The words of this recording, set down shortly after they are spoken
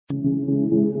Wow.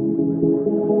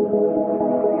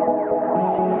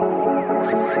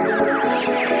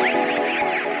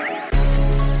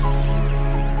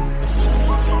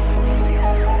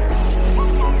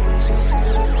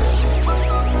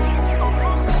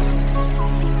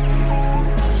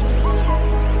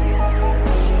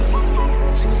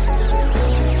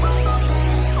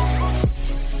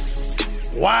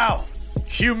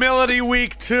 Humility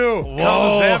week 2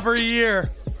 comes every year.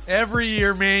 Every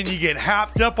year, man, you get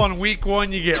hopped up on week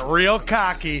 1, you get real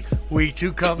cocky. Week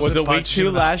 2 comes. Was and it week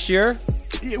 2 last year?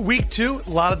 Week 2, a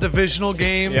lot of divisional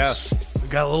games. Yes. We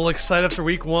got a little excited after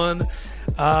week 1.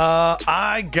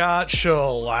 I got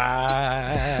shellacked.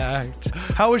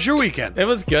 How was your weekend? It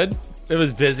was good. It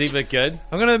was busy, but good.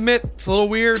 I'm going to admit, it's a little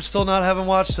weird still not having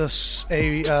watched a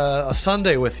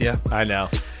Sunday with you. I know.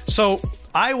 So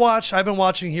I've been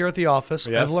watching here at the office.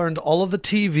 Yes. I've learned all of the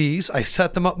TVs. I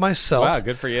set them up myself. Wow,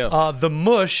 good for you. The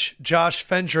Mush, Josh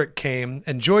Fendrick, came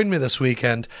and joined me this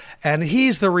weekend, and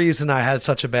he's the reason I had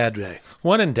such a bad day.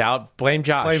 When in doubt, blame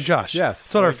Josh. Blame Josh. Yes.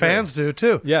 That's what our fans do,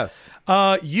 too. Yes.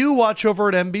 You watch over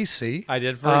at NBC. I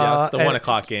did for the 1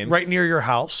 o'clock games. Right near your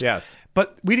house. Yes.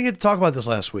 But we didn't get to talk about this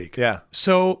last week. Yeah.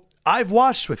 So I've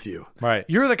watched with you. Right.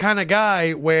 You're the kind of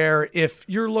guy where if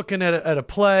you're looking at a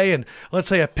play and let's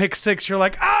say a pick six, you're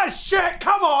like, shit,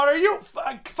 come on, are you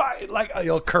like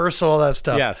you'll curse all that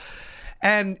stuff. Yes.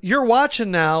 And you're watching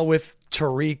now with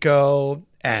Tirico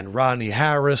and Ronnie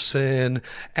Harrison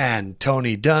and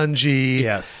Tony Dungy.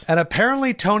 Yes. And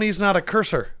apparently Tony's not a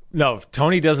cursor. No,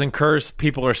 Tony doesn't curse.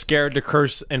 People are scared to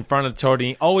curse in front of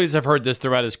Tony. Always have heard this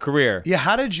throughout his career. Yeah,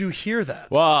 how did you hear that?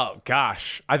 Well,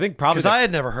 gosh, I think probably because I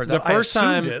had never heard that. The first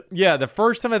time, it. Yeah, the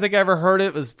first time I think I ever heard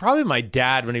it was probably my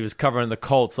dad when he was covering the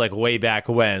Colts, like way back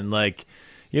when. Like,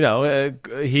 you know,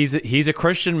 he's a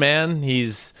Christian man.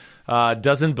 He's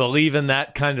doesn't believe in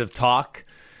that kind of talk,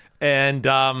 and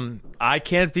I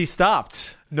can't be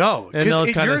stopped. No,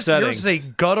 because yours is a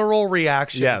guttural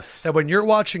reaction. Yes. That when you're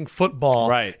watching football,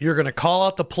 right, you're going to call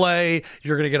out the play.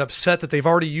 You're going to get upset that they've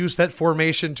already used that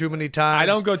formation too many times. I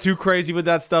don't go too crazy with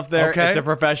that stuff there. Okay. It's a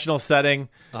professional setting.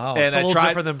 Oh, and it's a little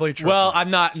different than bleacher. Well,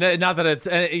 I'm not that it's,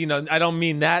 you know, I don't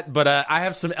mean that, but I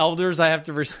have some elders I have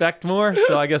to respect more,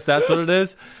 so I guess that's what it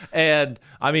is. And,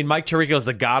 I mean, Mike Tirico is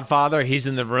the godfather. He's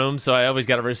in the room, so I always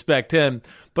got to respect him.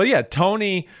 But, yeah,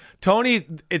 Tony,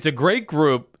 it's a great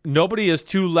group. Nobody is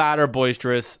too loud or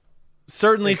boisterous.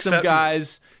 Certainly some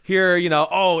guys here, you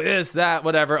know, this, that,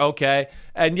 whatever, okay.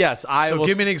 And yes, So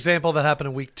give me an example that happened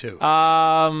in week 2.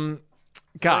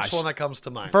 Gosh. First one that comes to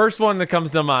mind. First one that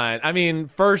comes to mind. I mean,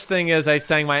 first thing is I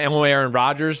sang my Emily Aaron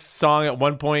Rodgers song at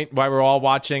one point while we were all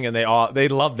watching, and they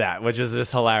loved that, which is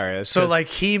just hilarious. So like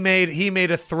he made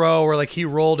a throw or like he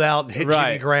rolled out and hit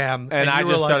Jimmy Graham, and I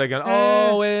just started going,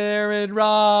 "Oh, Aaron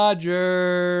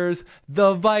Rodgers,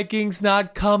 the Vikings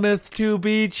not cometh to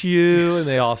beat you," and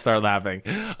they all start laughing.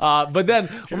 But then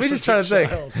let me just try to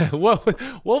think.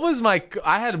 what was my?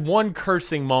 I had one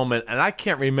cursing moment, and I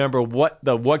can't remember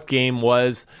what game was.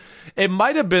 It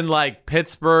might have been like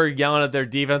Pittsburgh yelling at their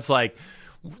defense like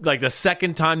the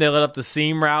second time they let up the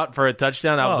seam route for a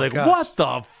touchdown. I was like, gosh. What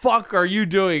the fuck are you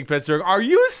doing, Pittsburgh? Are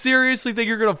you seriously think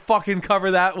you're going to fucking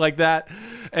cover that like that?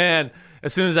 And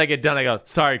as soon as I get done, I go,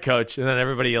 sorry, coach. And then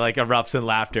everybody like erupts in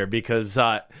laughter because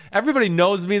everybody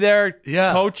knows me there.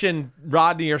 Yeah. Coach and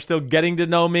Rodney are still getting to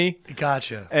know me.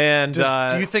 Gotcha. And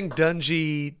do you think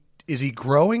Dungy, is he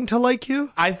growing to like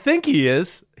you? I think he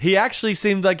is. He actually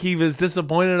seemed like he was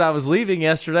disappointed I was leaving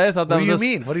yesterday. I thought that What do you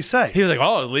mean? What did he say? He was like,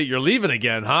 "Oh, you're leaving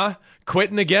again, huh?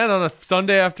 Quitting again on a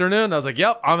Sunday afternoon?" I was like,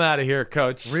 "Yep, I'm out of here,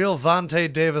 coach." Real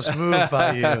Vontae Davis move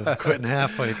by you, quitting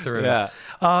halfway through. Yeah.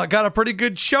 Got a pretty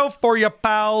good show for you,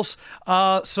 pals.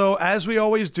 So as we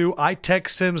always do, I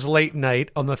text Sims late night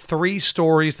on the 3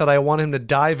 stories that I want him to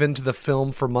dive into the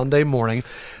film for Monday morning.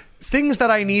 Things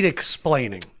that I need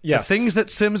explaining. Yes. The things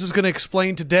that Sims is going to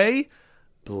explain today.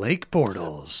 Blake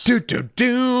Bortles.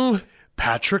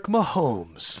 Patrick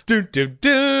Mahomes.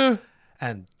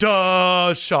 And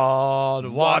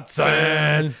Deshaun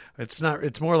Watson.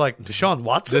 It's more like Deshaun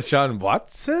Watson. Deshaun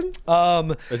Watson?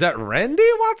 Is that Randy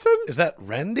Watson? Is that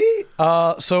Randy?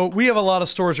 So we have a lot of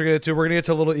stories we're going to get to. We're going to get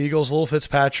to Little Eagles, Little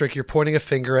Fitzpatrick. You're pointing a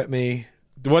finger at me.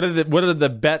 What did the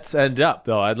bets end up,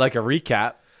 though? I'd like a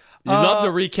recap. You love to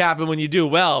recap it when you do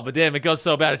well, but damn, it goes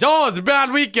so bad. It's a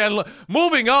bad weekend.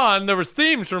 Moving on, there was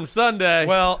themes from Sunday.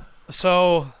 Well,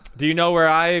 so... Do you know where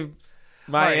I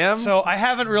am? So I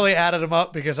haven't really added them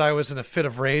up because I was in a fit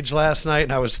of rage last night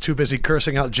and I was too busy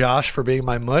cursing out Josh for being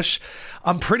my mush.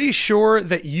 I'm pretty sure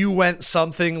that you went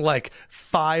something like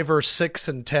 5 or 6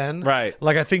 and 10. Right.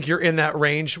 Like I think you're in that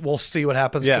range. We'll see what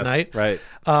happens tonight. Right.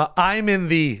 I'm in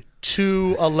the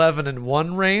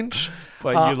 2-11-1 range.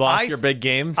 But you lost your big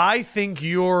games? I think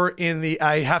you're in the...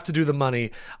 I have to do the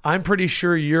money. I'm pretty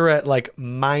sure you're at like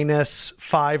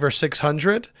 -500 or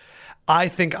 600. I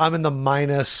think I'm in the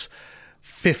minus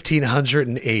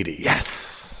 1,580.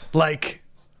 Yes. Like,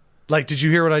 did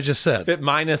you hear what I just said?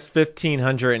 Minus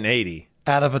 1,580.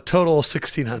 Out of a total of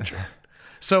 1,600.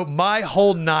 So my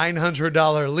whole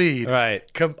 $900 lead, right?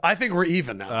 I think we're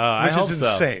even now, which is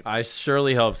insane. So. I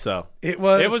surely hope so. It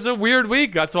was a weird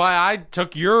week. That's why I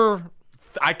took your.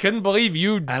 I couldn't believe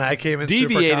you and I came in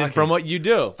deviated from what you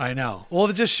do. I know. Well,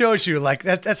 it just shows you like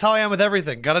that's how I am with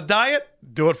everything. Got a diet?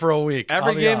 Do it for a week.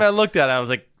 Every game I looked at, I was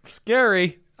like,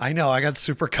 scary. I know. I got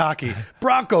super cocky.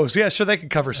 Broncos. Yeah, sure. They can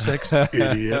cover 6.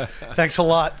 Idiot. Thanks a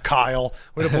lot, Kyle.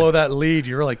 Way to blow that lead.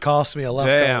 You really cost me a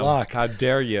left lock. How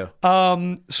dare you?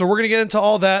 So we're going to get into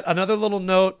all that. Another little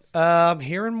note.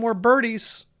 Hearing more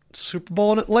birdies. Super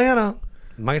Bowl in Atlanta.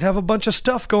 Might have a bunch of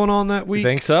stuff going on that week. You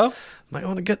think so? Might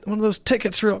want to get one of those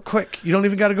tickets real quick. You don't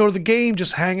even got to go to the game.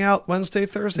 Just hang out Wednesday,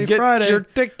 Thursday, Friday. Get your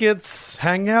tickets.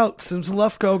 Hang out. Sims and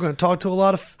Lefko. Going to talk to a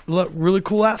lot of really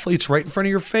cool athletes right in front of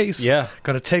your face. Yeah.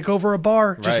 Going to take over a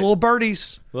bar. Just little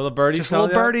birdies. Little birdies. Just little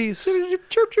birdies.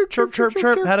 Chirp, chirp, chirp, chirp,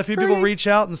 chirp. Had a few people reach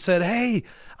out and said, hey,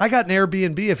 I got an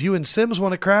Airbnb if you and Sims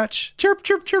want to cratch. Chirp,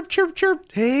 chirp, chirp, chirp, chirp.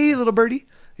 Hey, little birdie.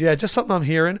 Yeah, just something I'm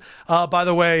hearing. By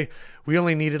the way, we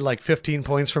only needed like 15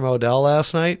 points from Odell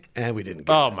last night, and we didn't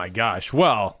get it. My gosh.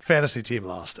 Well. Fantasy team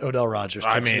lost. Odell Rogers.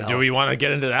 I mean, do we want to get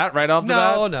into that right off the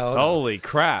bat? No. Holy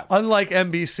crap. Unlike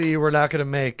NBC, we're not going to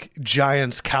make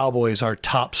Giants-Cowboys our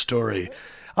top story.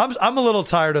 I'm a little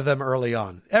tired of them early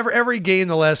on. Every game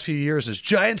the last few years is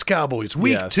Giants-Cowboys,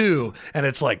 week 2, and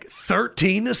it's like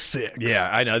 13-6. Yeah,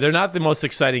 I know. They're not the most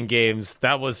exciting games.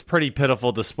 That was pretty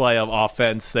pitiful display of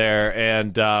offense there,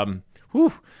 and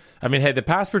I mean, hey, the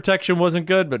pass protection wasn't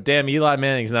good, but damn, Eli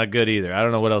Manning's not good either. I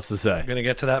don't know what else to say. I'm going to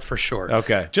get to that for sure.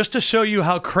 Okay. Just to show you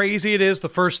how crazy it is the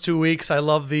first 2 weeks, I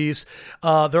love these.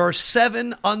 There are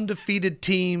 7 undefeated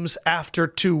teams after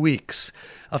 2 weeks.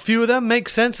 A few of them make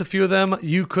sense. A few of them,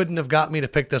 you couldn't have got me to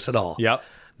pick this at all. Yep.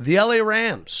 The LA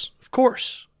Rams, of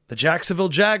course. The Jacksonville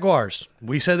Jaguars.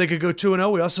 We said they could go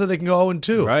 2-0. We also said they can go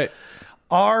 0-2. Right.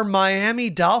 Our Miami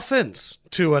Dolphins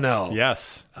 2-0.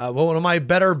 Yes. One of my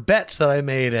better bets that I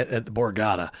made at the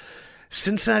Borgata.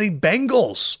 Cincinnati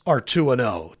Bengals are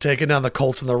 2-0, taking down the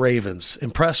Colts and the Ravens.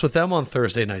 Impressed with them on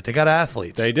Thursday night. They got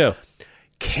athletes. They do.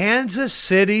 Kansas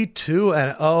City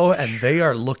 2-0, and they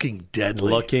are looking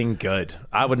deadly. Looking good.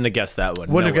 I wouldn't have guessed that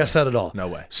one. Wouldn't have guessed that at all. No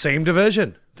way. Same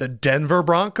division. The Denver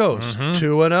Broncos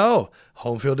 2-0.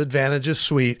 Home field advantage is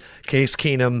sweet. Case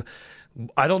Keenum.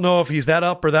 I don't know if he's that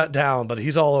up or that down, but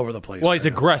he's all over the place. Well, he's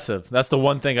aggressive. That's the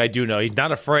one thing I do know. He's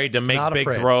not afraid to make big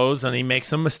throws, and he makes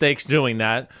some mistakes doing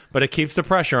that, but it keeps the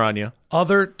pressure on you.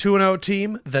 Other 2-0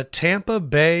 team, the Tampa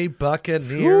Bay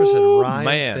Buccaneers and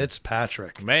Ryan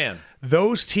Fitzpatrick. Man.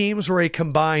 Those teams were a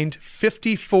combined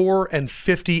 54 and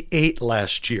 58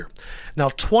 last year. Now,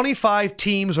 25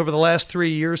 teams over the last 3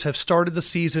 years have started the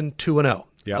season 2-0.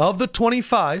 Yep. Of the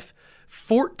 25,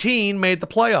 14 made the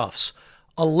playoffs.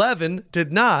 11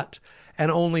 did not,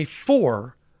 and only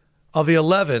 4 of the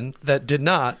 11 that did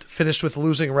not finished with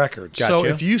losing records. Gotcha. So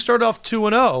if you start off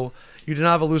 2-0, you did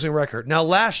not have a losing record. Now,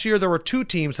 last year there were 2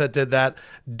 teams that did that,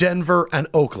 Denver and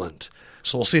Oakland.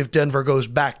 So we'll see if Denver goes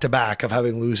back-to-back of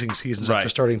having losing seasons after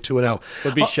starting 2-0.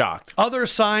 Would be shocked. Other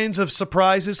signs of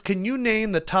surprises. Can you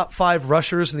name the top 5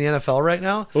 rushers in the NFL right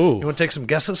now? Ooh. You want to take some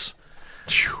guesses?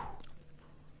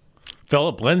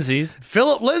 Philip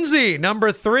Lindsay,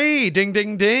 number 3. Ding,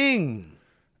 ding, ding.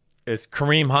 Is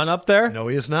Kareem Hunt up there? No,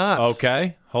 he is not.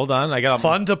 Okay, hold on. I got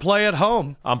fun to play at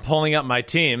home. I'm pulling up my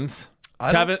teams.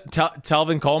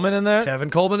 Telvin Coleman in there?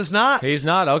 Tevin Coleman is not. He's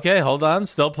not. Okay, hold on.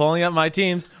 Still pulling up my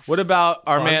teams. What about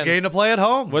our man? Game to play at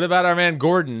home. What about our man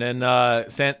Gordon and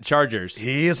Chargers?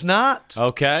 He is not.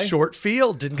 Okay. Short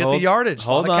field. Didn't get the yardage.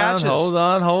 Hold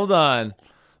on.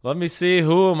 Let me see.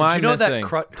 Who am I missing?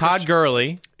 Todd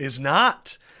Gurley is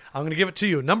not. I'm going to give it to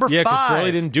you. Number 5. Yeah, because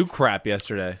Gurley didn't do crap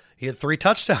yesterday. He had 3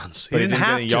 touchdowns. But he didn't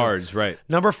have get any yards, right.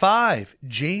 Number 5,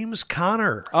 James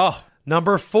Conner. Oh.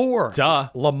 Number 4, duh.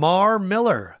 Lamar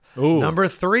Miller. Ooh. Number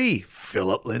 3,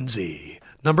 Philip Lindsay.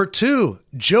 Number 2,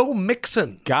 Joe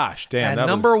Mixon. Gosh, damn. And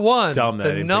number 1,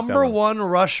 the number 1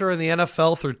 rusher in the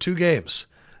NFL through 2 games,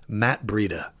 Matt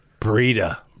Breida.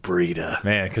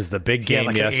 Man, because the big game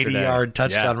like yesterday. An 80-yard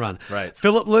touchdown run. Right.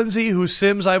 Philip Lindsay, who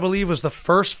Sims, I believe, was the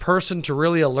first person to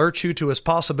really alert you to his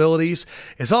possibilities,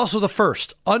 is also the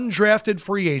first undrafted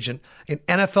free agent in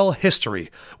NFL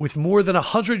history with more than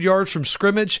 100 yards from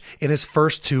scrimmage in his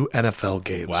first 2 NFL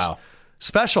games. Wow.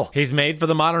 Special. He's made for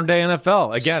the modern day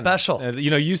NFL. Again, Special.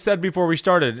 You said before we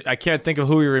started, I can't think of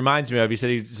who he reminds me of. You said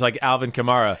he's like Alvin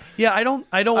Kamara. Yeah, I don't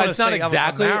want to say not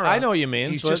exactly. Alvin Kamara. I know what you mean.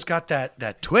 He's just got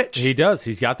that twitch. He does.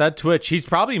 He's got that twitch. He's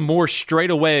probably more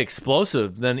straightaway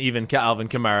explosive than even Alvin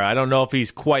Kamara. I don't know if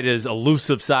he's quite as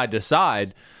elusive side to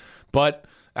side, but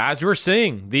as we're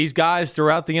seeing, these guys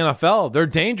throughout the NFL, they're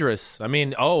dangerous. I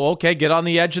mean, okay, get on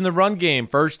the edge in the run game,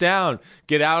 first down,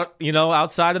 get out,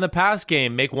 outside in the pass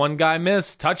game, make one guy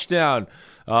miss, touchdown.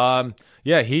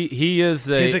 He is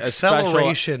his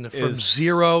acceleration from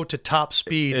zero to top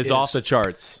speed is off the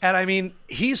charts. And I mean,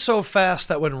 he's so fast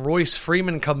that when Royce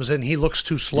Freeman comes in, he looks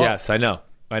too slow. Yes, I know.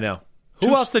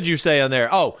 Who else did you say on there?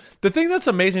 Oh, the thing that's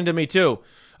amazing to me too.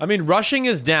 I mean, rushing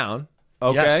is down.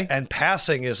 Okay. Yes, and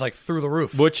passing is like through the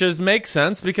roof. Which makes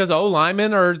sense because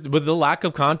linemen are, with the lack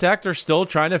of contact, are still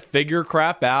trying to figure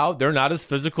crap out. They're not as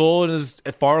physical and as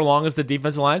far along as the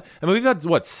defensive line. I mean, we've got,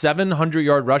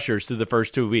 700-yard rushers through the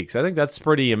first 2 weeks. I think that's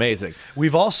pretty amazing.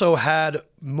 We've also had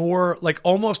more,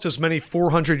 almost as many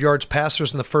 400 yards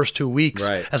passers in the first 2 weeks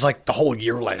as the whole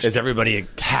year last year. Is everybody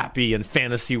happy in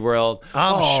fantasy world?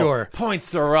 I'm sure.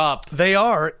 Points are up. They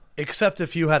are, except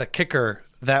if you had a kicker.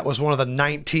 That was one of the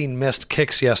 19 missed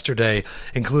kicks yesterday,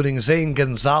 including Zane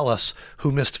Gonzalez,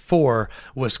 who missed 4,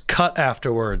 was cut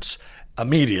afterwards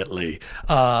immediately.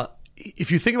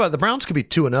 If you think about it, the Browns could be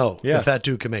 2-0 if that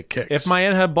dude can make kicks. If my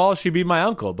aunt had balls, she'd be my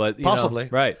uncle. But possibly,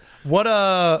 right? What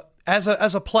as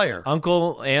a player,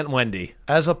 Uncle Aunt Wendy,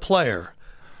 as a player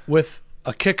with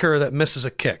a kicker that misses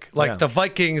a kick, the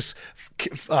Vikings.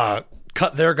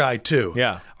 Cut their guy too.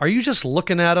 Yeah. Are you just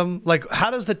looking at him?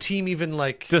 How does the team even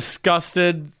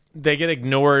disgusted? They get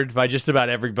ignored by just about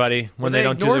everybody when they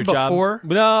don't do their job. Before?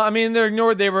 No, I mean they're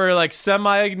ignored. They were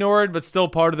semi-ignored, but still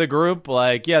part of the group.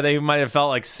 They might have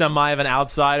felt semi of an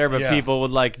outsider, but people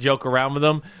would joke around with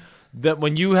them. That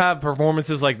when you have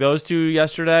performances like those two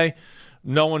yesterday,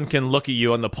 no one can look at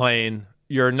you on the plane.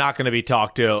 You're not going to be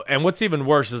talked to. And what's even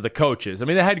worse is the coaches. I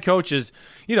mean, the head coaches,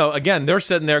 again, they're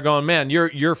sitting there going, man,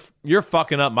 you're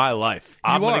fucking up my life.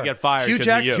 I'm going to get fired because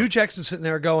of you. Hugh Jackson's sitting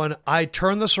there going, I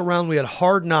turned this around. We had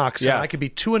hard knocks. And I could be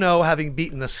 2-0 having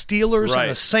beaten the Steelers and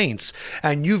the Saints.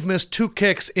 And you've missed 2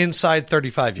 kicks inside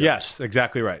 35 yards. Yes,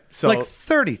 exactly right. So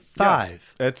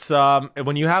 35. Yeah. It's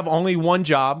when you have only one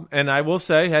job, and I will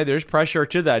say, hey, there's pressure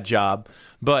to that job.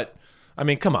 But I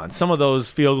mean, come on. Some of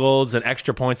those field goals and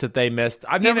extra points that they missed,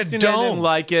 I've never seen anything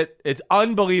like it. It's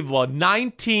unbelievable.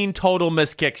 19 total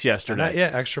missed kicks yesterday.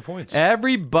 Extra points.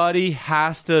 Everybody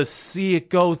has to see it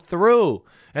go through.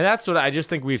 And that's what I just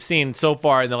think we've seen so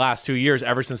far in the last 2 years,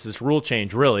 ever since this rule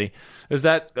change, really, is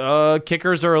that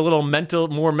kickers are a little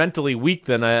more mentally weak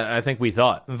than I think we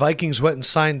thought. The Vikings went and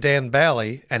signed Dan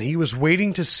Bailey, and he was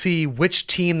waiting to see which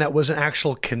team that was an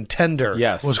actual contender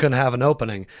was going to have an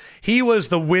opening. He was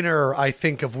the winner, I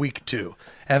think, of week 2.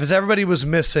 As everybody was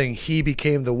missing, he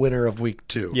became the winner of week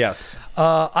 2. Yes.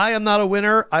 I am not a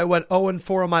winner. I went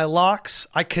 0-4 on my locks.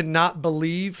 I cannot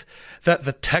believe that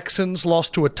the Texans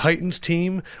lost to a Titans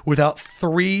team without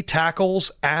 3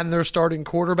 tackles and their starting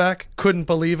quarterback. Couldn't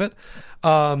believe it.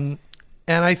 And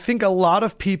I think a lot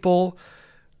of people,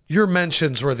 your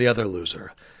mentions were the other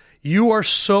loser. You are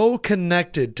so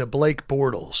connected to Blake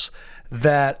Bortles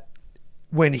that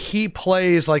when he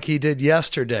plays like he did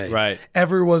yesterday,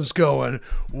 everyone's going,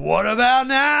 what about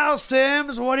now,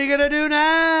 Sims? What are you going to do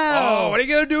now? Oh, what are you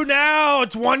going to do now?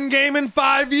 It's 1 game in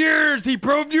 5 years. He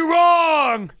proved you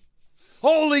wrong.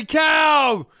 Holy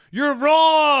cow, you're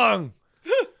wrong.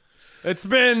 It's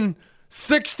been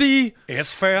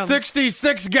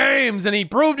 66 games, and he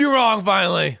proved you wrong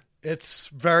finally. It's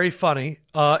very funny.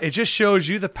 It just shows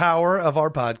you the power of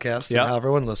our podcast and how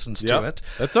everyone listens to it.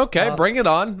 That's okay. Bring it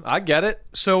on. I get it.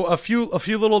 So a few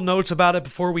little notes about it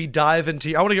before we dive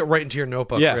into. I want to get right into your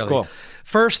notebook. Really. Cool.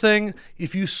 First thing,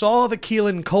 if you saw the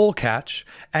Keelan Cole catch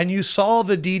and you saw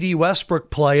the D.D.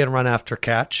 Westbrook play and run after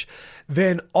catch,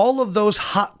 then all of those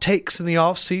hot takes in the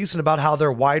offseason about how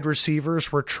their wide receivers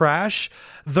were trash,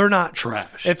 they're not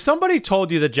trash. If somebody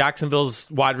told you that Jacksonville's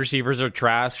wide receivers are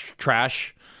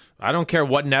trash, I don't care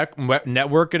what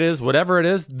network it is, whatever it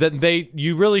is, then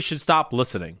you really should stop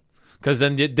listening, because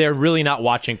then they're really not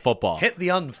watching football. Hit the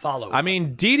unfollow. I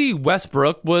mean, D.D.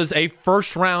 Westbrook was a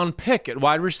first-round pick at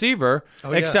wide receiver,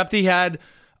 except he had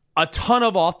a ton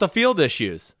of off-the-field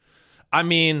issues. I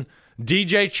mean,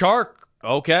 DJ Chark,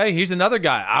 okay, he's another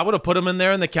guy. I would have put him in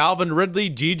there in the Calvin Ridley,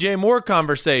 DJ Moore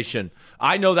conversation.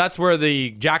 I know that's where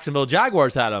the Jacksonville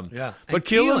Jaguars had him. Yeah. But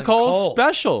Keelan Cole's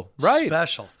special. Right.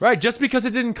 Special. Right. Just because it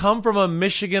didn't come from a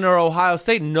Michigan or Ohio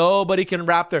State, nobody can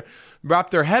wrap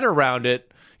their head around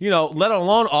it. let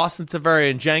alone Austin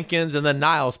Tavarian Jenkins and then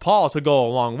Niles Paul to go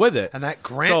along with it. And that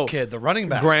Grant kid, the running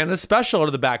back. Grant is special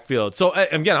to the backfield. So,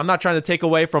 again, I'm not trying to take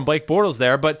away from Blake Bortles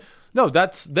there, but no,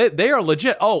 they are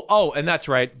legit. Oh, and that's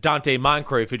right. Dante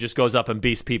Moncrief, who just goes up and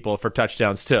beats people for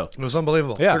touchdowns, too. It was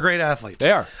unbelievable. Yeah. They're great athletes. They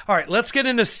are. All right, let's get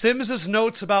into Sims's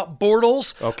notes about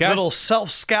Bortles. Okay. Little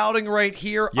wanted right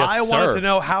here. Yes, I wanted sir. to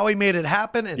know how he made it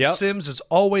happen, and Yep. Sims is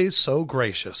always so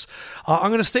gracious. I'm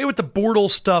going to stay with the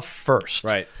Bortles stuff first.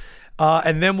 Right.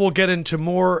 And then we'll get into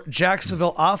more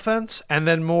Jacksonville offense and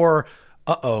then more,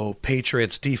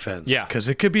 Patriots defense. Yeah. Because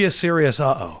it could be a serious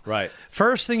Right.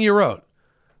 First thing you wrote,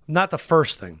 not the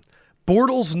first thing.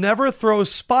 Bortles never throws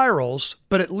spirals,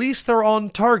 but at least they're on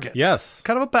target. Yes.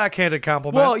 Kind of a backhanded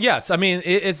compliment. Well, yes. I mean,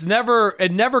 it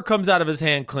never comes out of his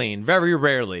hand clean, very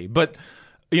rarely. But,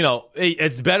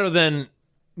 it's better than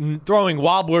throwing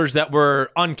wobblers that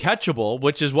were uncatchable,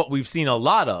 which is what we've seen a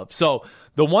lot of. So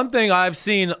the one thing I've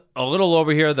seen a little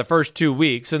over here the first 2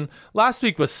 weeks, and last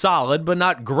week was solid, but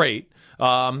not great.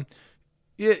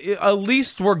 At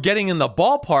least we're getting in the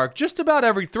ballpark just about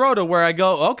every throw to where I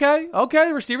go,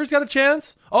 okay, receiver's got a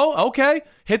chance. Oh, okay,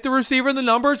 hit the receiver in the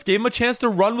numbers, gave him a chance to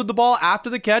run with the ball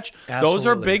after the catch. Absolutely. Those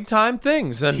are big-time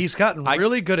things. And he's gotten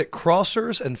really good at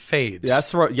crossers and fades.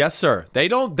 That's right. Yes, sir. They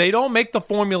don't make the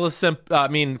formula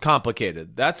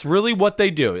complicated. That's really what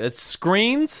they do. It's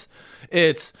screens,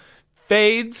 it's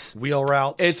fades, wheel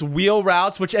routes. It's wheel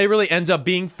routes, which it really ends up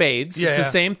being fades. Yeah, it's the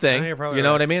same thing. you're probably you know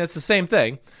right. what I mean? It's the same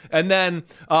thing. And then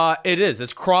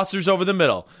it's crossers over the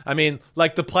middle. I mean,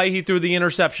 like the play he threw the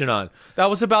interception on. That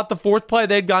was about the fourth play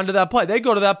they'd gone to that play. They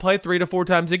go to that play 3 to 4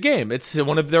 times a game. It's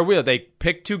one of their wheels. They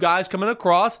pick 2 guys coming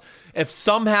across. If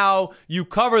somehow you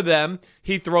cover them,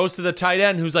 he throws to the tight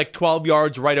end who's like 12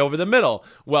 yards right over the middle.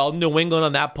 Well, New England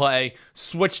on that play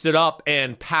switched it up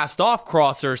and passed off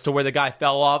crossers to where the guy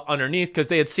fell off underneath because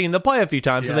they had seen the play a few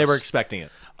times and they were expecting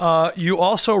it. You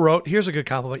also wrote, here's a good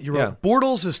compliment. You wrote,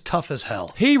 Bortles is tough as hell.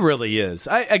 He really is.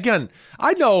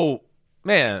 I know,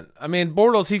 man, I mean,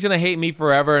 Bortles, he's going to hate me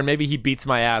forever, and maybe he beats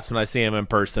my ass when I see him in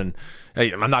person.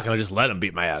 Hey, I'm not going to just let him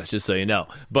beat my ass, just so you know.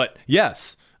 But,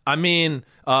 yes, I mean,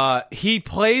 he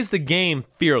plays the game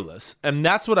fearless, and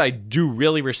that's what I do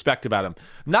really respect about him.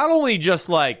 Not only just,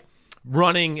 like,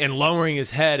 running and lowering his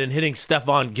head and hitting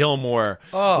Stephon Gilmore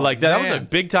like that. Man. That was a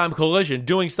big-time collision,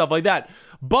 doing stuff like that.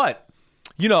 But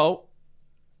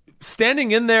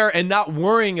standing in there and not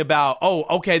worrying about,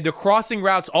 the crossing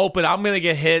route's open, I'm going to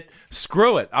get hit,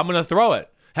 screw it, I'm going to throw it.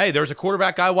 Hey, there's a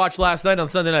quarterback I watched last night on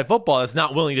Sunday Night Football that's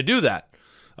not willing to do that.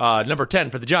 Number 10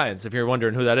 for the Giants, if you're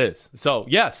wondering who that is. So,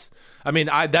 yes, I mean,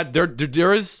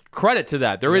 there is credit to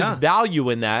that. There is value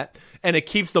in that, and it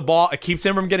keeps it keeps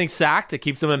him from getting sacked, it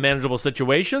keeps him in manageable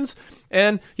situations,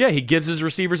 and, he gives his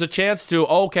receivers a chance to,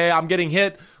 I'm getting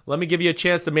hit, let me give you a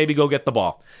chance to maybe go get the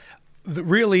ball.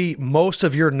 Really, most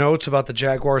of your notes about the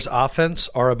Jaguars' offense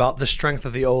are about the strength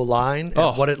of the O-line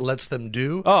and what it lets them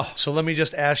do. So let me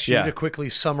just ask you to quickly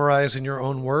summarize in your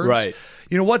own words. Right.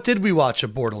 What did we watch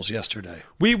of Bortles yesterday?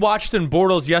 We watched in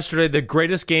Bortles yesterday the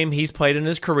greatest game he's played in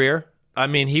his career. I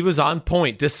mean, he was on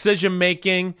point.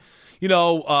 Decision-making,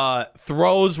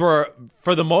 throws were,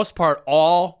 for the most part,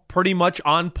 all pretty much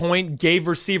on point, gave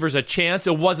receivers a chance.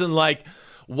 It wasn't like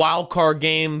wild card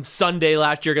game Sunday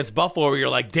last year against Buffalo where you're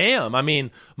like, damn, I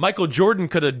mean, Michael Jordan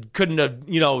couldn't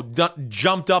have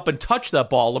jumped up and touched that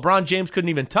ball. LeBron James couldn't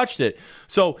even touched it.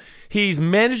 So he's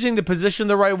managing the position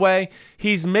the right way.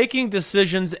 He's making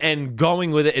decisions and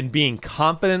going with it and being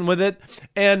confident with it.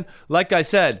 And like I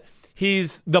said,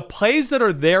 the plays that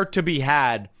are there to be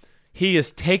had, he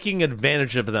is taking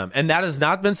advantage of them. And that has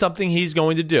not been something he's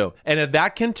going to do. And if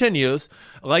that continues,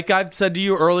 like I've said to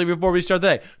you earlier before we start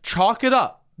the day, chalk it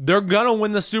up. They're going to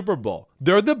win the Super Bowl.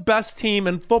 They're the best team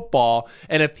in football.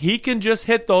 And if he can just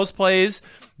hit those plays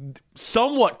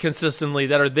somewhat consistently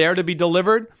that are there to be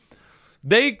delivered,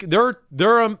 they're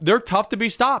tough to be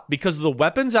stopped because of the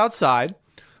weapons outside.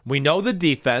 We know the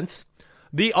defense.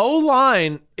 The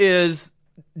O-line is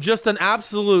just an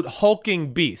absolute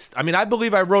hulking beast. I mean, I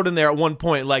believe I wrote in there at one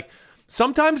point, like,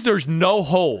 sometimes there's no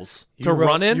holes to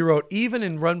run in. You wrote, even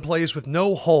in run plays with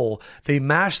no hole, they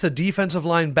mash the defensive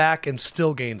line back and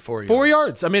still gain 4 yards. 4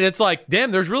 yards. I mean, it's like,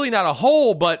 damn, there's really not a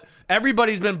hole, but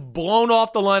everybody's been blown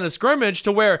off the line of scrimmage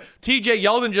to where TJ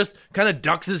Yeldon just kind of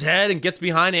ducks his head and gets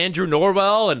behind Andrew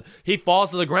Norwell, and he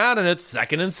falls to the ground, and it's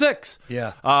 2nd and 6.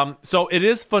 Yeah. So it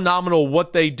is phenomenal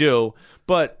what they do,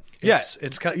 but it's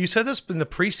you said this in the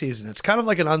preseason. It's kind of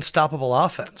like an unstoppable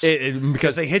offense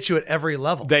because they hit you at every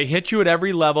level. They hit you at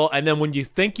every level, and then when you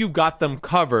think you got them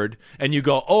covered and you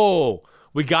go,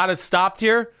 we got it stopped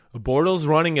here, Bortles'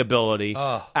 running ability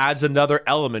adds another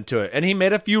element to it. And he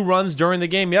made a few runs during the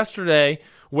game yesterday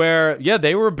where, yeah,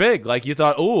 they were big. Like you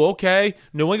thought, oh, okay,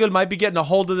 New England might be getting a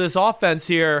hold of this offense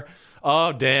here.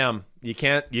 Oh, damn. You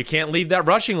can't leave that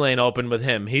rushing lane open with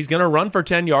him. He's going to run for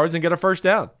 10 yards and get a first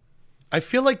down. I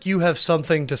feel like you have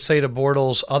something to say to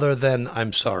Bortles other than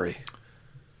I'm sorry.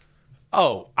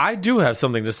 Oh, I do have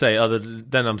something to say other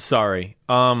than I'm sorry.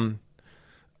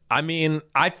 I mean,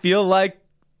 I feel like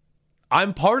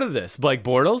I'm part of this, Blake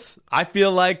Bortles. I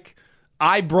feel like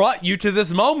I brought you to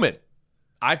this moment.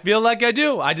 I feel like I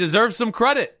do. I deserve some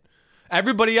credit.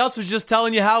 Everybody else was just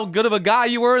telling you how good of a guy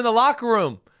you were in the locker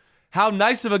room. How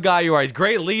nice of a guy you are. He's a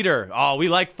great leader. Oh, we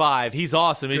like Five. He's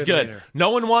awesome. He's good. No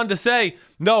one wanted to say,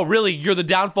 no, really, you're the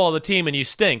downfall of the team and you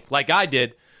stink like I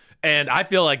did. And I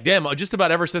feel like, damn, just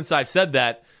about ever since I've said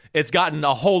that, it's gotten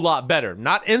a whole lot better.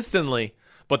 Not instantly,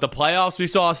 but the playoffs, we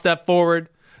saw a step forward.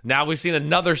 Now we've seen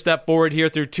another step forward here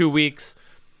through 2 weeks.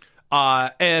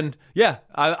 And yeah,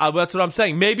 that's what I'm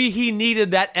saying. Maybe he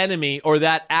needed that enemy or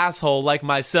that asshole like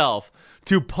myself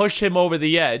to push him over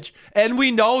the edge. And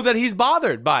we know that he's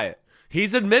bothered by it.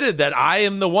 He's admitted that I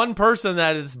am the one person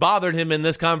that has bothered him in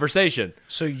this conversation.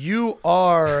 So you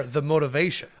are the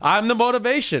motivation. I'm the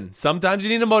motivation. Sometimes you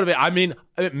need to motivate. I mean,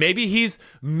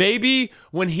 maybe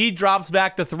when he drops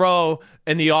back to throw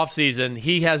in the offseason,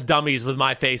 he has dummies with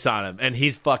my face on him, and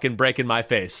he's fucking breaking my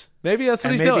face. Maybe that's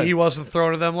what he's doing. Maybe he wasn't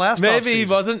throwing to them last offseason. Maybe he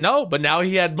wasn't. No, but now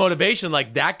he had motivation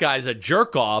like that guy's a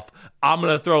jerk-off. I'm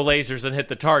going to throw lasers and hit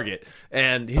the target.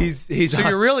 And he's So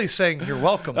you're really saying you're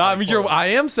welcome. I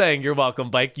am saying you're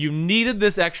welcome, Blake. You needed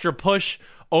this extra push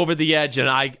over the edge, and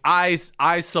I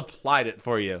supplied it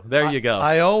for you. There you go.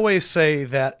 I always say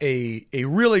that a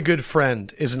really good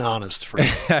friend is an honest friend.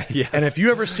 Yes. And if you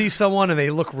ever see someone and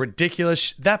they look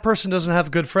ridiculous, that person doesn't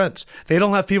have good friends. They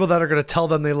don't have people that are going to tell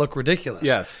them they look ridiculous.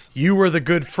 Yes. You were the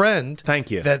good friend. Thank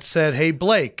you. That said, hey,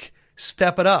 Blake,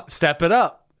 step it up. Step it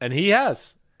up. And he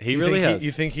has. He really has.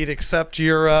 You think he'd accept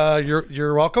your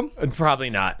welcome? Probably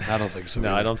not. I don't think so. No,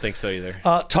 either. I don't think so either.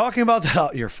 Talking about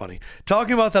that, you're funny.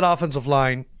 Talking about that offensive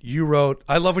line, you wrote.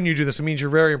 I love when you do this. It means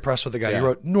you're very impressed with the guy. Yeah. You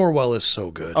wrote Norwell is so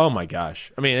good. Oh my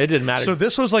gosh! I mean, it didn't matter. So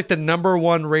this was like the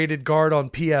 #1 rated guard on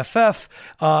PFF,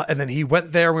 and then he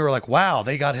went there. And we were like, wow,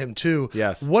 they got him too.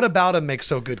 Yes. What about him makes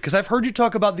so good? Because I've heard you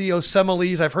talk about the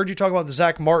Osemele's. I've heard you talk about the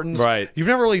Zach Martins. Right. You've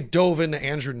never really dove into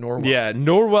Andrew Norwell. Yeah,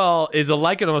 Norwell is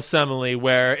like an Osemele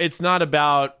where it's not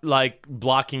about like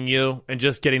blocking you and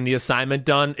just getting the assignment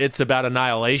done. It's about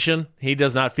annihilation. He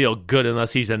does not feel good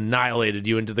unless he's annihilated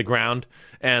you into the ground.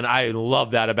 And I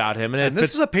love that about him. And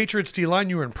this is a Patriots D-line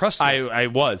you were impressed with. I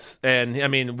was. And, I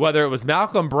mean, whether it was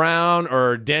Malcolm Brown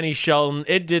or Danny Shelton,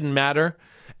 it didn't matter.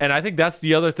 And I think that's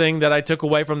the other thing that I took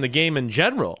away from the game in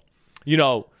general. You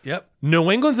know,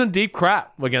 New England's in deep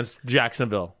crap against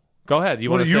Jacksonville. Go ahead.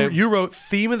 You wrote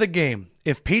theme of the game.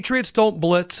 If Patriots don't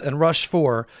blitz and rush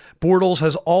 4, Bortles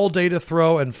has all day to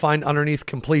throw and find underneath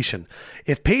completion.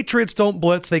 If Patriots don't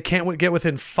blitz, they can't get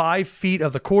within 5 feet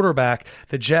of the quarterback.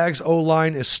 The Jags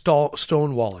O-line is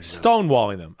stonewalling them.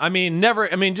 Stonewalling them. I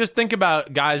mean, just think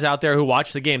about guys out there who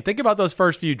watch the game. Think about those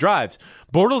first few drives.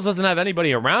 Bortles doesn't have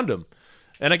anybody around him.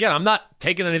 And again, I'm not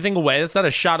taking anything away. That's not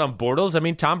a shot on Bortles. I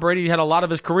mean, Tom Brady had a lot of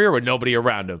his career with nobody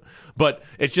around him. But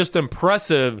it's just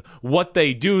impressive what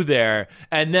they do there.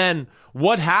 And then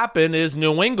what happened is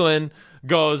New England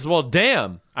goes, well,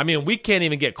 damn. I mean, we can't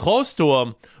even get close to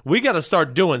them. We got to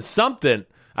start doing something.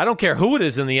 I don't care who it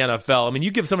is in the NFL. I mean, you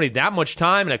give somebody that much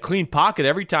time and a clean pocket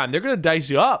every time, they're going to dice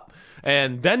you up.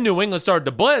 And then New England started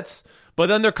to blitz, but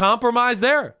then they're compromised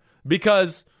there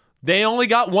because they only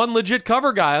got one legit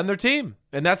cover guy on their team,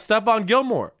 and that's Stephon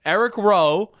Gilmore. Eric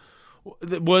Rowe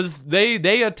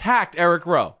they attacked Eric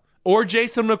Rowe or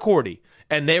Jason McCourty,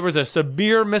 and there was a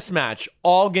severe mismatch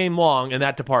all game long in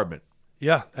that department.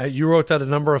 Yeah, you wrote that a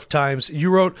number of times.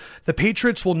 You wrote, the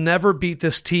Patriots will never beat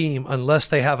this team unless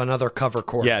they have another cover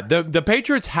corner. Yeah, the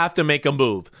Patriots have to make a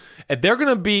move. If they're going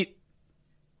to beat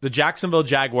the Jacksonville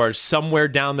Jaguars somewhere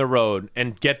down the road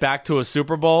and get back to a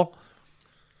Super Bowl,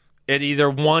 it either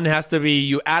one has to be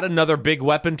you add another big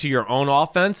weapon to your own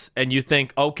offense and you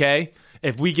think, okay,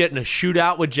 if we get in a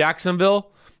shootout with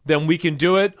Jacksonville, then we can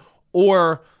do it,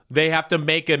 or they have to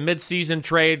make a midseason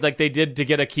trade like they did to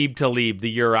get Aqib Talib the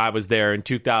year I was there in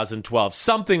 2012.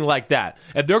 Something like that.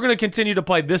 If they're going to continue to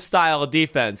play this style of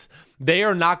defense, they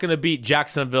are not going to beat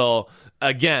Jacksonville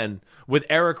again with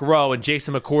Eric Rowe and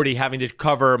Jason McCourty having to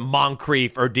cover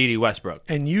Moncrief or Dede Westbrook.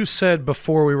 And you said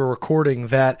before we were recording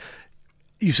that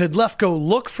You said, Lefko,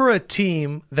 look for a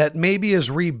team that maybe is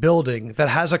rebuilding, that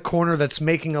has a corner that's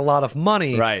making a lot of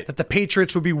money, right, that the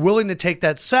Patriots would be willing to take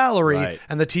that salary, right,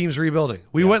 and the team's rebuilding.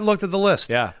 We went and looked at the list.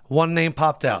 Yeah. One name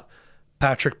popped out,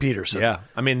 Patrick Peterson. Yeah,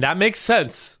 I mean, that makes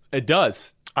sense. It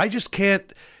does. I just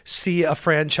can't see a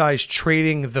franchise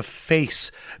trading the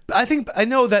face. I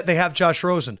know that they have Josh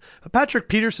Rosen, but Patrick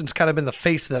Peterson's kind of been the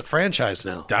face of that franchise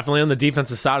now. Definitely on the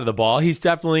defensive side of the ball. He's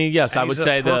definitely, yes, I would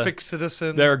say perfect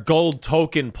citizen. Their gold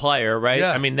token player, right?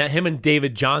 Yeah. I mean, him and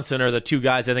David Johnson are the two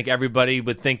guys I think everybody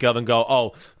would think of and go,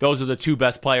 oh, those are the two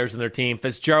best players in their team.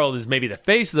 Fitzgerald is maybe the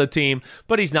face of the team,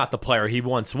 but he's not the player he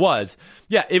once was.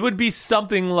 Yeah, it would be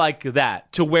something like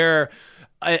that, to where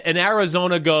an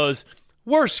Arizona goes,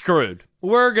 we're screwed.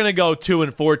 We're going to go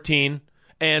 2-14,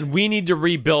 and we need to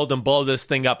rebuild and blow this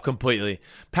thing up completely.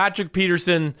 Patrick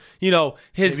Peterson,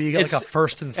 maybe you got like a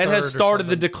first and third, and has started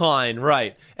the decline,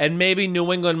 right? And maybe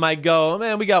New England might go,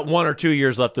 man, we got 1 or 2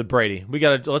 years left with Brady.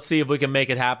 Let's see if we can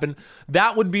make it happen.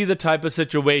 That would be the type of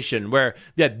situation where,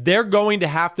 they're going to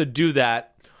have to do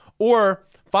that, or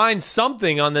find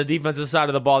something on the defensive side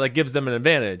of the ball that gives them an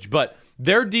advantage. But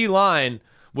their D-line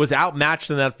was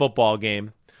outmatched in that football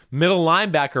game. Middle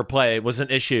linebacker play was an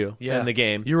issue in the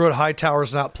game. You wrote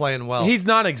Hightower's not playing well. He's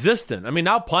non-existent. I mean,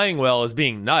 not playing well is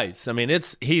being nice. I mean,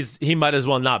 he might as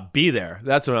well not be there.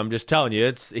 That's what I'm just telling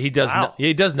you. He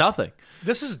does nothing.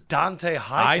 This is Dante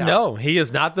Hightower. I know. He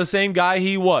is not the same guy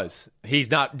he was.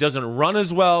 Doesn't run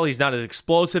as well. He's not as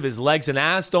explosive. His legs and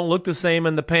ass don't look the same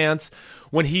in the pants.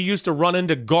 When he used to run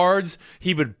into guards,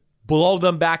 he would blow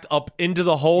them back up into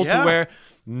the hole to where,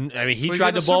 I mean, he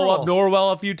tried to blow up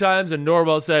Norwell a few times, and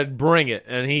Norwell said, bring it.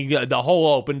 And the hole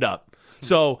opened up.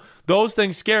 So those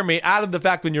things scare me, out of the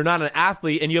fact when you're not an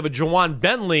athlete and you have a Jawan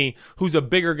Bentley who's a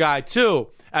bigger guy too.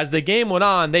 As the game went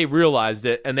on, they realized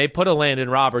it, and they put a Landon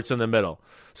Roberts in the middle.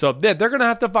 So they're going to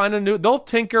have to find they'll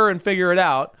tinker and figure it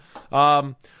out.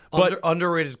 But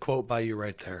underrated quote by you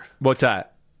right there. What's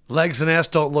that? Legs and ass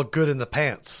don't look good in the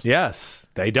pants. Yes,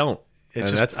 they don't. It's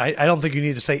just, I don't think you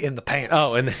need to say in the pants.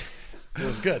 Oh, and it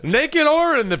was good. Naked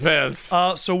or in the pants.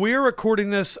 So we are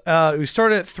recording this. We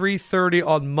started at 3:30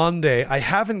 on Monday. I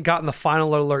haven't gotten the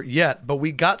final alert yet, but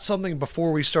we got something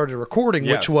before we started recording,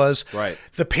 which was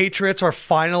the Patriots are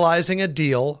finalizing a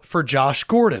deal for Josh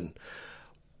Gordon.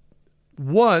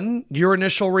 One, your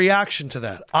initial reaction to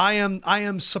that. I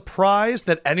am surprised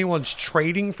that anyone's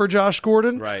trading for Josh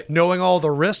Gordon, knowing all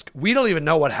the risk. We don't even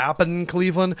know what happened in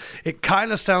Cleveland. It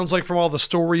kind of sounds like from all the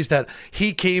stories that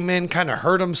he came in, kind of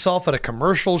hurt himself at a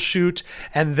commercial shoot,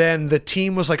 and then the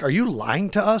team was like, are you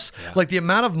lying to us? Yeah. Like the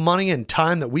amount of money and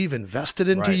time that we've invested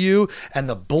into you and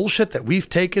the bullshit that we've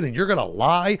taken, and you're going to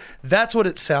lie? That's what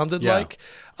it sounded like.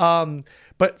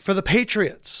 But for the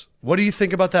Patriots, what do you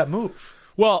think about that move?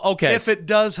 Well, okay. If it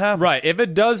does happen. Right. If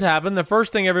it does happen, the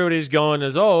first thing everybody's going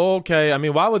is, oh, okay. I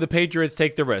mean, why would the Patriots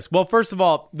take the risk? Well, first of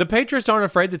all, the Patriots aren't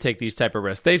afraid to take these type of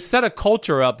risks. They've set a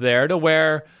culture up there to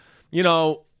where,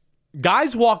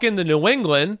 guys walk into New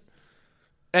England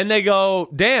and they go,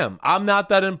 damn, I'm not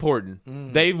that important.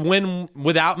 They win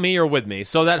without me or with me.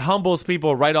 So that humbles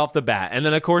people right off the bat. And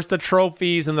then, of course, the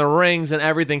trophies and the rings and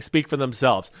everything speak for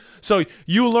themselves. So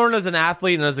you learn as an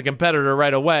athlete and as a competitor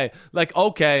right away, like,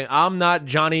 okay, I'm not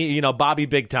Johnny, Bobby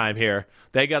Big Time here.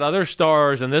 They got other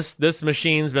stars, and this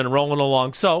machine's been rolling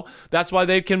along. So that's why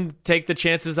they can take the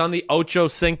chances on the Ocho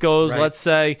Cincos, let's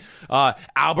say,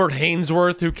 Albert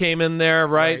Hainsworth, who came in there,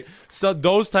 right? So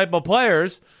those type of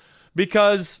players.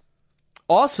 Because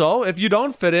also, if you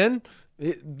don't fit in,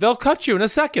 they'll cut you in a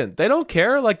second. They don't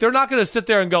care. Like, they're not going to sit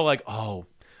there and go like, oh,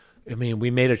 I mean,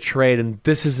 we made a trade and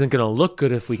this isn't going to look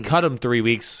good if we cut him 3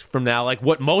 weeks from now, like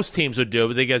what most teams would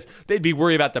do, because they'd be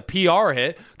worried about the PR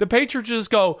hit. The Patriots just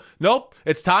go, nope,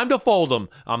 it's time to fold him.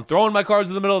 I'm throwing my cards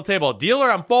in the middle of the table.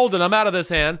 Dealer, I'm folding. I'm out of this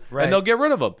hand. And they'll get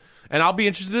rid of him. And I'll be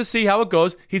interested to see how it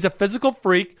goes. He's a physical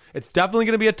freak. It's definitely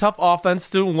going to be a tough offense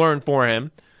to learn for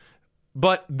him.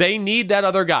 But they need that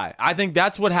other guy. I think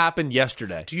that's what happened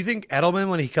yesterday. Do you think Edelman,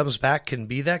 when he comes back, can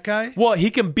be that guy? Well,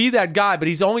 he can be that guy, but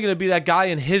he's only going to be that guy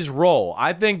in his role.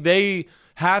 I think they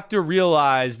have to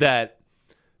realize that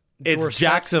it's Dorsett's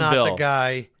Jacksonville. Not the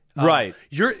guy. Right.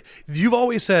 You've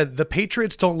always said the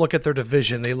Patriots don't look at their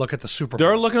division. They look at the Super Bowl.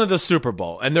 They're looking at the Super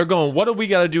Bowl, and they're going, what do we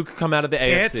got to do to come out of the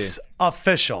AFC? It's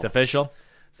official. It's official?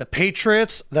 The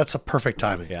Patriots, that's a perfect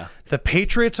timing. Yeah. The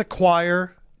Patriots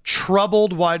acquire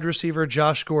troubled wide receiver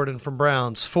Josh Gordon from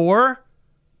Browns for,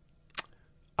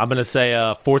 I'm going to say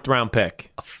a 4th-round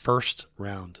pick. A first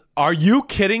round. Are you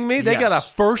kidding me? They got a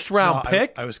first-round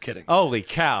pick? I was kidding. Holy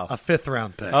cow. A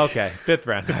 5th-round pick. Okay, 5th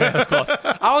round. That was close.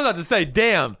 I was about to say,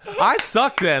 damn, I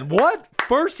suck then. What?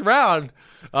 first round.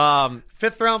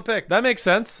 Fifth round pick. That makes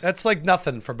sense. That's like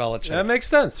nothing for Belichick. That makes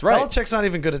sense, right? Belichick's not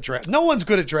even good at draft. No one's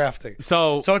good at drafting.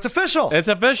 So it's official. It's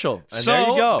official. And so there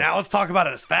you go. Now let's talk about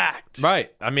it as fact.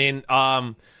 Right. I mean,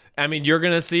 you're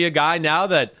going to see a guy now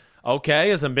that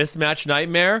is a mismatch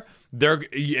nightmare.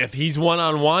 If he's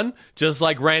one-on-one, just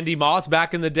like Randy Moss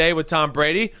back in the day with Tom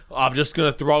Brady, I'm just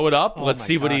going to throw it up. Let's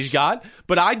see what he's got.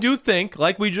 But I do think,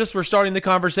 like we just were starting the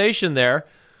conversation there,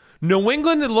 New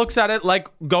England looks at it like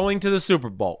going to the Super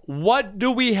Bowl. What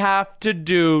do we have to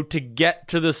do to get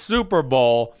to the Super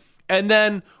Bowl? And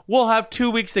then we'll have 2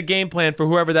 weeks of game plan for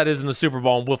whoever that is in the Super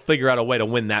Bowl, and we'll figure out a way to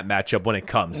win that matchup when it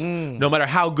comes, no matter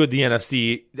how good the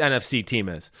NFC team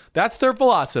is. That's their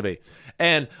philosophy.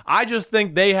 And I just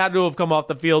think they had to have come off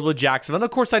the field with Jacksonville. And,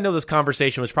 of course, I know this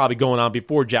conversation was probably going on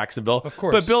before Jacksonville. Of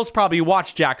course. But Bill's probably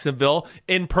watched Jacksonville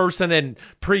in person and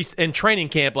in training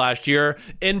camp last year,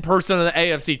 in person in the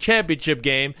AFC Championship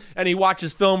game. And he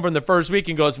watches film from the first week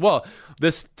and goes, well,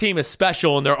 this team is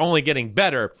special and they're only getting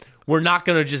better. We're not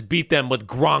going to just beat them with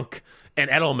Gronk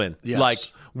and Edelman. Yes. Like,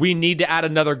 we need to add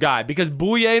another guy. Because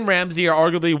Bouye and Ramsey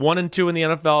are arguably 1 and 2 in the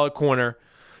NFL at corner.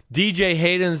 DJ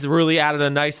Hayden's really added a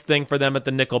nice thing for them at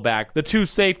the nickelback. The 2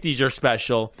 safeties are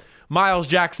special. Miles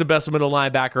Jack's the best middle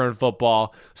linebacker in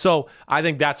football. So I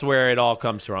think that's where it all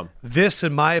comes from. This,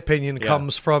 in my opinion,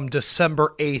 comes from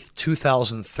December 8th,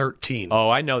 2013. Oh,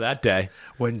 I know that day.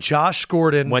 When Josh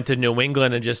Gordon went to New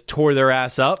England and just tore their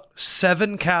ass up.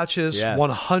 7 catches, Yes.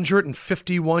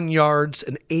 151 yards,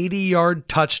 an 80-yard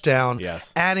touchdown,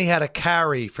 Yes. and he had a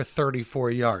carry for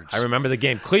 34 yards. I remember the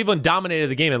game. Cleveland dominated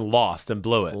the game and lost and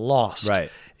blew it. Lost. Right.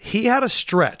 He had a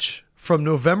stretch from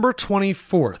November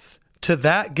 24th to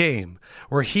that game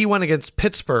where he went against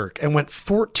Pittsburgh and went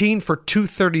 14 for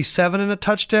 237 and a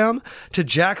touchdown, to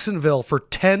Jacksonville for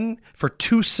 10 for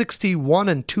 261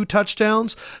 and 2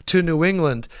 touchdowns, to New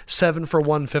England 7 for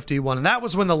 151. And that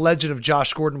was when the legend of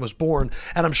Josh Gordon was born.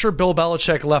 And I'm sure Bill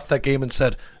Belichick left that game and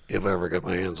said, if I ever get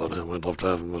my hands on him, I'd love to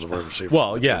have him as a wide receiver.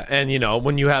 Well, yeah, and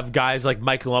when you have guys like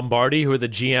Mike Lombardi, who are the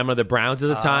GM of the Browns at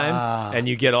the time, and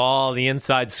you get all the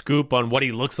inside scoop on what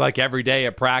he looks like every day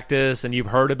at practice, and you've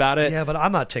heard about it. Yeah, but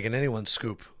I'm not taking anyone's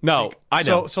scoop. No, I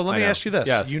know. So let me ask you this.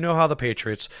 Yes. You know how the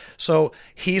Patriots. So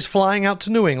he's flying out to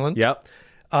New England. Yep.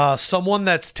 Someone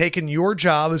that's taken your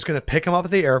job is going to pick him up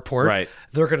at the airport. Right.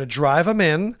 They're going to drive him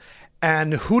in.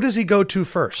 And who does he go to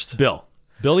first?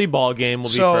 Billy Ballgame will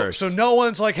be first. So no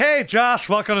one's like, hey, Josh,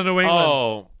 welcome to New England.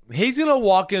 Oh, he's going to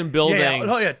walk in building.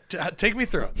 Take me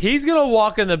through it. He's going to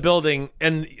walk in the building,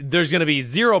 and there's going to be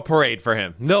zero parade for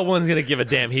him. No one's going to give a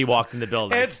damn he walked in the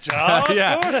building. It's Josh.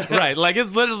 Right. Like,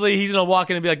 it's literally, he's going to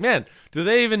walk in and be like, man, do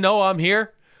they even know I'm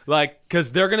here? Like,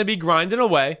 because they're going to be grinding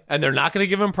away, and they're not going to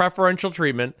give him preferential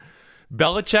treatment.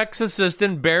 Belichick's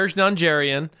assistant, Bears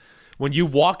Nigerian, when you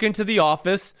walk into the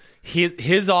office,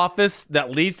 his office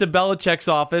that leads to Belichick's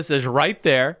office is right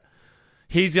there.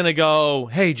 He's going to go,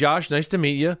 hey, Josh, nice to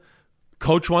meet you.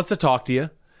 Coach wants to talk to you.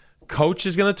 Coach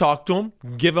is going to talk to him,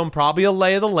 give him probably a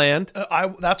lay of the land.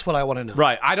 That's what I want to know.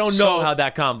 Right. I don't know how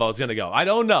that combo is going to go. I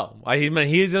don't know.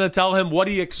 He's going to tell him what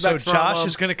he expects from him. So Josh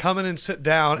is going to come in and sit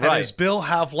down. Right. And does Bill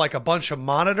have like a bunch of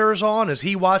monitors on? Is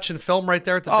he watching film right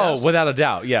there at the desk? Oh, without a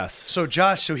doubt, yes. So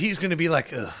Josh, he's going to be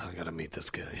like, ugh, I got to meet this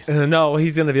guy. No,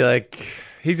 he's going to be like,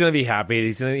 he's going to be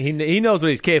happy. He knows what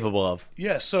he's capable of.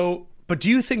 Yeah, but do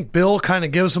you think Bill kind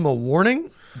of gives him a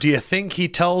warning? Do you think he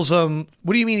tells him,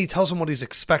 what do you mean he tells him what he's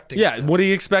expecting? Yeah, what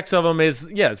he expects of him is,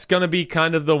 it's going to be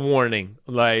kind of the warning.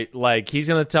 Like he's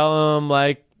going to tell him,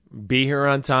 like, be here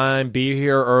on time, be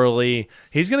here early.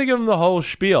 He's going to give him the whole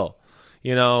spiel.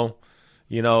 You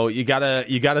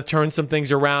gotta turn some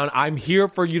things around. I'm here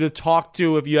for you to talk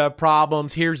to if you have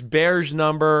problems. Here's Bear's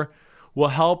number. We'll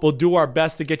help. We'll do our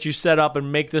best to get you set up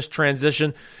and make this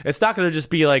transition. It's not going to just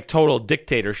be like total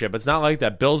dictatorship. It's not like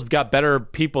that. Bill's got better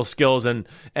people skills and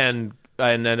an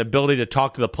ability to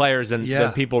talk to the players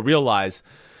than people realize.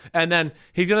 And then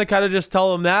he's going to kind of just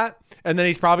tell them that. And then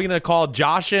he's probably going to call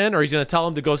Josh in, or he's going to tell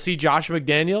him to go see Josh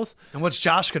McDaniels. And what's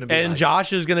Josh going to be And like?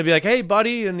 Josh is going to be like, hey,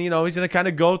 buddy. And, he's going to kind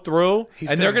of go through.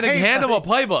 They're going to hand him a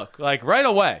playbook, like, right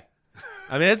away.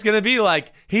 I mean, it's going to be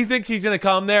like, he thinks he's going to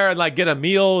come there and, like, get a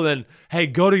meal and, hey,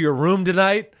 go to your room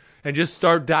tonight and just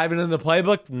start diving in the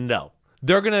playbook. No.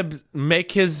 They're going to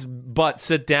make his butt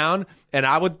sit down, and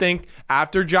I would think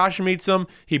after Josh meets him,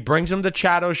 he brings him to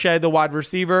Chad O'Shea, the wide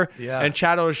receiver, and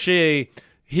Chad O'Shea,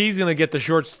 he's going to get the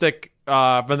short stick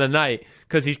for the night,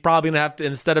 because he's probably going to have to,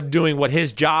 instead of doing what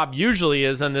his job usually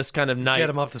is on this kind of night, get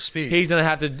him up to speed. He's going to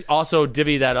have to also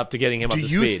divvy that up to getting him up to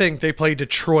speed. Do you think they play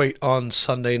Detroit on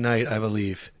Sunday night, I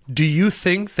believe? Do you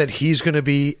think that he's going to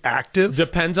be active?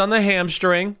 Depends on the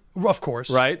hamstring. Of course.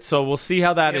 Right? So we'll see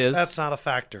how that is. That's not a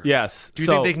factor. Yes. Do you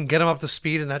think they can get him up to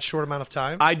speed in that short amount of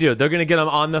time? I do. They're going to get him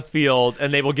on the field,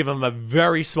 and they will give him a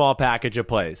very small package of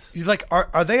plays. Like,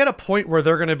 are they at a point where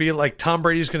they're going to be like, Tom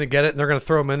Brady's going to get it, and they're going to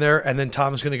throw him in there, and then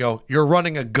Tom's going to go, you're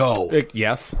running a go.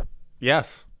 Yes.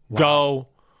 Wow.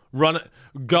 Run a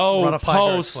 5-yard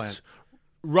post, slant.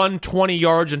 Run 20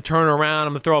 yards and turn around.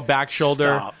 I'm going to throw a back shoulder.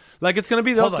 Stop. Like, it's going to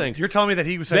be those Hold on. things. You're telling me that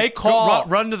he was They saying, call-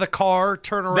 run to the car,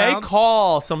 turn around? They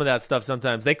call some of that stuff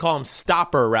sometimes. They call them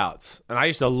stopper routes, and I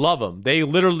used to love them. They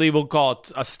literally will call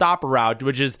it a stopper route,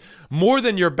 which is more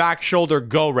than your back shoulder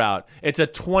go route. It's a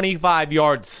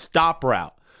 25-yard stop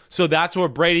route. So that's where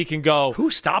Brady can go. Who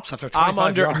stops after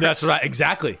 25 yards? That's right.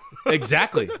 Exactly.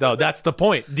 Though that's the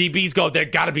point. DBs go, they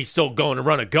got to be still going to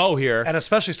run a go here. And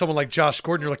especially someone like Josh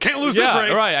Gordon, you're like, can't lose this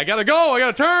race. Right. I got to go. I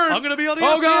got to turn. I'm going to be on ESPN.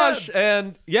 Oh, gosh.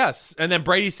 And yes. And then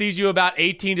Brady sees you about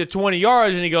 18 to 20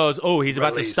 yards, and he goes, oh, he's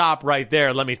about to stop right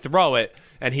there. Let me throw it.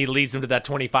 And he leads him to that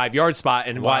 25-yard spot,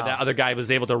 and why that other guy was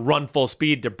able to run full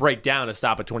speed to break down and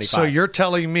stop at 25. So you're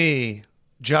telling me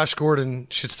Josh Gordon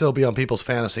should still be on people's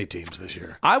fantasy teams this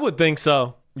year? I would think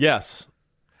so. Yes.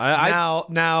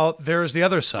 Now there's the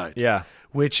other side. Yeah.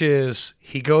 Which is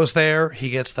he goes there,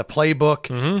 he gets the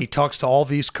playbook, he talks to all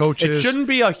these coaches. It shouldn't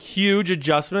be a huge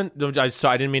adjustment. I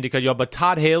didn't mean to cut you off, but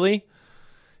Todd Haley,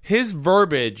 his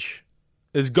verbiage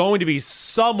is going to be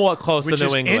somewhat close to New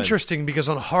England. Which is interesting because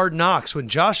on Hard Knocks, when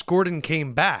Josh Gordon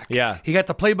came back, he got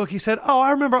the playbook, he said, oh,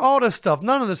 I remember all this stuff.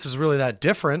 None of this is really that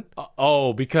different.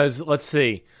 Because let's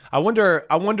see. I wonder,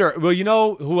 well, you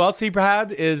know who else he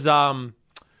had is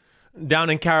down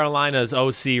in Carolina's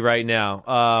OC right now.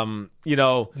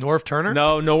 Norv Turner?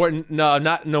 No,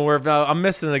 not Norv. I'm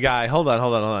missing the guy. Hold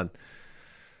on.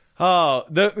 Oh,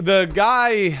 the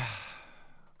guy.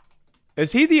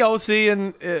 Is he the OC?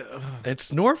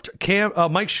 It's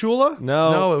Norv. Mike Shula?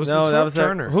 No, it was Norv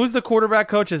Turner. Who's the quarterback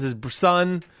coach? Is his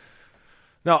son?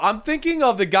 No, I'm thinking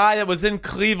of the guy that was in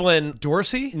Cleveland.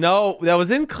 Dorsey? No, that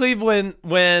was in Cleveland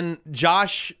when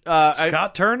Josh...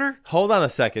 Scott Turner? Hold on a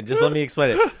second. Just let me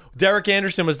explain it. Derek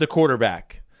Anderson was the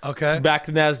quarterback. Okay. Back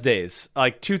in those days.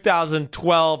 Like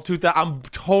 2012, I'm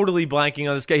totally blanking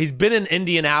on this guy. He's been in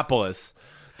Indianapolis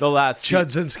the last...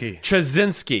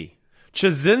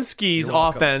 Chazinski's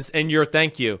offense in your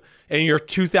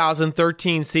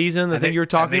 2013 season, I think you were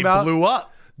talking about. Blew up.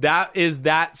 That is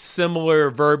that similar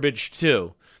verbiage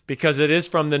too, because it is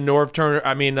from the Norv Turner.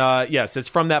 Yes, it's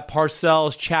from that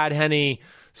Parcells, Chad Henne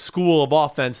school of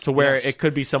offense to where it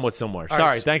could be somewhat similar.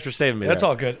 Sorry, thanks for saving me. That's there.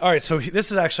 all good. All right, so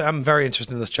this is actually, I'm very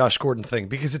interested in this Josh Gordon thing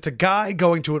because it's a guy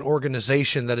going to an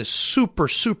organization that is super,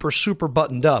 super, super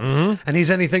buttoned up, and he's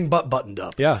anything but buttoned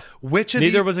up. Yeah.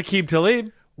 Neither was Aqib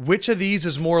Talib. Which of these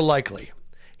is more likely?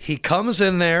 He comes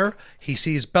in there, he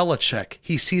sees Belichick,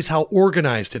 he sees how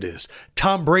organized it is.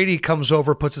 Tom Brady comes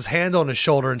over, puts his hand on his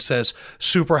shoulder and says,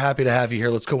 super happy to have you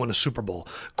here, let's go win a Super Bowl.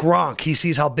 Gronk, he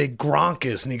sees how big Gronk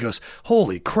is and he goes,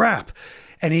 holy crap.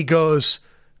 And he goes,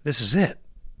 this is it.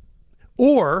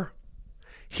 Or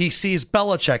he sees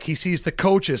Belichick, he sees the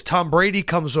coaches, Tom Brady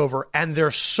comes over and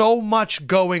there's so much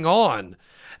going on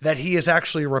that he is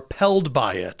actually repelled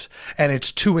by it and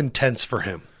it's too intense for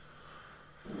him.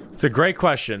 It's a great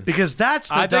question. Because that's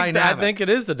the dynamic. I think it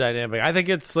is the dynamic. I think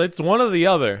it's one or the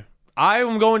other. I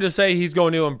am going to say he's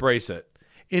going to embrace it.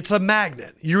 It's a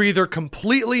magnet. You're either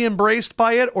completely embraced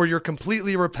by it or you're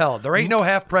completely repelled. There ain't no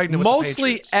half pregnant with the Mostly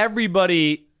Patriots.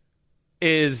 Everybody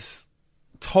is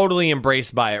totally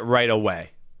embraced by it right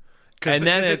away. And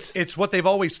then it's what they've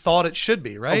always thought it should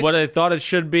be, right? What they thought it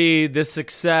should be, this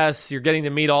success, you're getting to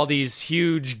meet all these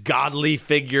huge godly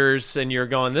figures, and you're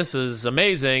going, this is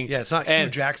amazing. Yeah, it's not Hugh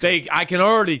Jackson. I can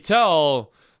already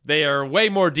tell they are way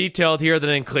more detailed here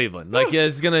than in Cleveland. Like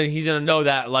he's gonna know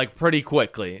that like pretty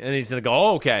quickly, and he's gonna go,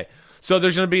 oh, okay. So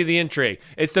there's gonna be the intrigue.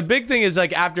 It's the big thing is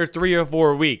like after 3 or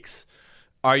 4 weeks.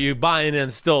 Are you buying in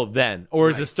still then?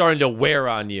 Or is it starting to wear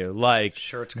on you? Like,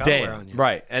 sure, it's got to wear on you.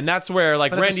 Right. And that's where,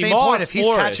 like, but Randy at the same Moss point, if he's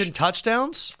catching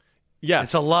touchdowns, yes,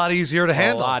 it's a lot easier to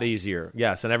handle. A lot easier,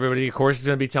 yes. And everybody, of course, is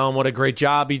going to be telling what a great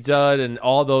job he did and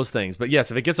all those things. But, yes,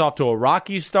 if it gets off to a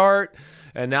rocky start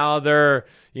and now they're,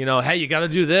 hey, you got to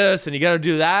do this and you got to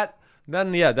do that,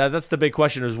 then, yeah, that's the big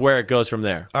question is where it goes from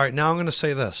there. All right, now I'm going to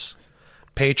say this.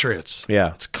 Patriots.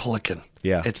 Yeah. It's clicking.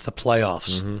 Yeah. It's the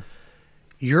playoffs.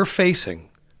 You're facing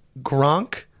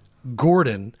Gronk,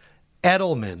 Gordon,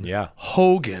 Edelman,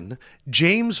 Hogan,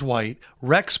 James White,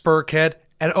 Rex Burkhead,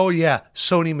 and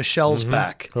Sony Michel's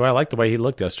back. Oh, I like the way he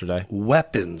looked yesterday.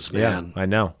 Weapons, man. Yeah, I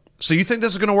know. So you think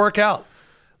this is going to work out?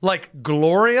 Like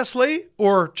gloriously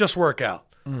or just work out?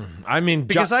 I mean,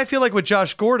 Because I feel like with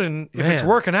Josh Gordon, if it's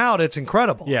working out, it's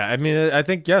incredible. Yeah, I mean, I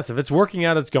think, yes, if it's working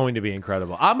out, it's going to be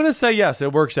incredible. I'm going to say yes,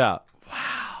 it works out.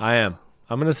 Wow. I am.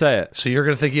 I'm going to say it. So you're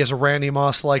going to think he has a Randy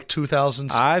Moss-like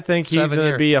 2000s? I think he's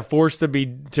going to be a force to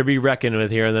be reckoned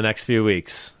with here in the next few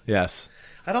weeks. Yes.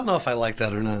 I don't know if I like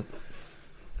that or not.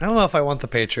 I don't know if I want the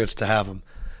Patriots to have him.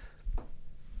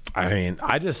 I mean,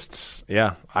 I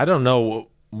don't know.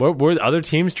 What were other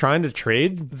teams trying to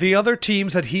trade? The other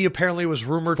teams that he apparently was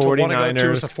rumored to want to go to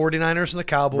was the 49ers and the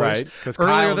Cowboys. Right, because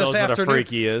Kyle knows what a freak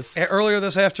he is. Earlier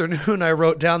this afternoon, I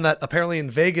wrote down that apparently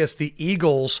in Vegas, the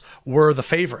Eagles were the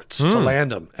favorites to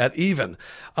land him at even.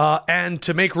 And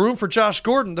to make room for Josh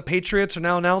Gordon, the Patriots are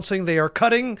now announcing they are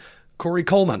cutting Corey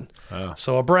Coleman. Oh.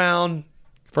 So a Brown.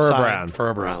 For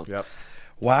a Brown. Yep.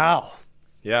 Wow.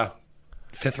 Yeah.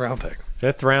 5th round pick.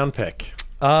 5th round pick.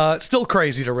 It's still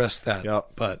crazy to risk that,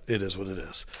 but it is what it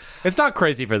is. It's not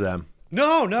crazy for them.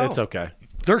 No. It's okay.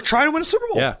 They're trying to win a Super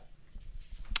Bowl. Yeah.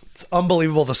 It's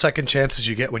unbelievable the second chances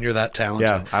you get when you're that talented.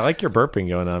 Yeah, I like your burping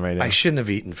going on right now. I shouldn't have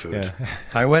eaten food. Yeah.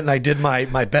 I went and I did my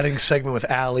betting segment with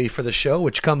Allie for the show,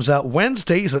 which comes out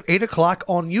Wednesdays at 8 o'clock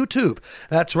on YouTube.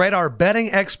 That's right. Our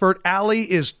betting expert,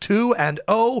 Allie, is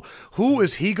 2-0. Who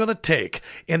is he going to take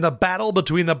in the battle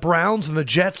between the Browns and the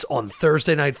Jets on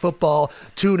Thursday Night Football?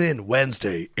 Tune in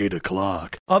Wednesday, 8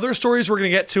 o'clock. Other stories we're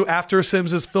going to get to after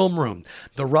Simms' film room.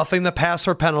 The roughing the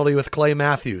passer penalty with Clay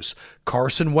Matthews.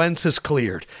 Carson Wentz is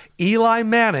cleared. Eli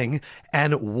Manning,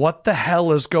 and what the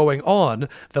hell is going on?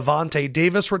 The Vontae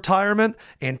Davis retirement,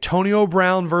 Antonio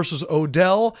Brown versus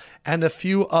Odell, and a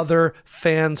few other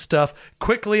fan stuff.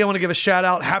 Quickly, I want to give a shout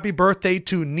out. Happy birthday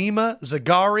to Nima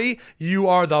Zagari. You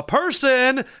are the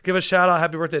person. Give a shout out.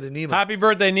 Happy birthday to Nima. Happy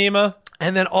birthday, Nima.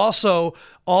 And then also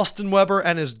Austin Weber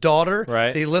and his daughter.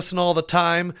 Right. They listen all the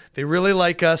time. They really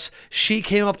like us. She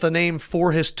came up with the name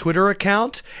for his Twitter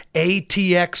account,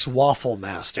 ATX Waffle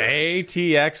Master.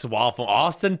 ATX Waffle.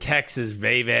 Austin, Texas,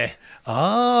 baby.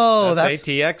 Oh, that's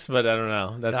ATX, but I don't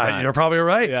know. That's not. You're probably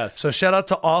right. Yes. So shout out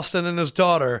to Austin and his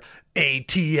daughter,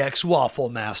 ATX Waffle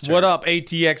Master. What up,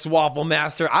 ATX Waffle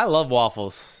Master? I love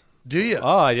waffles. Do you?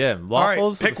 Oh, yeah.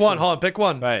 Waffles. All right, pick one. Hold on, pick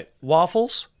one. Right.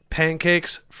 Waffles,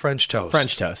 pancakes, French toast.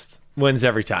 French toast. Wins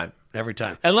every time. Every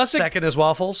time. Unless second is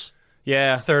waffles.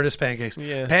 Yeah. Third is pancakes.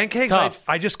 Yeah. Pancakes,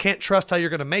 I just can't trust how you're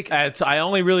going to make it. I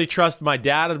only really trust my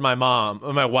dad and my mom,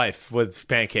 or my wife, with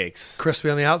pancakes. Crispy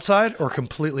on the outside or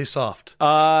completely soft?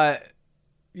 Yeah.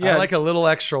 I like a little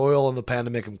extra oil in the pan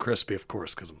to make them crispy, of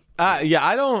course. Yeah,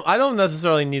 I don't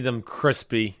necessarily need them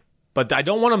crispy. But I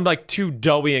don't want them like too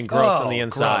doughy and gross on the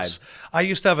inside. Gross. I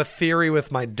used to have a theory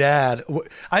with my dad.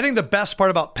 I think the best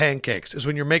part about pancakes is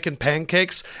when you're making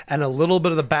pancakes and a little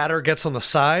bit of the batter gets on the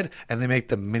side and they make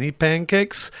the mini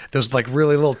pancakes. Those like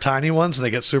really little tiny ones and they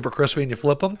get super crispy and you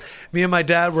flip them. Me and my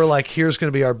dad were like, here's going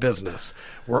to be our business.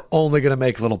 We're only going to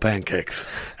make little pancakes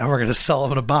and we're going to sell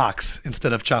them in a box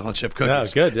instead of chocolate chip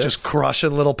cookies. Yeah, good. Just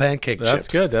crushing little pancake chips. That's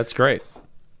good. That's great.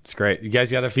 It's great. You guys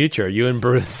got a future. You and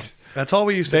Bruce. That's all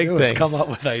we used to do is come up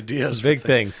with ideas. Big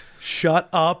things. Shut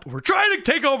up. We're trying to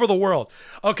take over the world.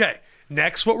 Okay,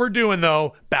 next what we're doing,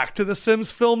 though, back to the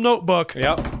Sims film notebook.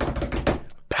 Yep.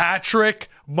 Patrick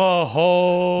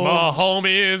Mahomes.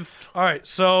 Mahomes. All right,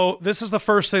 so this is the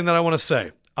first thing that I want to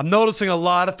say. I'm noticing a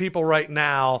lot of people right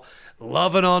now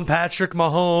loving on Patrick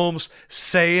Mahomes,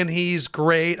 saying he's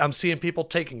great. I'm seeing people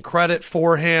taking credit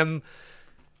for him.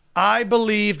 I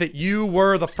believe that you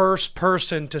were the first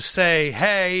person to say,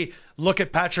 hey, look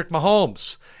at Patrick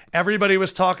Mahomes. Everybody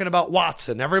was talking about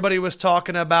Watson. Everybody was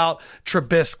talking about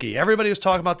Trubisky. Everybody was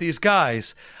talking about these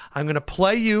guys. I'm going to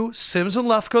play you Sims and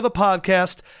Lefko, the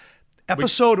podcast,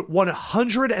 episode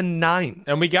 109.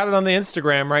 And we got it on the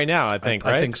Instagram right now, I think,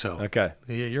 right? I think so. Okay.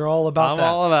 Yeah, you're all about that.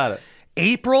 I'm all about it.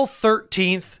 April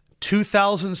 13th,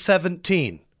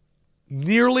 2017.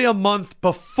 Nearly a month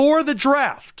before the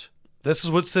draft. This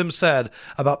is what Sim said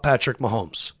about Patrick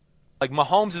Mahomes. Like,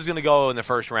 Mahomes is going to go in the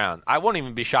first round. I won't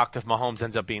even be shocked if Mahomes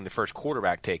ends up being the first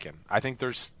quarterback taken. I think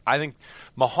Mahomes.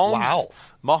 Wow.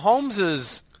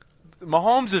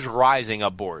 Mahomes is rising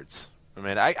up boards. I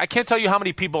mean, I can't tell you how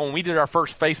many people, when we did our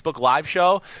first Facebook Live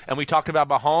show and we talked about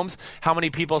Mahomes, how many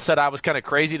people said I was kind of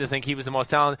crazy to think he was the most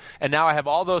talented. And now I have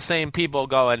all those same people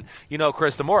going,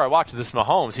 Chris, the more I watch this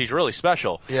Mahomes, he's really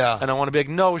special. Yeah. And I want to be like,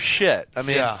 no shit. I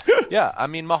mean, yeah. I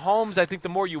mean, Mahomes, I think the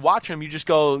more you watch him, you just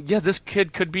go, yeah, this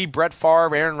kid could be Brett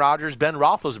Favre, Aaron Rodgers, Ben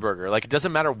Roethlisberger. Like, it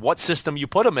doesn't matter what system you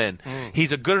put him in.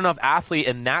 He's a good enough athlete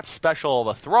and that special of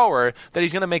a thrower that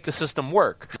he's going to make the system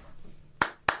work.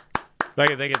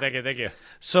 Thank you.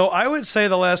 So I would say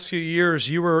the last few years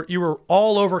you were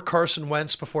all over Carson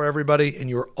Wentz before everybody, and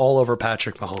you were all over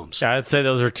Patrick Mahomes. Yeah, I'd say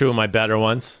those are two of my better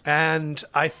ones. And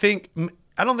I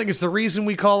don't think it's the reason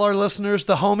we call our listeners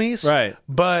the homies, right?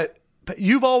 But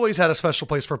you've always had a special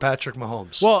place for Patrick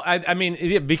Mahomes. Well, I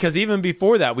mean, because even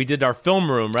before that, we did our film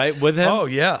room, right, with him. Oh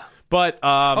yeah. But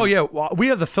we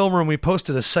have the film room. We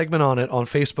posted a segment on it on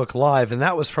Facebook Live, and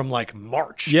that was from like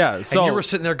March. Yeah, so and you were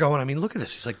sitting there going, I mean, look at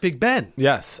this. He's like Big Ben.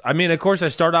 Yes, I mean, of course, I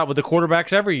start out with the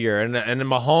quarterbacks every year, and in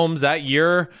Mahomes that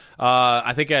year,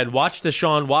 I think I had watched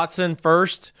Deshaun Watson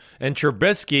first and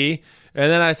Trubisky. And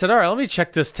then I said, all right, let me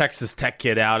check this Texas Tech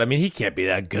kid out. I mean, he can't be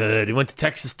that good. He went to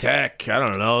Texas Tech. I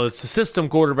don't know. It's a system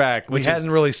quarterback. We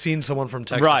hadn't really seen someone from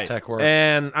Texas Tech work.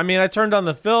 And, I mean, I turned on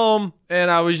the film,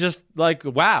 and I was just like,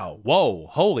 wow, whoa,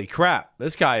 holy crap.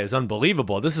 This guy is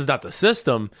unbelievable. This is not the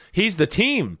system. He's the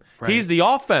team. Right. He's the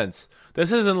offense.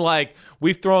 This isn't like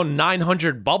we've thrown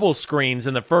 900 bubble screens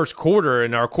in the first quarter,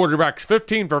 and our quarterback's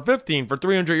 15 for 15 for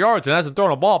 300 yards and hasn't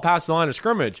thrown a ball past the line of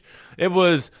scrimmage. It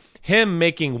was him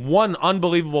making one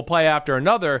unbelievable play after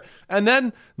another, and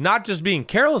then not just being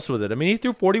careless with it. I mean, he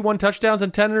threw 41 touchdowns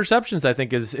and 10 interceptions, I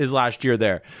think, is last year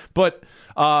there. But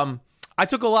I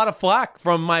took a lot of flack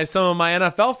from some of my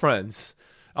NFL friends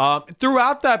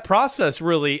throughout that process,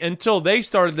 really, until they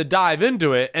started to dive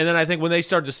into it. And then I think when they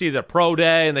started to see the pro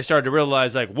day and they started to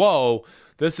realize, like, whoa,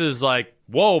 this is like,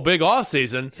 whoa, big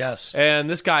offseason. Yes. And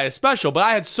this guy is special. But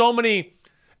I had so many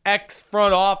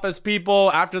ex-front office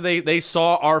people after they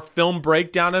saw our film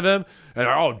breakdown of him, and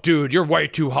oh, dude, you're way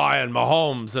too high on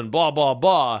Mahomes and blah, blah,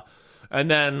 blah. And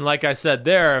then, like I said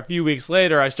there, a few weeks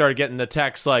later, I started getting the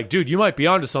text like, dude, you might be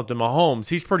onto something, Mahomes.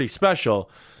 He's pretty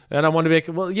special. And I wanted to be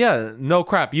like, well, yeah, no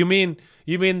crap. You mean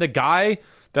the guy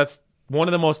that's one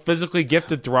of the most physically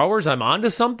gifted throwers? I'm onto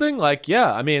something? Like,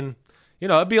 yeah, I mean, you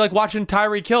know, it'd be like watching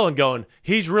Tyreek Hill and going,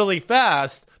 he's really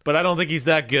fast, but I don't think he's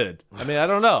that good. I mean, I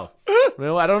don't know.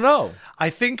 I don't know. I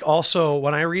think also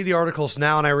when I read the articles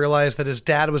now and I realize that his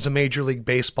dad was a Major League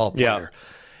Baseball player. Yeah.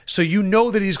 So you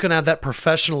know that he's going to have that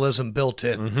professionalism built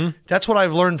in. Mm-hmm. That's what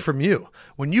I've learned from you.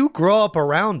 When you grow up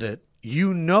around it,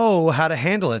 you know how to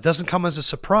handle it. It doesn't come as a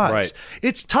surprise. Right.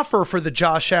 It's tougher for the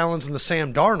Josh Allens and the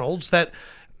Sam Darnolds that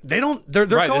they're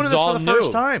right, going to this for the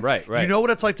first time. Right. You know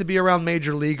what it's like to be around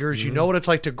major leaguers. Mm-hmm. You know what it's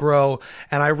like to grow.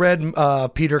 And I read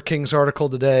Peter King's article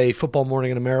today, Football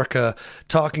Morning in America,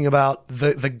 talking about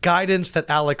the guidance that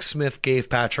Alex Smith gave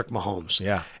Patrick Mahomes.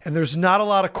 Yeah. And there's not a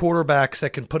lot of quarterbacks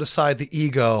that can put aside the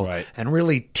ego right. and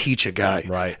really teach a guy.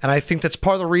 Right. And I think that's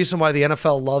part of the reason why the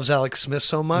NFL loves Alex Smith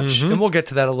so much. Mm-hmm. And we'll get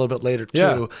to that a little bit later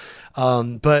too.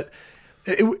 Yeah. But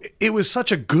it was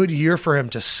such a good year for him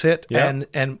to sit, yep.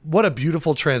 and what a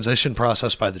beautiful transition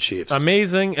process by the Chiefs.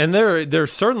 Amazing, and there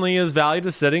certainly is value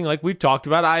to sitting, like we've talked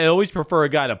about. I always prefer a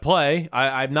guy to play.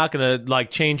 I'm not going to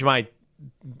change my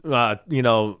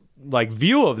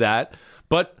view of that,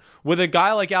 but with a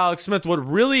guy like Alex Smith, what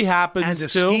really happens and a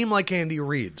scheme like Andy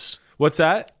Reid's. What's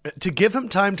that? To give him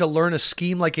time to learn a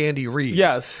scheme like Andy Reid's.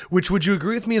 Yes. Which, would you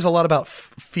agree with me, is a lot about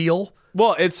feel?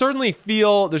 Well, it certainly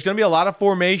there's going to be a lot of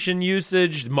formation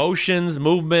usage, motions,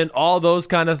 movement, all those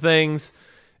kind of things.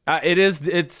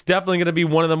 It's definitely going to be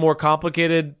one of the more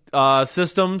complicated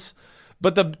systems.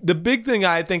 But the big thing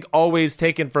I think always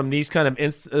taken from these kind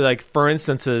of for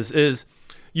instances is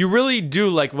you really do,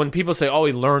 like when people say, oh,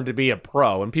 he learned to be a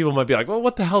pro, and people might be like, well,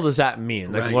 what the hell does that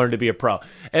mean? Like, right. Learn to be a pro.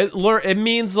 It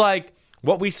means like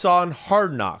what we saw in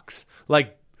Hard Knocks,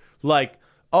 like.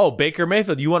 Oh, Baker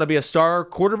Mayfield, you want to be a star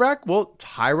quarterback? Well,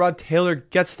 Tyrod Taylor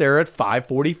gets there at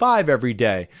 5:45 every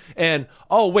day. And,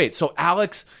 oh, wait, so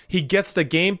Alex, he gets the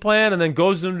game plan and then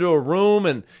goes into a room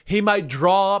and he might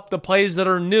draw up the plays that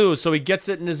are new so he gets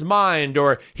it in his mind,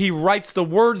 or he writes the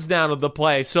words down of the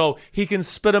play so he can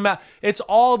spit them out. It's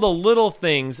all the little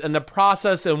things and the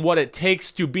process and what it takes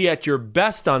to be at your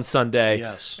best on Sunday.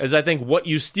 Yes. Is, I think, what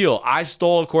you steal. I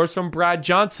stole, of course, from Brad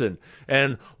Johnson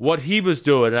and what he was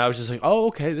doing. And I was just like, oh,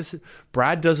 okay,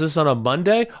 Brad does this on a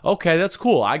Monday? Okay, that's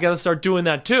cool. I got to start doing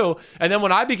that too. And then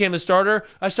when I became a starter,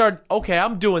 I started, okay,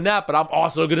 I'm doing that, but I'm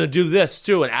also going to do this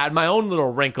too and add my own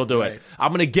little wrinkle to it. I'm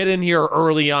going to get in here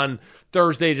early on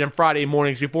Thursdays and Friday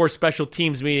mornings before special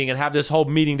teams meeting and have this whole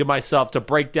meeting to myself to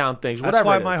break down things. That's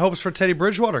why my hopes for Teddy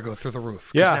Bridgewater go through the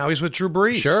roof. Because now he's with Drew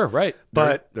Brees. Sure, right.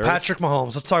 But Patrick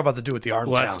Mahomes, let's talk about the dude with the arm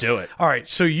down. Let's do it. All right,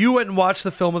 so you went and watched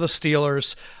the film of the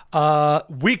Steelers.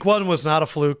 Week 1 was not a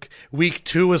fluke. Week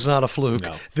 2 was not a fluke.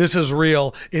 No. This is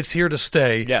real. It's here to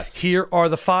stay. Yes. Here are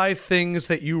the 5 things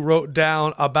that you wrote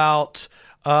down about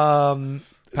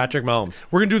Patrick Mahomes.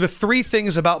 We're going to do the 3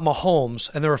 things about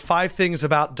Mahomes, and there are 5 things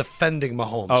about defending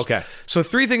Mahomes. Okay. So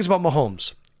 3 things about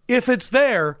Mahomes. If it's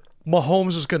there,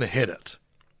 Mahomes is going to hit it.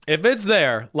 If it's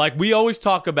there, like we always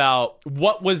talk about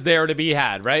what was there to be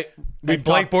had, right?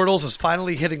 Blake Bortles is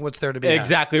finally hitting what's there to be had.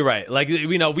 Exactly right. Like,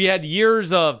 we had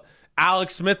years of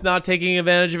Alex Smith not taking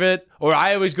advantage of it. Or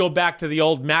I always go back to the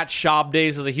old Matt Schaub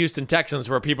days of the Houston Texans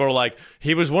where people are like,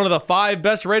 he was one of the 5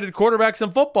 best rated quarterbacks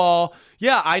in football.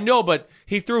 Yeah, I know, but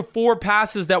he threw 4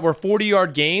 passes that were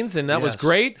 40-yard gains, and that was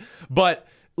great. But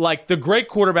like the great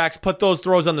quarterbacks put those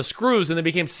throws on the screws and they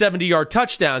became 70-yard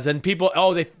touchdowns, and people,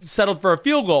 they settled for a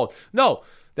field goal. No,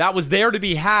 that was there to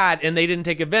be had, and they didn't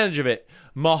take advantage of it.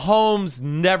 Mahomes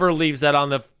never leaves that on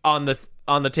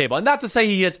the table. And not to say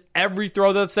he hits every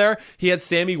throw that's there. He had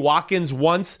Sammy Watkins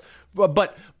once,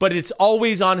 but it's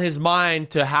always on his mind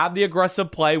to have the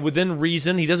aggressive play within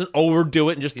reason. He doesn't overdo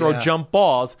it and just throw jump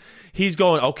balls. He's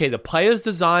going, okay, the play is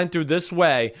designed through this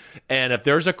way, and if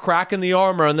there's a crack in the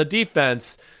armor on the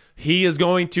defense, he is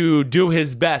going to do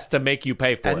his best to make you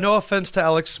pay for it. And no offense to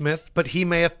Alex Smith, but he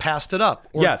may have passed it up.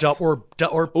 Or yes. Or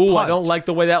ooh, I don't like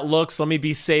the way that looks. Let me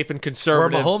be safe and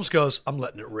conservative. Where Mahomes goes, I'm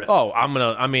letting it rip. Oh, I'm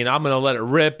gonna let it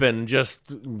rip and just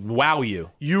wow you.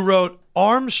 You wrote,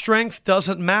 arm strength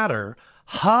doesn't matter.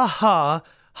 Ha ha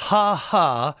ha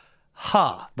ha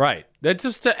ha. Right. That's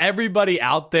just to everybody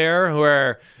out there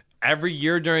where every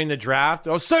year during the draft,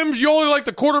 Sims, you only like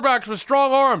the quarterbacks with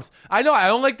strong arms. I know. I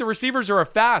don't like the receivers who are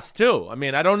fast, too. I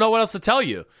mean, I don't know what else to tell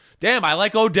you. Damn, I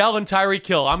like Odell and Tyreek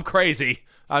Hill. I'm crazy.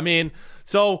 I mean,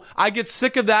 so I get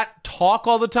sick of that talk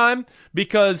all the time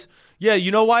because,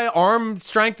 you know why arm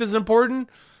strength is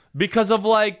important? Because of,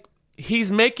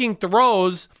 he's making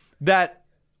throws that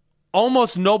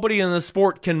almost nobody in the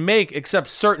sport can make except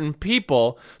certain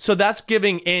people. So that's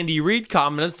giving Andy Reid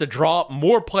confidence to draw up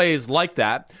more plays like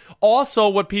that. Also,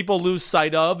 what people lose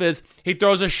sight of is he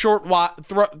throws a short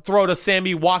throw to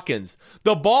Sammy Watkins.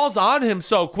 The ball's on him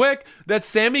so quick that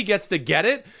Sammy gets to get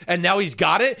it, and now he's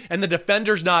got it, and the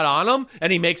defender's not on him,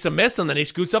 and he makes a miss, and then he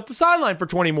scoots up the sideline for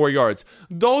 20 more yards.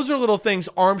 Those are little things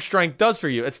arm strength does for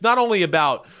you. It's not only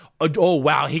about, oh,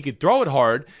 wow, he could throw it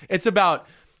hard. It's about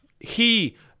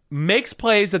he makes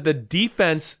plays that the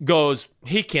defense goes,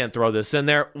 he can't throw this in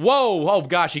there. Whoa, oh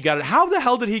gosh, he got it. How the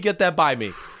hell did he get that by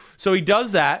me? So he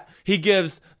does that. He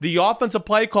gives the offensive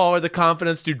play caller the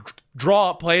confidence to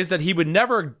draw up plays that he would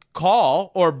never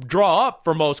call or draw up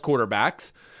for most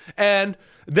quarterbacks. And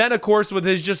then, of course, with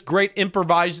his just great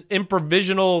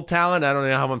improvisational talent, I don't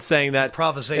know how I'm saying that.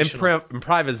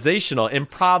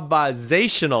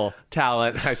 Improvisational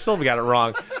talent. I still got it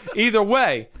wrong. Either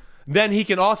way, then he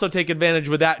can also take advantage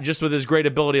with that just with his great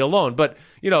ability alone. But,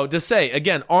 to say,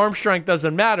 again, arm strength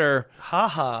doesn't matter. Ha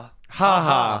ha. Ha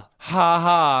ha. Ha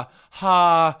ha.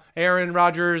 Ha. Aaron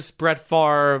Rodgers, Brett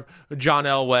Favre, John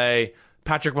Elway,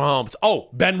 Patrick Mahomes. Oh,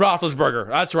 Ben Roethlisberger.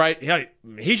 That's right.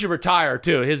 He should retire,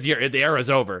 too. The era's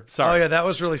over. Sorry. Oh, yeah, that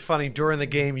was really funny. During the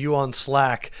game, you on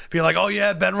Slack being like, oh,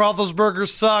 yeah, Ben Roethlisberger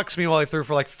sucks. Meanwhile, he threw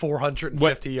for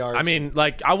 450 yards. I mean,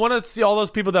 I want to see all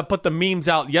those people that put the memes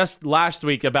out last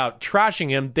week about trashing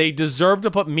him. They deserve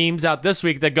to put memes out this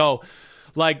week that go,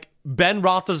 Ben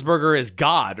Roethlisberger is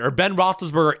God, or Ben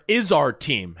Roethlisberger is our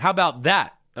team. How about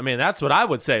that? I mean, that's what I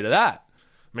would say to that.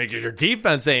 Because your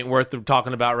defense ain't worth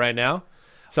talking about right now.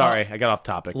 Sorry, I got off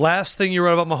topic. Last thing you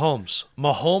wrote about Mahomes.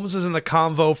 Mahomes is in the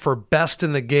convo for best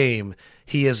in the game.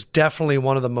 He is definitely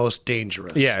one of the most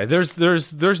dangerous. Yeah,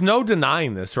 there's no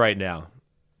denying this right now.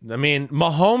 I mean,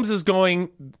 Mahomes is going...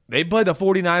 They played the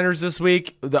 49ers this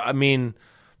week.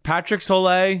 Patrick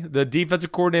Solé, the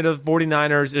defensive coordinator of the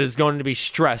 49ers, is going to be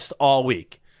stressed all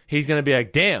week. He's going to be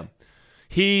like, damn,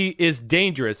 he is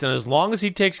dangerous. And as long as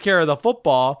he takes care of the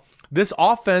football, this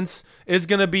offense is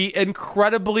going to be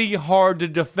incredibly hard to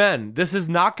defend. This is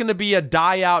not going to be a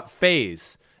die-out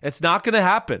phase. It's not going to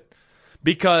happen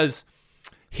because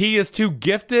he is too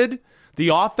gifted. The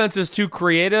offense is too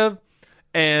creative,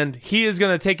 and he is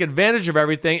going to take advantage of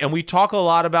everything. And we talk a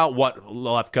lot about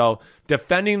Lefko,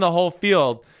 defending the whole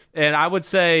field. And I would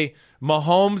say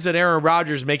Mahomes and Aaron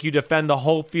Rodgers make you defend the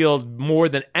whole field more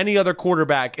than any other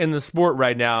quarterback in the sport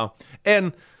right now.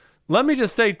 And let me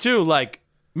just say, too,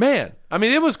 man,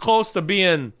 it was close to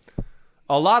being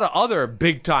a lot of other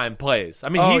big-time plays.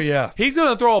 He's going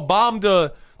to throw a bomb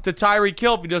to Tyreek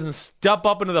Hill if he doesn't step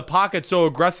up into the pocket so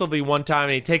aggressively one time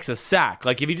and he takes a sack.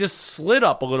 If he just slid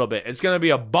up a little bit, it's going to be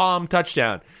a bomb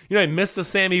touchdown. He missed the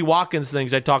Sammy Watkins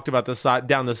things I talked about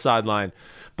down the sideline.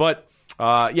 But,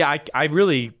 I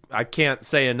can't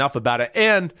say enough about it.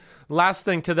 And last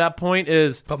thing to that point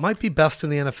is... But might be best in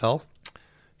the NFL.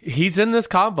 He's in this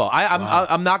combo.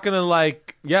 I'm not going to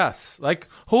yes.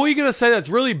 Who are you going to say that's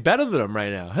really better than him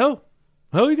right now? Who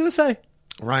are you going to say?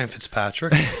 Ryan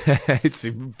Fitzpatrick.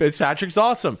 Fitzpatrick's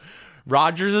awesome.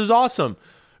 Rodgers is awesome.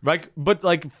 But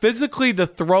like physically, the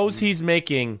throws he's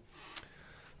making,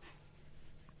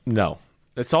 no.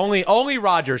 It's only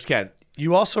Rodgers can.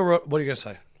 You also wrote, what are you going to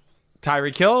say?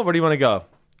 Tyreek Hill, where do you want to go?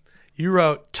 You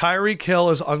wrote, Tyreek Hill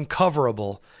is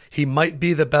uncoverable. He might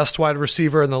be the best wide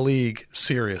receiver in the league.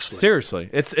 Seriously.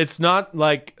 It's not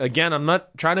like, again, I'm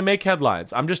not trying to make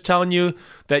headlines. I'm just telling you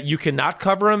that you cannot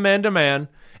cover him man-to-man,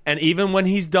 and even when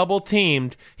he's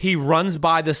double-teamed, he runs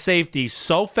by the safety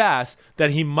so fast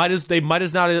that they might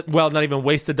as not even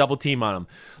waste the double team on him.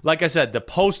 Like I said, the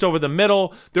post over the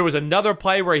middle, there was another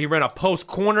play where he ran a post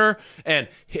corner, and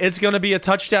it's going to be a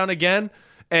touchdown again,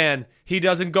 and he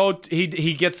doesn't go,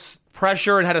 he gets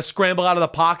pressure and had to scramble out of the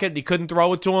pocket, and he couldn't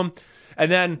throw it to him.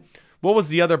 And then, what was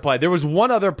the other play? There was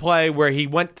one other play where he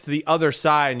went to the other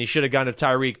side, and he should have gone to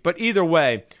Tyreek. But either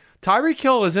way, Tyreek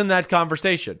Hill is in that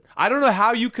conversation. I don't know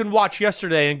how you can watch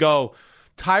yesterday and go,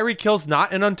 Tyreek Hill's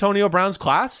not in Antonio Brown's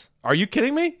class? Are you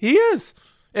kidding me? He is,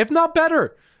 if not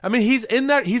better. I mean, he's in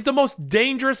that. He's the most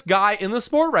dangerous guy in the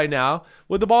sport right now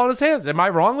with the ball in his hands. Am I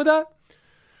wrong with that?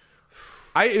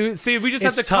 I see. We just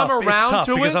have to come around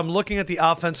to it because I'm looking at the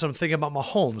offense. And I'm thinking about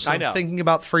Mahomes. I know. I'm thinking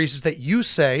about phrases that you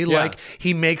say, like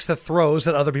he makes the throws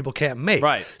that other people can't make.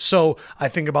 Right. So I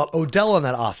think about Odell in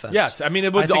that offense. Yes, I mean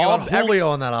it would I think about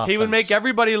Julio in that offense. He would make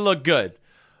everybody look good,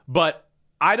 but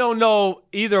I don't know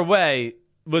either way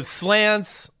with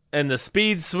slants and the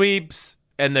speed sweeps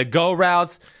and the go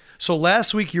routes. So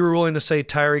last week you were willing to say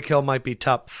Tyreek Hill might be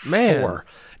top 4.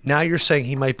 Now you're saying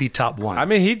he might be top 1. I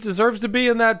mean, he deserves to be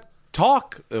in that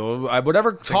talk,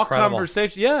 whatever it's talk incredible.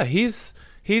 Conversation. Yeah, he's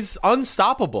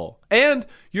unstoppable. And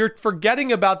you're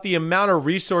forgetting about the amount of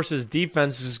resources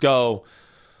defenses go,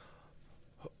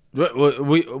 what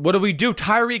do we do?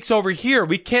 Tyreek's over here.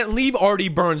 We can't leave Artie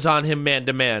Burns on him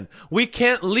man-to-man. We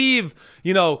can't leave,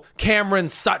 Cameron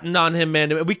Sutton on him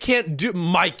man-to-man. We can't do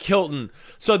Mike Hilton.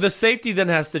 So the safety then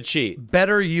has to cheat.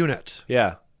 Better unit.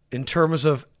 Yeah. In terms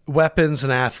of weapons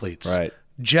and athletes. Right.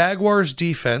 Jaguars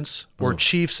defense or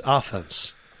Chiefs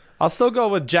offense? I'll still go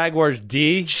with Jaguars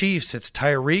D. Chiefs, it's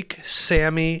Tyreek,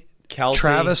 Sammy, Kelce,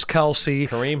 Travis Kelce.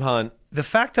 Kareem Hunt. The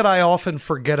fact that I often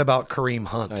forget about Kareem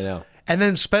Hunt. I know. And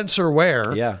then Spencer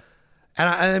Ware. Yeah. And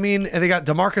I mean, they got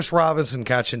DeMarcus Robinson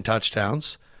catching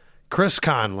touchdowns. Chris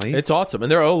Conley. It's awesome.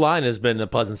 And their O-line has been a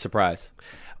pleasant surprise.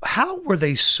 How were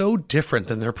they so different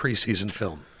than their preseason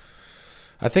film?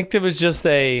 I think there was just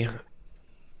a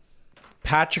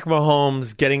Patrick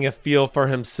Mahomes getting a feel for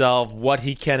himself, what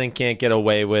he can and can't get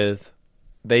away with.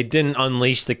 They didn't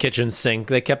unleash the kitchen sink.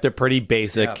 They kept it pretty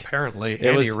basic. Yeah, apparently.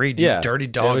 Andy Reid, dirty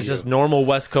dog. It was just normal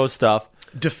West Coast stuff.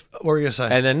 What were you going to say?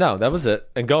 And then, no, that was it.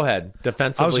 And go ahead.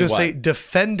 Defensively, I was going to say,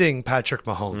 defending Patrick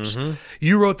Mahomes. Mm-hmm.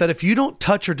 You wrote that if you don't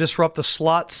touch or disrupt the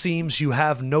slot seams, you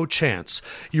have no chance.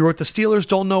 You wrote the Steelers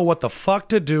don't know what the fuck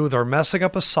to do. They're messing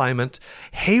up assignment.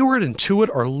 Hayward and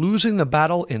Tuitt are losing the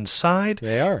battle inside.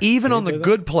 They are. Even on the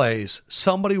good plays,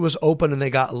 somebody was open and they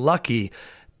got lucky.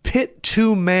 Pitt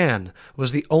 2-man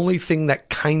was the only thing that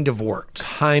kind of worked.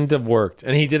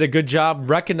 And he did a good job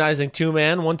recognizing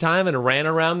 2-man one time and ran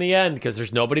around the end because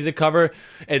there's nobody to cover.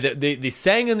 And the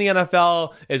saying in the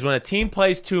NFL is when a team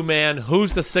plays 2-man,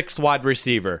 who's the 6th wide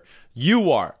receiver?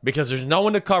 You are, because there's no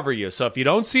one to cover you. So if you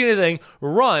don't see anything,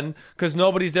 run because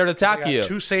nobody's there to tackle you.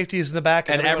 2 safeties in the back.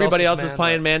 And everybody else is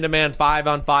playing man-to-man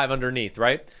 5-on-5 underneath,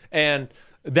 right? And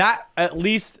that at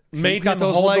least made him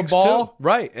hold the ball. Too.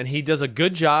 Right, and he does a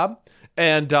good job.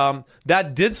 And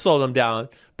that did slow them down.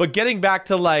 But getting back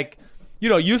to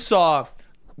you saw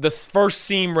the first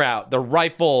seam route, the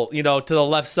rifle, to the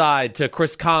left side to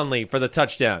Chris Conley for the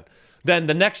touchdown. Then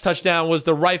the next touchdown was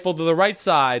the rifle to the right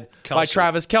side by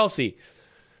Travis Kelce.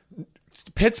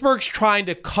 Pittsburgh's trying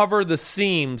to cover the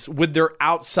seams with their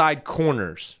outside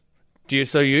corners. You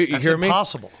hear me?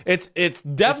 Impossible. It's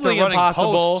definitely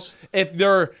impossible if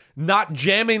they're not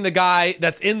jamming the guy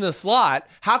that's in the slot.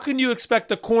 How can you expect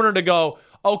the corner to go,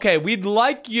 okay, we'd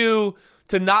like you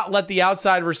to not let the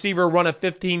outside receiver run a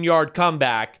 15-yard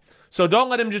comeback, so don't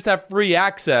let him just have free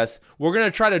access. We're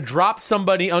going to try to drop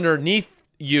somebody underneath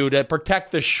you to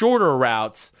protect the shorter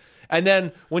routes. And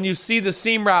then when you see the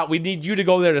seam route, we need you to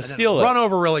go there to steal it. Run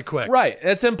over really quick. Right.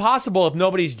 It's impossible if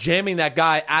nobody's jamming that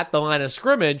guy at the line of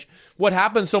scrimmage. What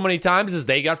happens so many times is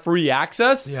they got free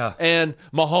access. Yeah. And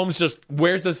Mahomes just,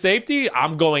 where's the safety?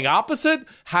 I'm going opposite.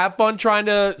 Have fun trying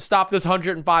to stop this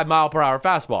 105-mile-per-hour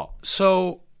fastball.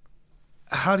 So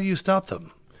how do you stop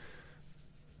them?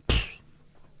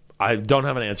 I don't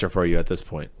have an answer for you at this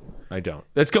point. I don't.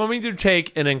 It's going to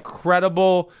take an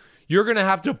incredible... You're going to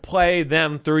have to play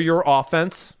them through your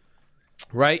offense,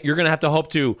 right? You're going to have to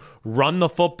hope to run the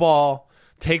football,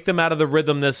 take them out of the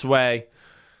rhythm this way.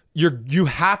 you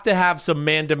have to have some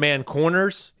man-to-man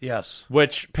corners. Yes.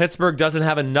 Which Pittsburgh doesn't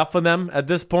have enough of them at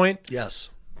this point. Yes.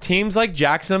 Teams like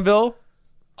Jacksonville,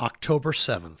 October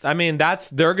 7th. I mean,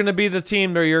 they're going to be the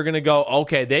team where you're going to go,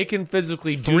 okay, they can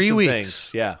physically do 3 some weeks.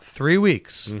 things. Yeah. 3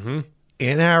 weeks. Mm-hmm.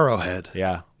 In Arrowhead.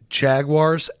 Yeah.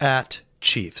 Jaguars at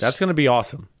Chiefs. That's going to be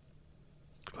awesome.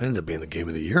 Might end up being the game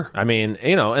of the year. I mean,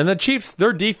 and the Chiefs,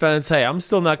 their defense, hey, I'm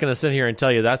still not going to sit here and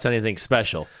tell you that's anything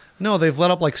special. No, they've let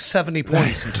up like 70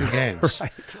 points in 2 games.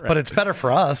 Right. But it's better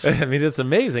for us. I mean, it's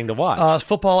amazing to watch.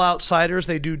 Football Outsiders,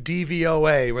 they do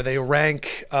DVOA, where they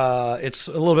rank, it's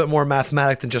a little bit more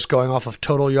mathematic than just going off of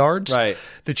total yards. Right.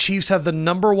 The Chiefs have the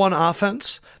number 1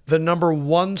 offense, the number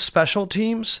 1 special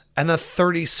teams, and the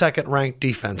 32nd ranked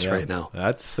defense right now.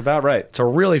 That's about right. It's a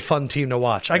really fun team to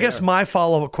watch. I guess my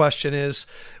follow-up question is,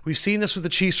 we've seen this with the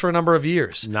Chiefs for a number of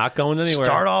years. Not going anywhere.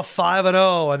 Start off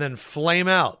 5-0 and then flame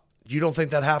out. You don't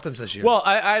think that happens this year? Well,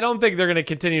 I don't think they're going to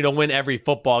continue to win every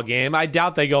football game. I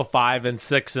doubt they go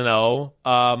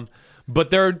 5-6-0. But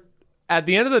they're, at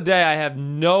the end of the day, I have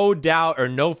no doubt or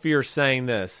no fear saying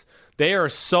this. They are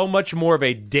so much more of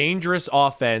a dangerous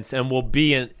offense and will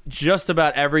be in just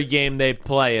about every game they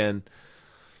play in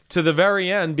to the very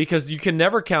end, because you can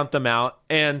never count them out.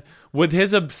 And with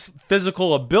his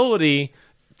physical ability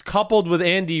coupled with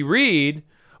Andy Reid,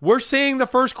 we're seeing the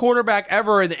first quarterback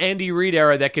ever in the Andy Reid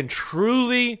era that can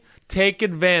truly take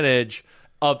advantage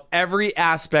of every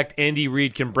aspect Andy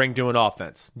Reid can bring to an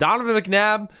offense. Donovan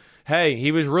McNabb, hey,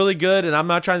 he was really good, and I'm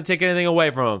not trying to take anything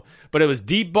away from him, but it was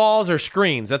deep balls or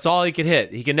screens. That's all he could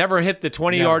hit. He can never hit the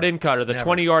 20-yard in cut or the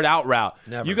 20-yard out route.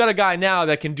 Never. You got a guy now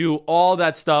that can do all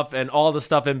that stuff and all the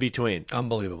stuff in between.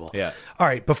 Unbelievable. Yeah. All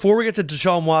right, before we get to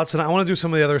Deshaun Watson, I want to do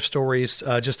some of the other stories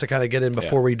just to kind of get in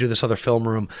before we do this other film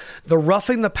room. The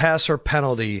roughing the passer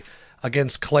penalty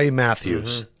against Clay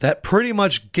Matthews, that pretty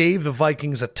much gave the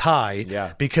Vikings a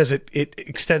tie because it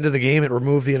extended the game. It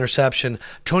removed the interception.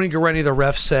 Tony Guareni, the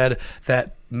ref, said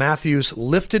that Matthews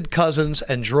lifted Cousins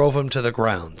and drove him to the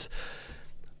ground.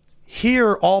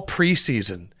 Here, all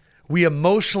preseason, we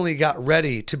emotionally got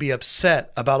ready to be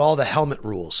upset about all the helmet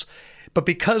rules. But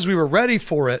because we were ready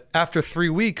for it, after 3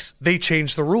 weeks, they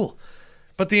changed the rule.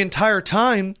 But the entire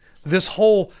time, this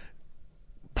whole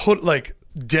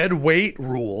dead weight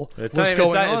rule was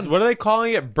going on. What are they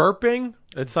calling it? Burping?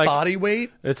 It's like body weight?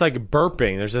 It's like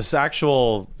burping. There's this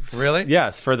actual... Really?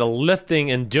 Yes, for the lifting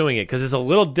and doing it, because it's a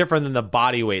little different than the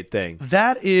body weight thing.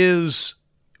 That is...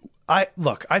 I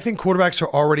think quarterbacks are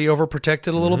already overprotected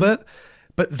a little bit,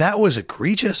 but that was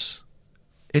egregious.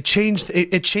 It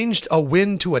changed a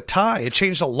win to a tie. It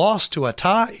changed a loss to a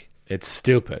tie. It's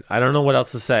stupid. I don't know what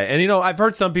else to say. And, I've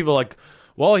heard some people like,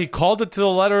 well, he called it to the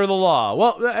letter of the law.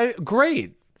 Well,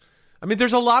 great. I mean,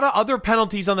 there's a lot of other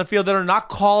penalties on the field that are not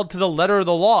called to the letter of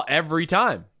the law every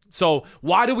time. So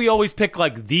why do we always pick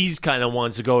like these kind of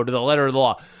ones to go to the letter of the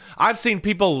law? I've seen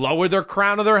people lower their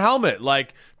crown of their helmet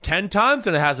like 10 times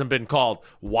and it hasn't been called.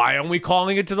 Why aren't we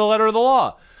calling it to the letter of the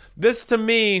law? This, to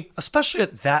me... Especially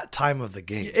at that time of the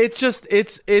game. It's just,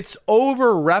 it's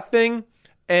over-reffing,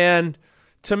 and...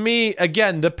 To me,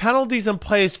 again, the penalties in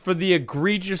place for the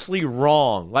egregiously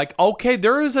wrong. Like, okay,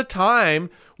 there is a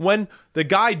time when the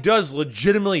guy does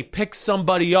legitimately pick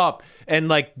somebody up and,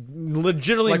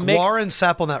 legitimately like makes... Warren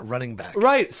Sapp on that running back.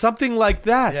 Right, something like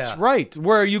that. Yeah. Right,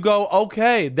 where you go,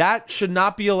 okay, that should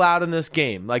not be allowed in this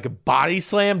game. Like a body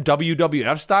slam,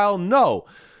 WWF style? No.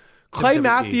 Clay WWE.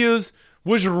 Matthews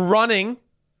was running...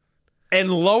 and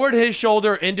lowered his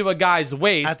shoulder into a guy's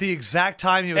waist. At the exact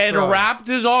time he was and throwing. wrapped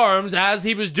his arms as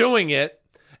he was doing it.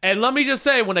 And let me just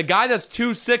say, when a guy that's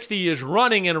 260 is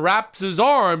running and wraps his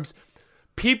arms,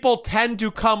 people tend to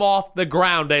come off the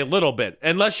ground a little bit.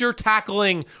 Unless you're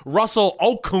tackling Russell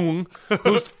Okung,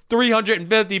 who's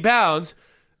 350 pounds,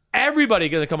 everybody's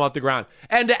going to come off the ground.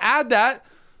 And to add that,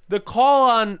 the call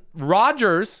on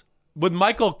Rodgers with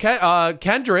Michael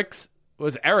Kendricks,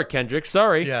 was Eric Kendricks,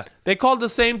 sorry. Yeah. They called the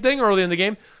same thing early in the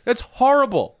game. That's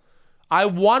horrible. I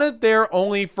want it there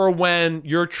only for when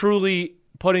you're truly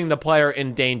putting the player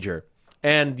in danger.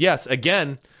 And yes,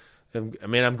 again,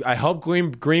 I hope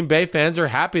Green Bay fans are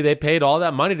happy they paid all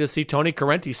that money to see Tony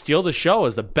Guareni steal the show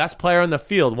as the best player in the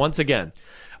field once again.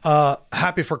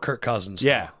 Happy for Kirk Cousins.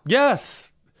 Yeah.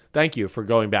 Yes. Thank you for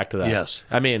going back to that. Yes.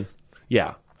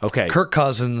 Yeah. Okay. Kirk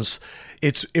Cousins...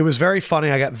 It was very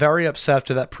funny. I got very upset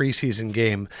after that preseason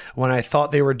game when I thought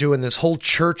they were doing this whole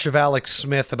church of Alex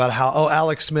Smith about how,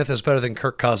 Alex Smith is better than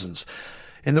Kirk Cousins.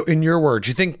 In your words,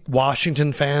 you think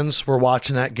Washington fans were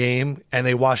watching that game and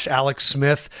they watched Alex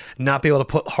Smith not be able to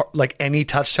put like any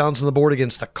touchdowns on the board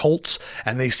against the Colts,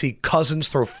 and they see Cousins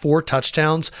throw 4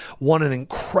 touchdowns, one an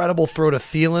incredible throw to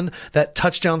Thielen. That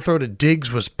touchdown throw to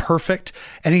Diggs was perfect,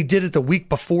 and he did it the week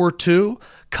before too.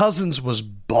 Cousins was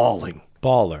balling.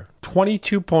 Baller.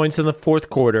 22 points in the fourth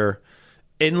quarter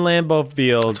in Lambeau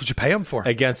Field. That's what you pay him for.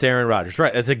 Against Aaron Rodgers.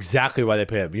 Right. That's exactly why they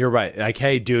pay him. You're right. Like,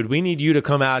 hey, dude, we need you to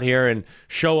come out here and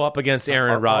show up against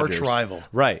Aaron Rodgers. Arch rival.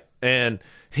 Right. And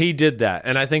he did that.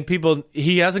 And I think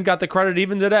he hasn't got the credit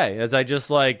even today. As I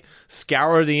just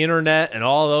scour the internet and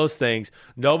all those things,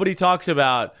 nobody talks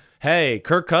about, hey,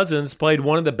 Kirk Cousins played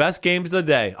one of the best games of the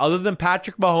day, other than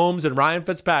Patrick Mahomes and Ryan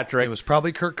Fitzpatrick. It was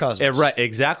probably Kirk Cousins. Right.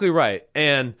 Exactly right.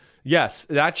 And yes,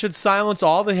 that should silence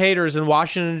all the haters in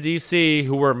Washington, D.C.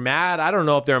 who were mad. I don't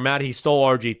know if they're mad he stole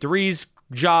RG3's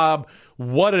job,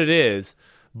 what it is,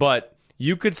 but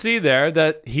you could see there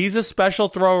that he's a special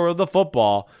thrower of the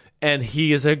football, and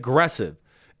he is aggressive.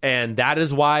 And that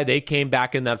is why they came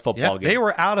back in that football game. They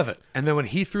were out of it. And then when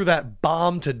he threw that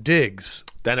bomb to Diggs,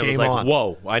 then it was like, on.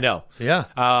 Whoa, I know. Yeah.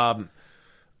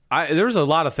 There was a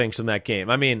lot of things from that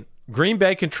game. I mean, Green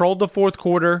Bay controlled the fourth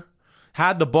quarter,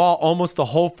 had the ball almost the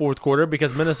whole fourth quarter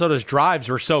because Minnesota's drives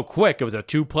were so quick. It was a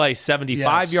 2-play,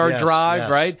 75-yard drive,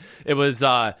 right? It was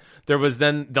there was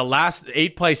then the last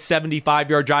 8-play,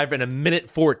 75-yard drive in a minute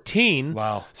 14.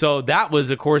 Wow. So that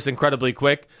was, of course, incredibly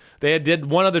quick. They did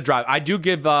one other drive. I do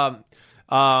give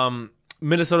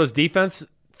Minnesota's defense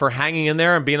for hanging in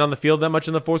there and being on the field that much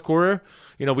in the fourth quarter.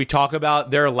 You know, we talk about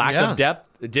their lack of depth.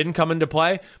 It didn't come into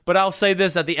play. But I'll say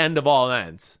this at the end of all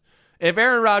ends. If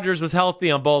Aaron Rodgers was healthy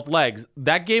on both legs,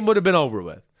 that game would have been over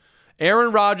with.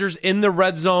 Aaron Rodgers in the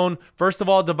red zone. First of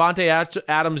all, Devontae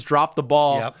Adams dropped the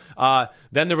ball. Yep.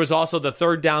 Then there was also the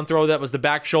third down throw that was the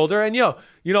back shoulder. And,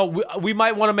 we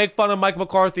might want to make fun of Mike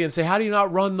McCarthy and say, how do you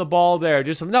not run the ball there?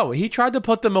 No, he tried to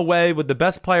put them away with the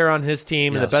best player on his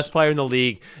team and the best player in the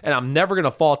league, and I'm never going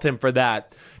to fault him for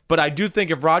that. But I do think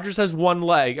if Rodgers has one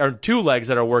leg or 2 legs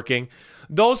that are working,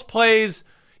 those plays,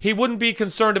 he wouldn't be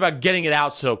concerned about getting it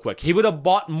out so quick. He would have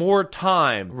bought more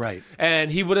time. Right.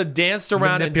 And he would have danced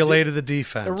around. Manipulated the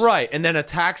defense. Right. And then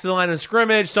attacks the line of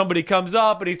scrimmage. Somebody comes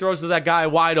up and he throws to that guy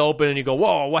wide open. And you go,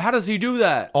 whoa, well, how does he do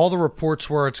that? All the reports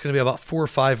were it's going to be about 4 or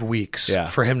 5 weeks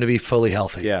for him to be fully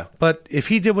healthy. Yeah. But if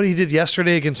he did what he did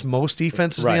yesterday against most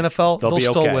defenses in the NFL, they'll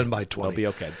still win by 20. They'll be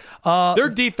okay. Their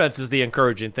defense is the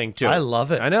encouraging thing, too. I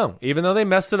love it. I know. Even though they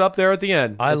messed it up there at the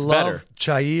end, I love better.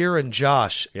 Jair and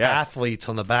Josh, athletes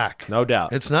on the back. No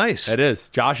doubt. It's nice. It is.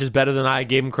 Josh is better than I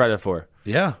gave him credit for.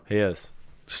 Yeah. He is.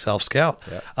 Self-scout.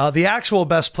 Yeah. The actual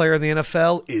best player in the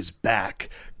NFL is back.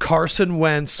 Carson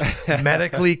Wentz,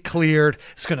 medically cleared.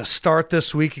 He's going to start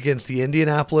this week against the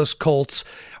Indianapolis Colts.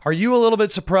 Are you a little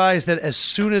bit surprised that as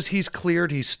soon as he's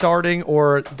cleared, he's starting,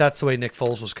 or that's the way Nick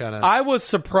Foles was kind of... I was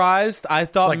surprised. I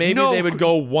thought maybe they would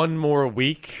go one more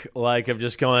week, of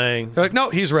just going... They're like,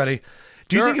 no, he's ready.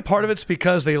 Do you think a part of it's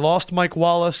because they lost Mike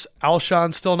Wallace,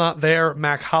 Alshon's still not there,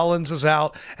 Mac Hollins is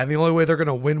out, and the only way they're going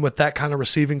to win with that kind of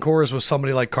receiving core is with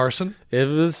somebody like Carson? It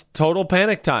was total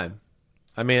panic time.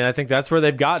 I mean, I think that's where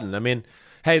they've gotten. I mean,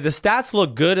 hey, the stats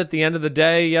look good at the end of the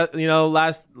day.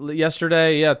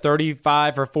 Yesterday,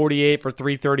 35 for 48 for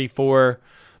 334.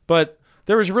 But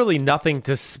there was really nothing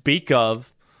to speak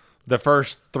of the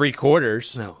first 3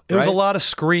 quarters. No, it was a lot of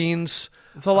screens.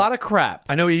 It's a lot of crap.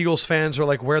 I know Eagles fans are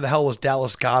like, where the hell was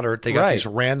Dallas Goedert? They got these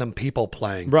random people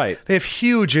playing. Right. They have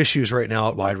huge issues right now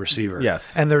at wide receiver.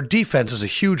 Yes. And their defense is a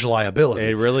huge liability.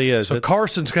 It really is. So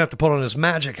Carson's going to have to put on his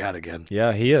magic hat again.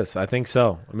 Yeah, he is. I think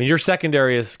so. I mean, your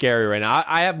secondary is scary right now.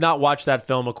 I have not watched that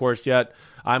film, of course, yet.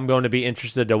 I'm going to be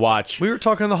interested to watch. We were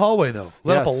talking in the hallway, though.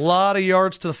 Let up a lot of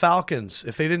yards to the Falcons.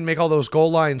 If they didn't make all those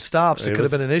goal line stops, it could have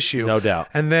been an issue. No doubt.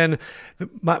 And then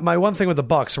my one thing with the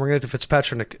Bucs, and we're going to get to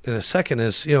Fitzpatrick in a second,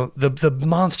 is the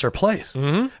monster plays.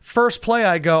 Mm-hmm. First play,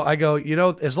 I go,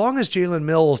 as long as Jalen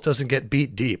Mills doesn't get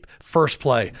beat deep, first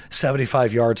play,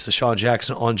 75 yards to Sean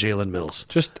Jackson on Jalen Mills.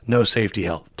 Just no safety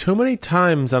help. Too many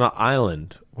times on an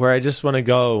island where I just want to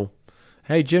go,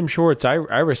 hey, Jim Schwartz, I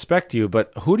respect you,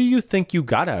 but who do you think you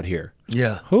got out here?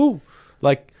 Yeah. Who?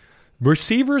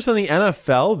 Receivers in the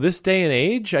NFL this day and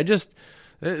age?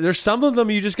 There's some of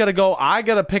them you just got to go, I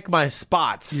got to pick my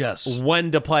spots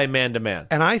when to play man-to-man.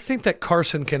 And I think that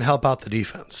Carson can help out the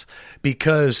defense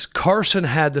because Carson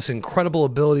had this incredible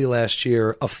ability last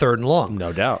year of 3rd and long.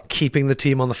 No doubt. Keeping the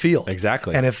team on the field.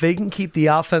 Exactly. And if they can keep the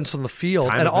offense on the field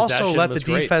and also let the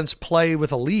defense play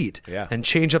with a lead and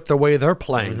change up the way they're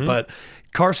playing. Mm-hmm. But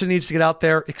Carson needs to get out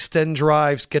there, extend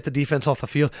drives, get the defense off the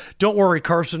field. Don't worry,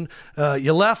 Carson.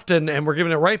 You left, and we're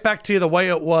giving it right back to you the way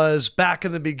it was back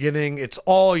in the beginning. It's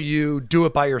all you. Do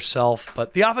it by yourself.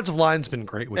 But the offensive line's been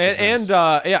great, which is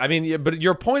nice. But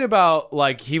your point about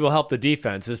like he will help the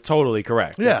defense is totally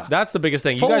correct. Yeah. That's the biggest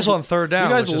thing. You guys on third down.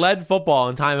 You guys led football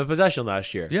in time of possession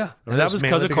last year. Yeah. And that was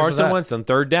because of Carson Wentz on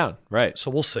third down. Right.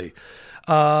 So we'll see.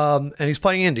 And he's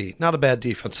playing Indy. Not a bad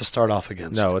defense to start off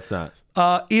against. No, it's not.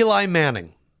 Eli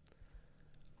Manning.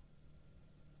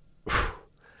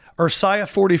 Ursiah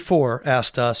 44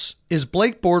 asked us, is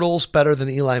Blake Bortles better than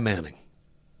Eli Manning?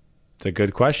 It's a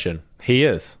good question. He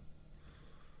is.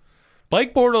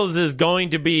 Blake Bortles is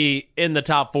going to be in the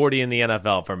top 40 in the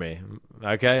NFL for me.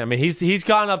 Okay? I mean, he's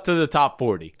gone up to the top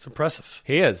 40. It's impressive.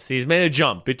 He is. He's made a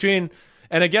jump between.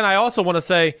 And again, I also want to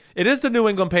say it is the New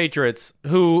England Patriots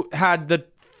who had the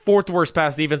fourth worst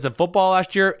pass defense in football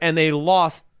last year, and they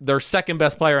lost their second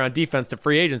best player on defense to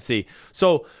free agency.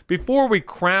 So before we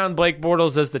crown Blake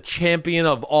Bortles as the champion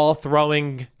of all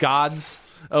throwing gods,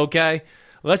 okay,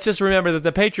 let's just remember that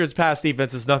the Patriots' pass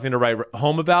defense is nothing to write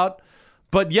home about.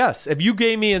 But yes, if you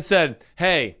gave me and said,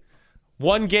 hey,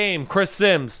 one game, Chris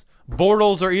Sims,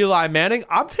 Bortles or Eli Manning,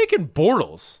 I'm taking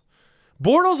Bortles.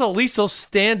 Bortles at least will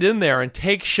stand in there and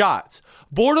take shots.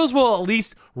 Bortles will at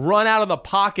least run out of the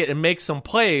pocket and make some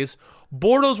plays.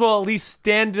 Bortles will at least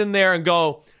stand in there and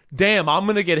go, damn, I'm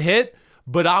going to get hit,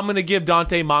 but I'm going to give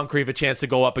Dante Moncrief a chance to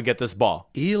go up and get this ball.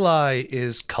 Eli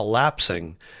is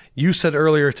collapsing. You said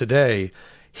earlier today,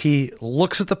 he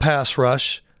looks at the pass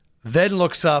rush, then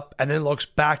looks up, and then looks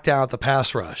back down at the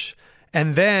pass rush.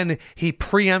 And then he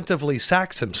preemptively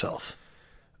sacks himself.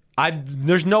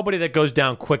 There's nobody that goes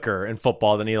down quicker in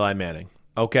football than Eli Manning.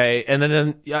 Okay? And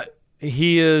then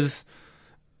he is,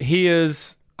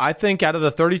 I think, out of the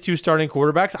 32 starting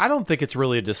quarterbacks, I don't think it's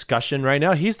really a discussion right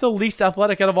now. He's the least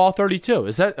athletic out of all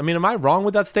 32. Am I wrong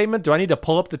with that statement? Do I need to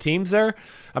pull up the teams there?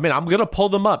 I mean, I'm going to pull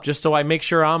them up just so I make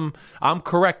sure I'm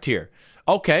correct here.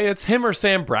 Okay, it's him or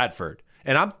Sam Bradford.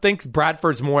 And I think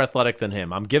Bradford's more athletic than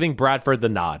him. I'm giving Bradford the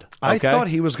nod. Okay? I thought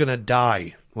he was going to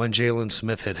die when Jalen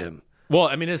Smith hit him. Well,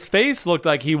 I mean, his face looked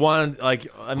like he wanted, what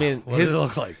did it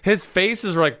look like? His face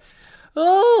is like,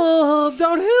 oh,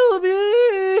 don't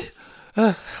hit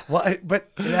me. Well, but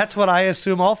that's what I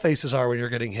assume all faces are when you're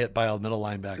getting hit by a middle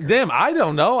linebacker. Damn, I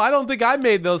don't know. I don't think I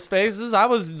made those faces. I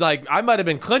was like, I might have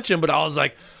been clinching, but I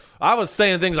was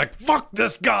saying things like, fuck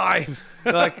this guy.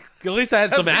 Like, at least I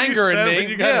had some anger in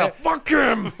me. Yeah, fuck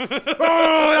him.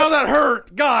 Oh, how that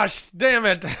hurt. Gosh, damn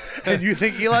it. And you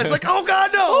think Eli's like, oh,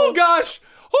 God, no. Oh, gosh.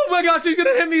 Oh, my gosh, he's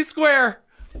going to hit me square.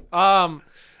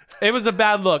 It was a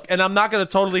bad look, and I'm not going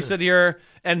to totally sit here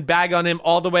and bag on him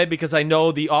all the way because I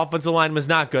know the offensive line was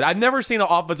not good. I've never seen an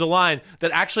offensive line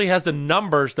that actually has the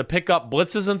numbers to pick up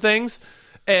blitzes and things,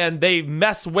 and they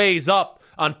mess ways up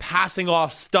on passing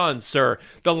off stunts, sir.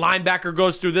 The linebacker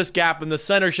goes through this gap, and the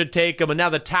center should take him, and now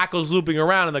the tackle's looping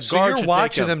around, and the guard should take him. So you're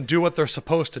watching them do what they're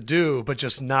supposed to do, but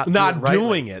just not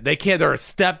doing it. They can't. They're a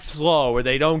step slow, or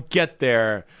they don't get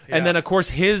there. Yeah. And then, of course,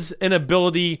 his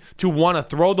inability to want to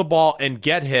throw the ball and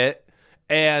get hit,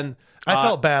 and I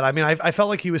felt bad. I mean, I felt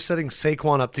like he was setting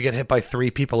Saquon up to get hit by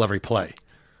 3 people every play.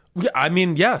 I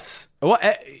mean, yes. Well,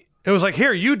 it was like,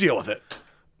 here, you deal with it.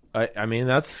 I mean,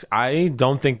 I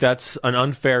don't think that's an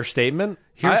unfair statement.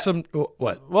 Here's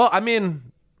what? Well, I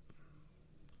mean,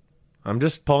 I'm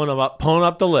just pulling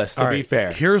up the list to be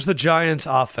fair. Here's the Giants'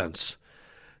 offense.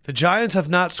 The Giants have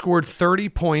not scored 30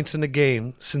 points in a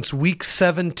game since week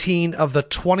 17 of the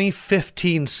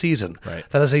 2015 season. Right.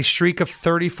 That is a streak of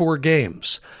 34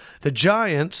 games. The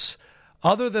Giants,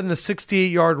 other than the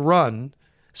 68-yard run,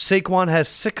 Saquon has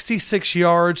 66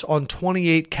 yards on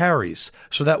 28 carries.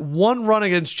 So that one run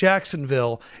against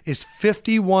Jacksonville is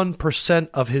 51%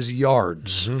 of his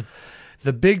yards. Mm-hmm.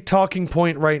 The big talking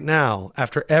point right now,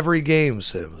 after every game,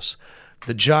 Sims,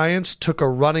 the Giants took a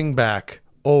running back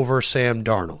over Sam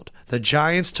Darnold. The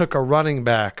Giants took a running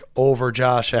back over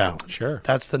Josh Allen. Sure.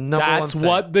 That's the number one That's thing.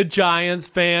 what the Giants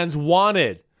fans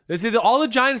wanted. All the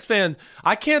Giants fans,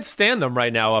 I can't stand them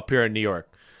right now up here in New York.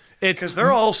 Because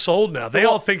they're all sold now. They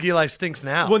all think Eli stinks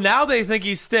now. Well, now they think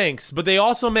he stinks, but they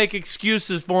also make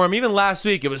excuses for him. Even last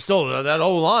week, it was still that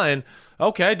O-line.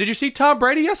 Okay, did you see Tom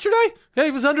Brady yesterday? Yeah,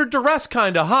 he was under duress,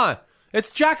 kind of, huh? It's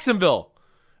Jacksonville.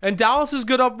 And Dallas is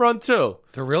good up front, too.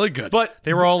 They're really good. But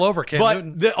they were all over Cam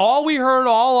Newton. But all we heard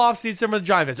all offseason from the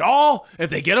Giants is,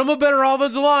 if they get him a better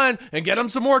offensive line and get him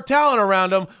some more talent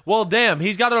around him, well, damn,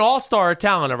 he's got an all-star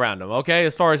talent around him, okay,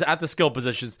 as far as at the skill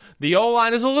positions. The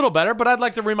O-line is a little better, but I'd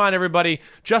like to remind everybody,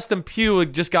 Justin Pugh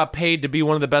just got paid to be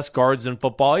one of the best guards in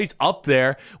football. He's up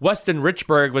there. Weston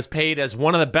Richburg was paid as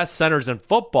one of the best centers in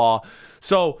football.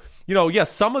 So,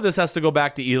 yes, some of this has to go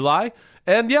back to Eli.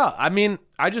 And,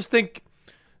 I just think...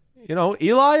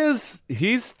 Eli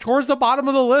he's towards the bottom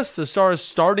of the list as far as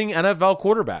starting NFL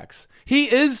quarterbacks. He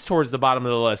is towards the bottom of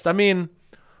the list. I mean,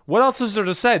 what else is there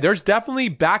to say? There's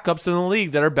definitely backups in the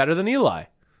league that are better than Eli.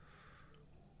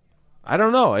 I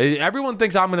don't know. Everyone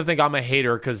thinks I'm going to think I'm a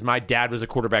hater because my dad was a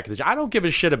quarterback. I don't give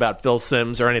a shit about Phil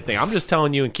Simms or anything. I'm just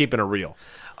telling you and keeping it real.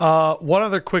 One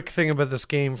other quick thing about this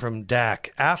game from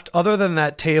Dak. Other than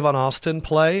that Tavon Austin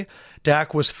play,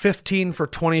 Dak was 15 for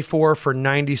 24 for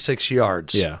 96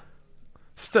 yards. Yeah.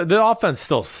 The offense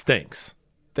still stinks.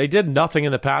 They did nothing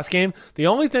in the pass game. The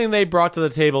only thing they brought to the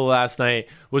table last night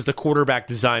was the quarterback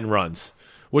design runs,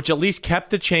 which at least kept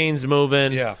the chains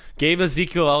moving, gave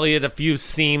Ezekiel Elliott a few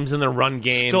seams in the run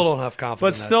game. Still don't have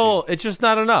confidence But still, it's just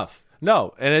not enough.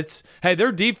 No, and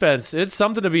their defense, it's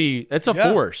something to be, it's a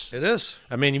force. It is.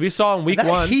 I mean, we saw in week one.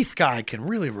 That Heath guy can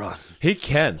really run. He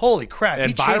can. Holy crap. And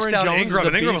he chased Byron down Jones Ingram,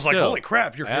 and Ingram was like, still. holy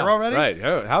crap, you're here already? Right.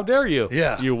 How dare you?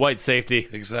 Yeah. You white safety.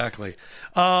 Exactly.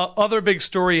 Other big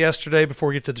story yesterday, before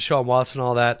we get to Deshaun Watson and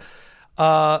all that,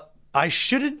 I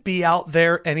shouldn't be out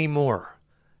there anymore.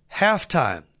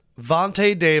 Halftime,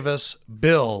 Vontae Davis,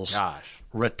 Bills,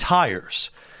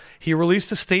 retires. He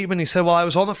released a statement. He said, I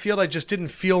was on the field. I just didn't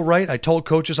feel right. I told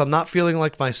coaches I'm not feeling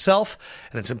like myself,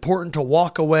 and it's important to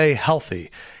walk away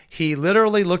healthy. He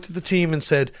literally looked at the team and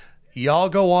said, y'all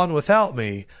go on without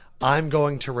me. I'm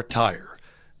going to retire.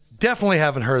 Definitely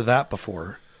haven't heard that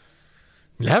before.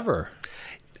 Never.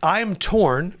 I'm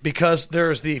torn because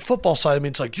there's the football side of me.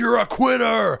 It's like, you're a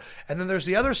quitter. And then there's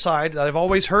the other side that I've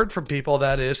always heard from people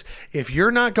that is, if you're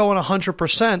not going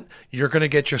 100%, you're going to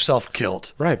get yourself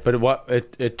killed. Right. But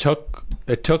it took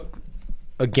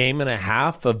a game and a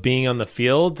half of being on the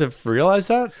field to realize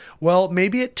that? Well,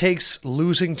 maybe it takes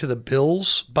losing to the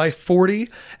Bills by 40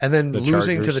 and then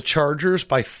losing to the Chargers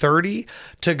by 30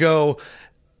 to go,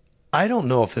 I don't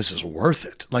know if this is worth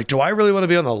it. Like, do I really want to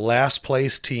be on the last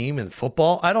place team in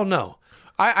football? I don't know.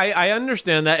 I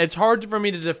understand that. It's hard for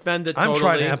me to defend it totally. I'm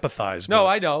trying to empathize. No,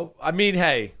 I know. I mean,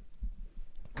 hey,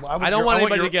 I don't want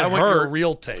anybody to get hurt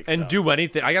real take, and do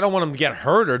anything. I don't want them to get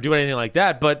hurt or do anything like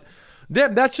that. But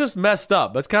that's just messed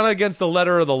up. That's kind of against the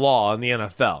letter of the law in the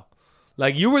NFL.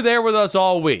 Like, you were there with us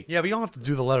all week. Yeah, but you don't have to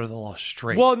do the letter of the law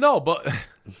straight. Well, no, but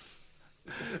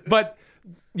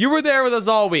you were there with us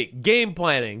all week, game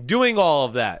planning, doing all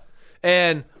of that.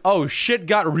 And, shit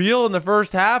got real in the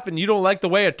first half, and you don't like the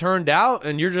way it turned out,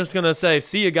 and you're just going to say,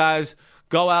 see you guys,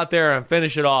 go out there and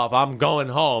finish it off. I'm going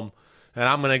home, and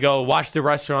I'm going to go watch the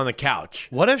rest on the couch.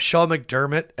 What if Sean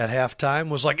McDermott at halftime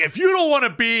was like, if you don't want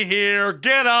to be here,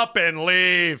 get up and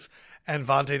leave? And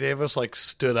Vontae Davis,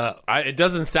 stood up. It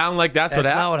doesn't sound like that's what happened.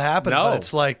 That's not what happened, no. But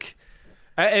it's like...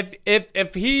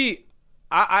 If he...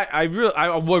 I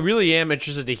really am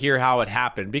interested to hear how it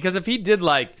happened, because if he did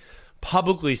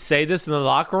publicly say this in the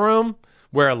locker room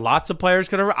where lots of players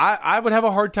could have, I would have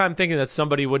a hard time thinking that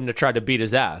somebody wouldn't have tried to beat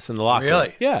his ass in the locker room.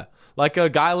 Really? Yeah. Like a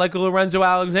guy like Lorenzo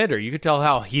Alexander. You could tell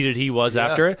how heated he was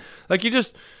after it. Like, you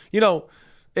just,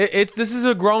 this is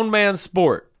a grown man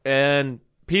sport, and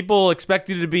people expect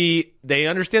you to be, they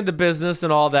understand the business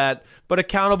and all that, but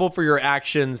accountable for your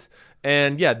actions.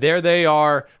 And yeah, there they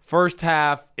are. First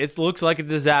half, it looks like a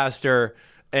disaster,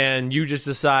 and you just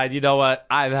decide, you know what,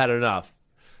 I've had enough.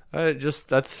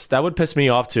 That would piss me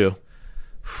off too.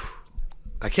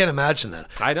 I can't imagine that.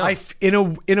 I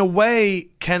know. In a way,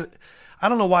 I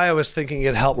don't know why I was thinking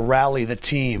it'd help rally the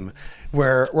team.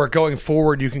 Where going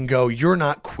forward, you can go, you're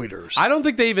not quitters. I don't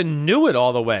think they even knew it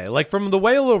all the way. Like, from the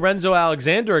way Lorenzo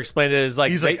Alexander explained it, is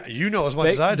like, he's like, you know as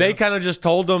much as I do. They kind of just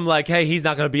told him, like, hey, he's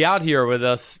not going to be out here with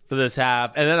us for this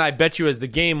half. And then I bet you as the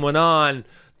game went on,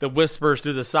 the whispers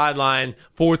through the sideline,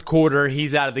 fourth quarter,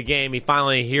 he's out of the game. He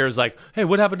finally hears, like, hey,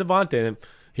 what happened to Vontae? And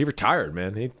he retired,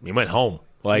 man. He went home.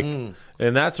 Like, and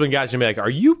that's when guys are going to be like, are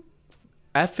you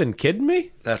effing kidding me?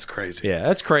 That's crazy. Yeah,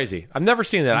 that's crazy. I've never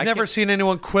seen that. I've never seen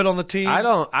anyone quit on the team.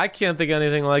 I can't think of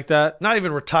anything like that. Not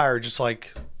even retire, just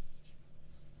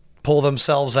pull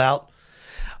themselves out.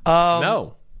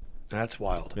 No. That's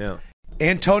wild. Yeah.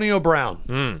 Antonio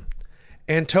Brown.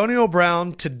 Antonio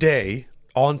Brown today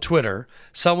on Twitter,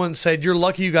 someone said, you're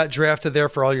lucky you got drafted there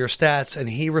for all your stats. And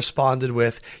he responded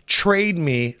with, trade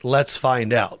me, let's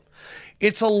find out.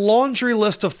 It's a laundry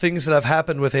list of things that have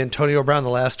happened with Antonio Brown the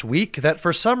last week that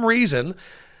for some reason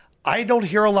I don't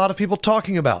hear a lot of people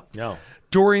talking about. No.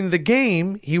 During the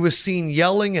game, he was seen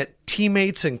yelling at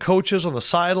teammates and coaches on the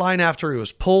sideline after he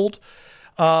was pulled.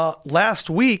 Last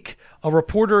week, a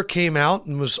reporter came out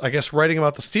and was, I guess, writing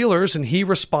about the Steelers, and he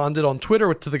responded on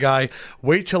Twitter to the guy,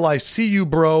 "Wait till I see you,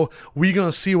 bro. We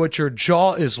gonna see what your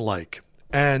jaw is like,"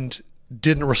 and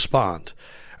didn't respond.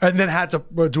 And then had to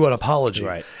do an apology.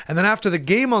 Right. And then after the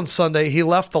game on Sunday, he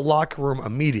left the locker room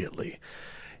immediately.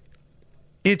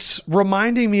 It's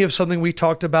reminding me of something we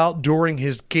talked about during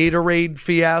his Gatorade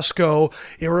fiasco.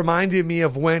 It reminded me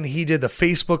of when he did the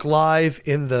Facebook Live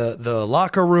in the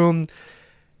locker room.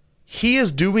 He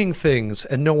is doing things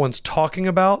and no one's talking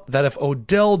about that if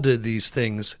Odell did these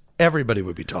things, everybody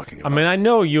would be talking about. I mean, I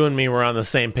know you and me were on the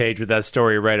same page with that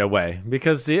story right away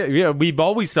because we've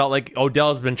always felt like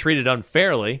Odell has been treated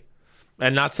unfairly,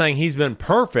 and not saying he's been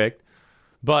perfect,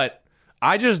 but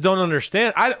I just don't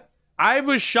understand. I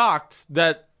was shocked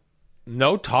that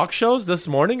no talk shows this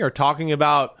morning are talking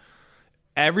about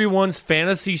everyone's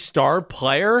fantasy star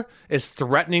player is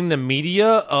threatening the media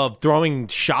of throwing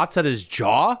shots at his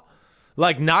jaw.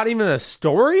 Like, not even a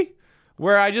story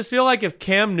where I just feel like if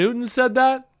Cam Newton said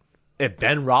that, if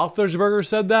Ben Roethlisberger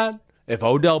said that, if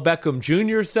Odell Beckham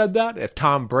Jr. said that, if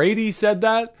Tom Brady said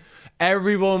that,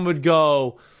 everyone would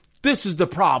go, this is the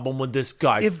problem with this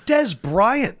guy. If Des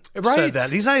Bryant said that,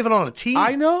 he's not even on a team.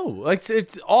 I know.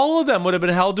 It's all of them would have been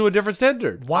held to a different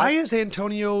standard. Why is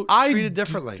Antonio treated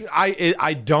differently?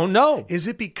 I don't know. Is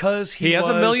it because he has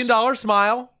a $1 million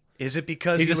smile? Is it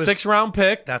because he's a 6th-round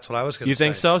pick? That's what I was going to say. You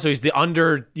think so? So he's the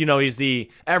he's the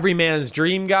every man's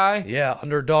dream guy? Yeah,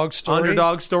 underdog story.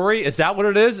 Underdog story. Is that what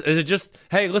it is? Is it just,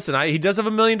 hey, listen, he does have a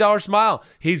 $1 million smile.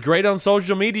 He's great on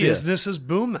social media. Business is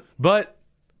booming. But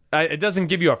it doesn't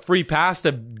give you a free pass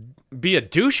to be a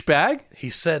douchebag. He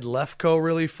said Lefko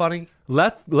really funny.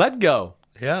 Let go.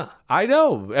 Yeah. I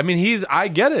know. I mean, I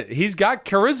get it. He's got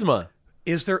charisma.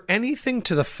 Is there anything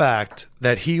to the fact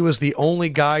that he was the only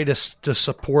guy to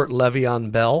support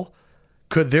Le'Veon Bell?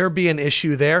 Could there be an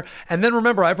issue there? And then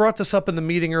remember, I brought this up in the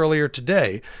meeting earlier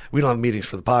today. We don't have meetings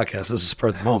for the podcast. This is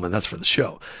for the moment. That's for the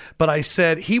show. But I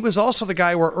said he was also the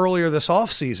guy where earlier this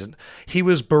offseason, he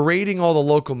was berating all the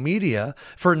local media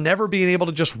for never being able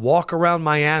to just walk around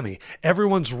Miami.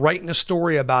 Everyone's writing a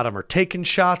story about him or taking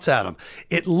shots at him.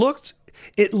 It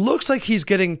looks like he's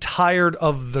getting tired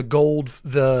of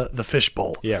the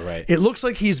fishbowl. Yeah, right. It looks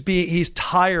like he's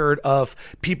tired of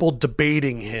people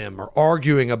debating him or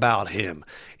arguing about him.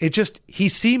 He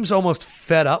seems almost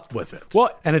fed up with it.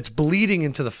 Well, and it's bleeding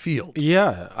into the field.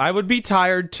 Yeah, I would be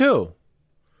tired too.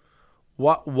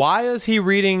 Why is he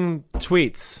reading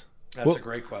tweets? That's a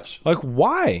great question. Like,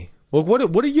 why? Well,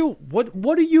 what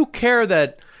do you care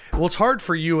that? Well, it's hard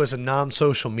for you as a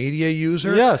non-social media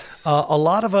user. Yes. A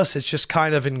lot of us, it's just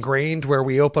kind of ingrained where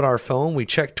we open our phone, we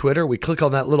check Twitter, we click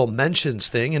on that little mentions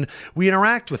thing, and we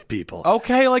interact with people.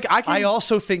 Okay, I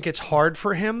also think it's hard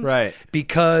for him. Right.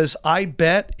 Because I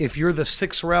bet if you're the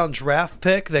 6th-round draft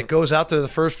pick that goes out there the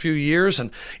first few years and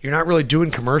you're not really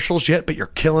doing commercials yet, but you're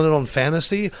killing it on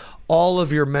fantasy, all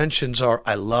of your mentions are,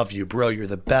 I love you, bro. You're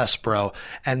the best, bro.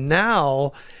 And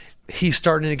now he's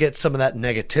starting to get some of that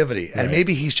negativity, and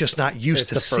maybe he's just not used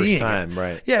to seeing time, it.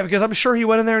 Right? Yeah, because I'm sure he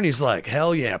went in there and he's like,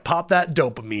 "Hell yeah, pop that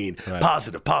dopamine, right.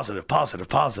 Positive, positive, positive,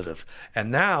 positive."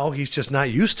 And now he's just not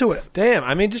used to it. Damn,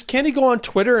 I mean, just can't he go on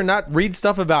Twitter and not read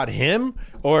stuff about him,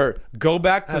 or go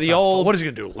back to the old? What is he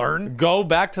gonna do? Learn? Go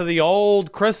back to the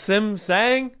old Chris Sims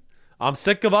saying, "I'm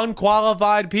sick of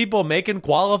unqualified people making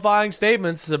qualifying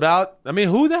statements about." I mean,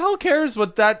 who the hell cares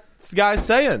what that guy's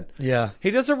saying? Yeah.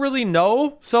 He doesn't really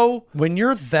know. So when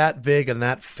you're that big and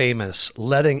that famous,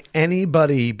 letting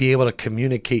anybody be able to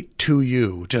communicate to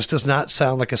you just does not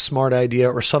sound like a smart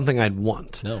idea or something I'd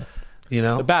want. No. You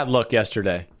know? A bad look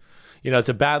yesterday. It's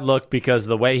a bad look because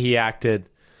the way he acted,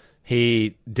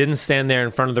 he didn't stand there in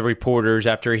front of the reporters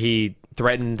after he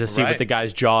threatened to see what the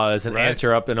guy's jaw is and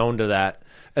answer up and own to that.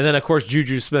 And then, of course,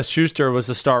 Juju Smith-Schuster was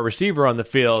the star receiver on the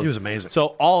field. He was amazing.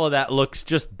 So all of that looks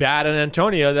just bad in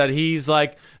Antonio, that he's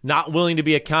like not willing to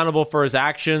be accountable for his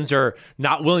actions or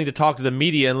not willing to talk to the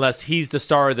media unless he's the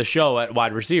star of the show at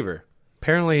wide receiver.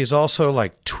 Apparently, he's also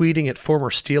like tweeting at former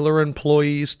Steeler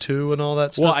employees too, and all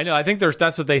that stuff. Well, I know. I think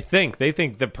that's what they think. They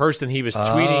think the person he was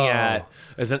tweeting at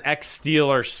is an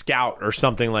ex-Steeler scout or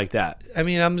something like that. I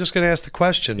mean, I'm just going to ask the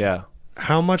question. Yeah.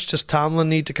 How much does Tomlin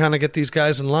need to kind of get these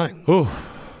guys in line? Ooh.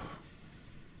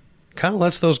 Kind of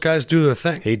lets those guys do their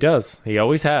thing. He does. He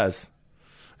always has.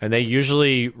 And they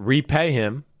usually repay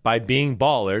him by being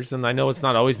ballers. And I know it's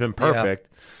not always been perfect.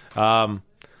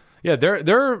 Yeah,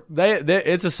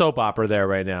 it's a soap opera there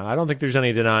right now. I don't think there's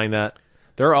any denying that.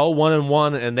 They're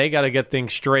 0-1-1, and they got to get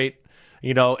things straight.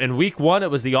 You know, in week 1,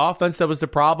 it was the offense that was the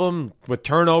problem with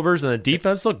turnovers, and the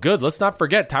defense looked good. Let's not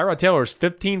forget, Tyrod Taylor's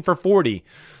 15 for 40.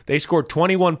 They scored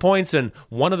 21 points, and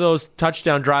one of those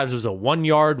touchdown drives was a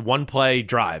 1-yard, one-play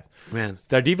drive. Man,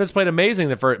 their defense played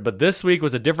amazing, but this week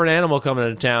was a different animal coming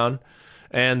into town,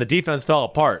 and the defense fell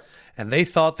apart. And they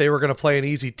thought they were going to play an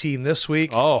easy team this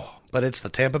week. Oh. But it's the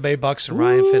Tampa Bay Bucs and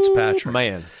Ryan Fitzpatrick.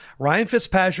 Man. Ryan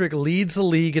Fitzpatrick leads the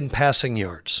league in passing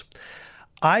yards.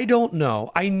 I don't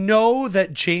know. I know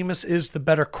that Jameis is the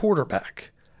better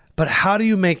quarterback, but how do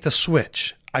you make the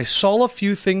switch? I saw a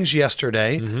few things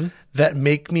yesterday that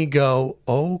make me go,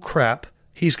 oh, crap,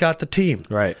 he's got the team.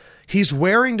 Right. He's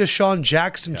wearing Deshaun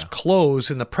Jackson's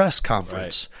clothes in the press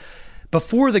conference. Right.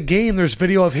 Before the game, there's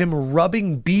video of him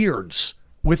rubbing beards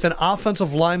with an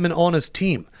offensive lineman on his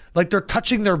team. Like they're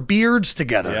touching their beards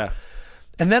together. Yeah.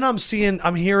 And then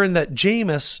I'm hearing that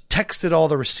Jameis texted all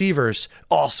the receivers,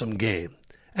 awesome game.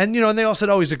 And, and they all said,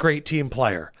 oh, he's a great team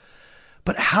player.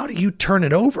 But how do you turn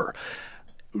it over?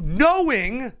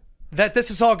 Knowing that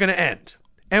this is all going to end.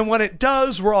 And when it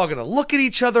does, we're all going to look at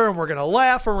each other and we're going to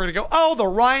laugh and we're going to go, oh, the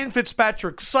Ryan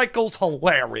Fitzpatrick cycle's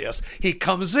hilarious. He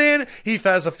comes in, he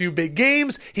has a few big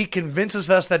games, he convinces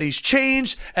us that he's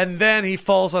changed, and then he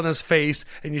falls on his face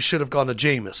and you should have gone to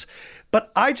Jameis.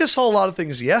 But I just saw a lot of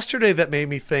things yesterday that made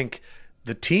me think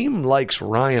the team likes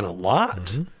Ryan a lot.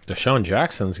 Mm-hmm. Deshaun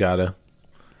Jackson's got to.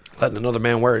 Letting another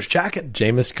man wear his jacket.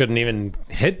 Jameis couldn't even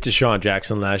hit Deshaun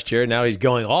Jackson last year. Now he's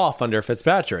going off under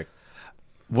Fitzpatrick.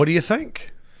 What do you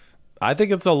think? I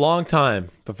think it's a long time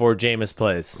before Jameis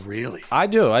plays. Really? I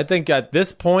do. I think at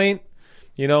this point,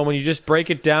 when you just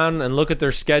break it down and look at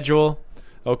their schedule,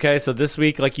 okay, so this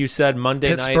week, like you said,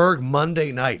 Monday night. Pittsburgh,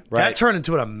 Monday night. Right. That turned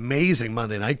into an amazing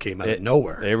Monday night game out of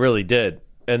nowhere. It really did.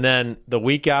 And then the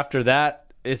week after that,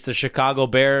 it's the Chicago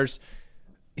Bears.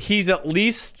 He's at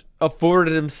least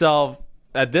afforded himself,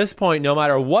 at this point, no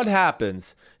matter what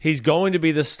happens, he's going to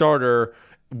be the starter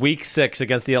Week 6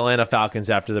 against the Atlanta Falcons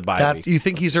after the bye week. You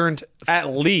think he's earned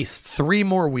at least 3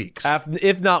 more weeks,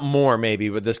 if not more, maybe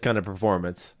with this kind of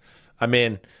performance? I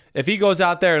mean, if he goes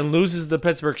out there and loses the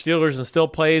Pittsburgh Steelers and still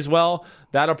plays well,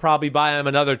 that'll probably buy him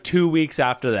another 2 weeks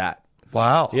after that.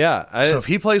 Wow. Yeah. So if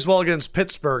he plays well against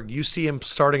Pittsburgh, you see him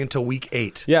starting until Week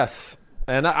 8. Yes,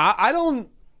 and I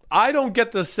don't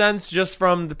get the sense just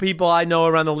from the people I know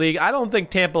around the league. I don't think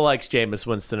Tampa likes Jameis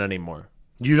Winston anymore.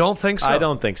 You don't think so? I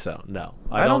don't think so. No,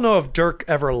 I don't know if Dirk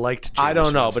ever liked Jameis I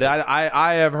don't know, Winston. but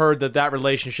I have heard that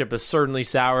relationship is certainly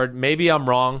soured. Maybe I'm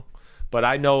wrong, but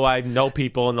I know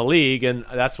people in the league, and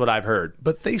that's what I've heard.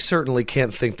 But they certainly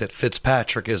can't think that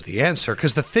Fitzpatrick is the answer,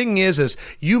 because the thing is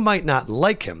you might not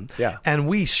like him, and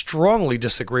we strongly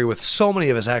disagree with so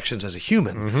many of his actions as a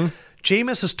human. Mm-hmm.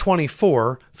 Jameis is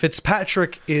 24.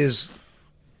 Fitzpatrick is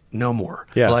no more.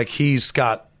 Yeah. Like he's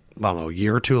got, I don't know, a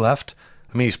year or two left.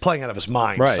 I mean, he's playing out of his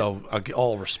mind, right. So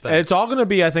all respect. And it's all going to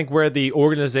be, I think, where the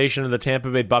organization of the Tampa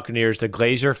Bay Buccaneers, the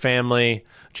Glazer family,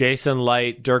 Jason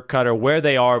Light, Dirk Cutter, where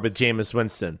they are with Jameis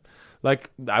Winston. Like,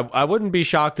 I wouldn't be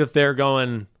shocked if they're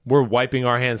going, we're wiping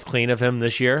our hands clean of him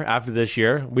this year, after this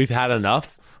year. We've had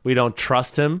enough. We don't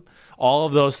trust him. All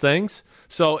of those things.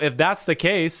 So if that's the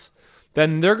case,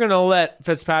 then they're going to let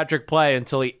Fitzpatrick play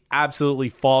until he absolutely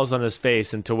falls on his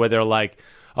face, into where they're like,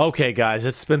 okay, guys,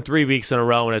 it's been 3 weeks in a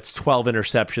row and it's 12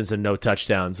 interceptions and no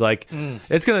touchdowns. Like,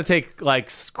 it's going to take like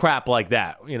crap like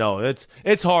that.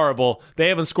 It's horrible. They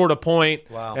haven't scored a point,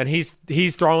 and he's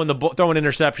throwing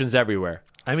interceptions everywhere.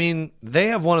 I mean, they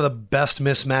have one of the best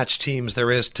mismatched teams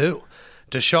there is too.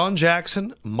 Deshaun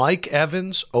Jackson, Mike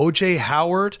Evans, O.J.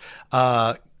 Howard,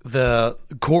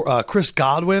 Chris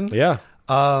Godwin,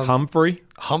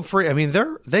 Humphrey. I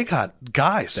mean, they got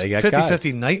guys. They got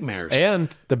 50-50 nightmares. And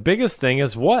the biggest thing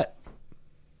is what?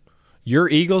 Your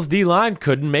Eagles D-line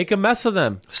couldn't make a mess of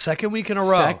them. Second week in a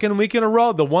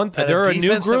row. The one they're a new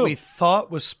group that we thought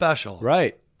was special.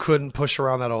 Right. Couldn't push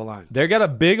around that O-line. They got a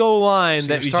big O-line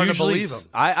that you're starting usually, to believe them.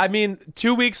 I mean,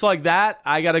 2 weeks like that,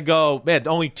 I got to go, man,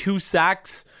 only 2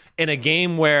 sacks in a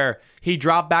game where he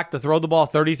dropped back to throw the ball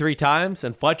 33 times,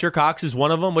 and Fletcher Cox is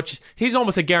one of them, which he's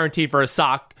almost a guarantee for a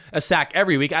sack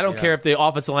every week. I don't care if the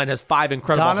offensive line has 5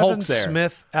 incredible Hulks there. Donovan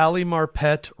Smith, Ali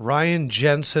Marpet, Ryan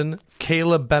Jensen,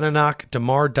 Caleb Benenoch,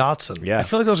 DeMar Dotson. Yeah. I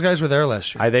feel like those guys were there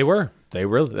last year. They were. They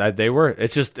were.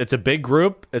 It's a big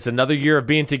group. It's another year of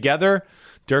being together.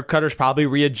 Dirk Cutter's probably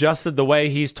readjusted the way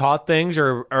he's taught things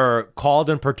or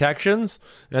called in protections,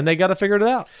 and they got to figure it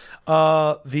out.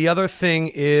 The other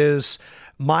thing is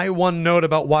my one note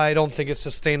about why I don't think it's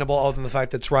sustainable, other than the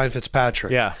fact that it's Ryan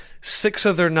Fitzpatrick. Yeah. 6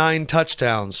 of their 9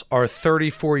 touchdowns are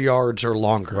 34 yards or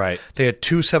longer. Right. They had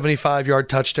 2 75-yard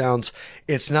touchdowns.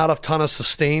 It's not a ton of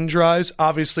sustained drives.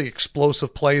 Obviously,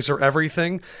 explosive plays are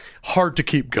everything. Hard to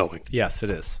keep going. Yes, it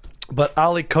is. But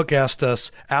Ali Cook asked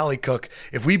us,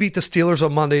 if we beat the Steelers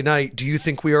on Monday night, do you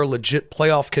think we are legit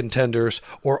playoff contenders,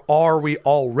 or are we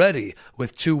already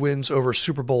with 2 wins over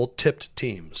Super Bowl tipped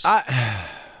teams? I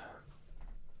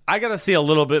got to see a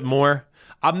little bit more.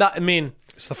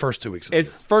 It's the first 2 weeks.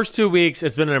 First 2 weeks.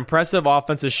 It's been an impressive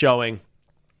offensive showing.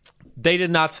 They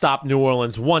did not stop New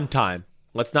Orleans one time.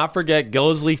 Let's not forget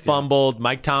Gillislee fumbled,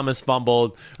 Mike Thomas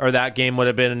fumbled, or that game would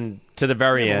have been to the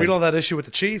very end. We don't have that issue with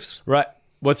the Chiefs. Right.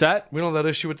 What's that? We don't have that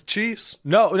issue with the Chiefs.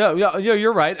 No,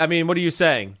 you're right. I mean, what are you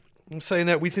saying? I'm saying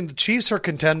that we think the Chiefs are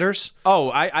contenders. Oh,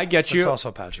 I get you. That's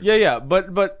also Patrick. Yeah,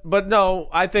 but no,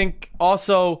 I think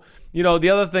also, the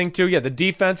other thing too, the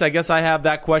defense, I guess I have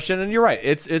that question, and you're right.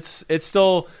 It's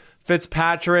still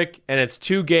Fitzpatrick, and it's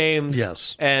 2 games.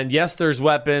 Yes. And yes, there's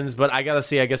weapons, but I got to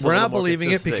see, I guess, we're not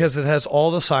believing it because it has all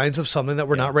the signs of something that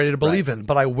we're not ready to believe in.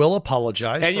 But I will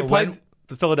apologize. And you played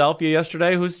Philadelphia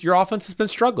yesterday, your offense has been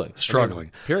struggling.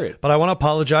 Period. But I want to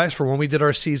apologize for when we did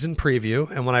our season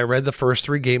preview, and when I read the first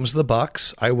 3 games of the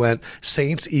Bucs, I went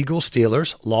Saints, Eagles,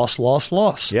 Steelers,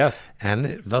 loss. Yes.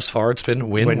 And thus far, it's been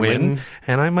win.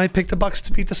 And I might pick the Bucs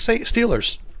to beat the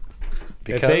Steelers.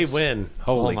 Because, if they win,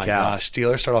 holy cow. Gosh,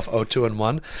 Steelers start off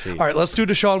 0-2-1. All right, let's do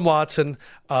Deshaun Watson.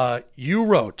 You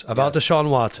wrote about Deshaun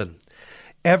Watson.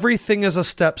 Everything is a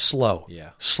step slow.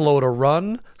 Yeah. Slow to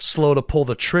run, slow to pull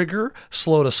the trigger,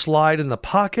 slow to slide in the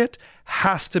pocket,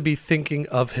 has to be thinking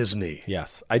of his knee.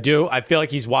 Yes, I do. I feel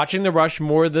like he's watching the rush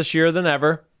more this year than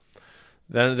ever,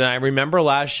 than I remember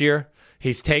last year.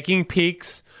 He's taking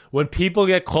peeks. When people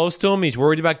get close to him, he's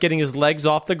worried about getting his legs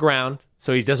off the ground,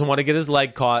 so he doesn't want to get his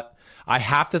leg caught. I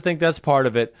have to think that's part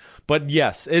of it. But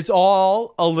yes, it's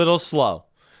all a little slow.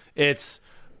 It's,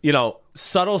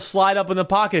 subtle slide up in the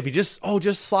pocket. If you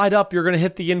just slide up, you're going to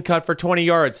hit the in cut for 20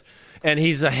 yards. And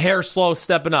he's a hair slow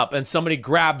stepping up, and somebody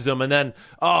grabs him, and then,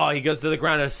 he goes to the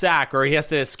ground in a sack, or he has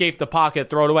to escape the pocket,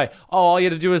 throw it away. All you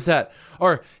had to do is that.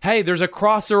 Or, hey, there's a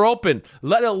crosser open,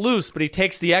 let it loose, but he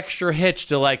takes the extra hitch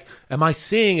to am I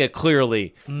seeing it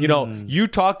clearly? You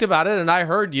talked about it, and I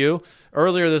heard you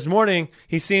earlier this morning.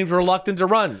 He seems reluctant to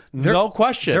run. No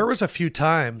question. There was a few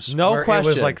times where it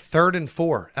was 3rd and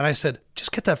 4, and I said,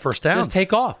 just get that first down. Just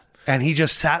take off. And he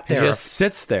just sat there. He just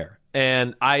sits there.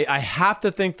 And I have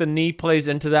to think the knee plays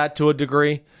into that to a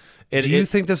degree. Do you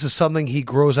think this is something he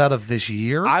grows out of this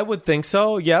year? I would think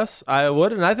so. Yes, I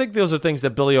would. And I think those are things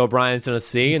that Billy O'Brien's going to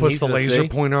see. And puts the laser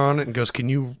pointer on it and goes,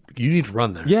 you need to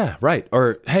run there. Yeah, right.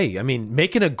 Or, hey,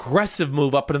 make an aggressive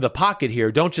move up into the pocket here.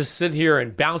 Don't just sit here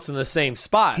and bounce in the same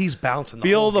spot. He's bouncing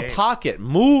Feel the pocket.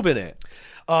 Move in it.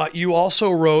 You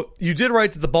also you did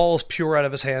write that the ball is pure out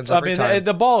of his hands every time.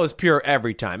 The ball is pure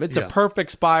every time. It's a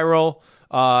perfect spiral.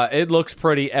 It looks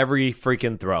pretty every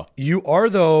freaking throw. You are,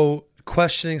 though,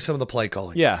 questioning some of the play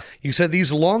calling. Yeah. You said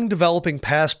these long developing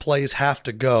pass plays have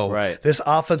to go. Right. This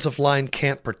offensive line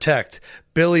can't protect.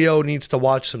 Billy O needs to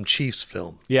watch some Chiefs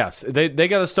film. Yes. They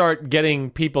got to start getting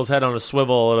people's head on a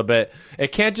swivel a little bit.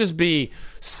 It can't just be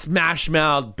smash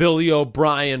mouth Billy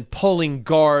O'Brien pulling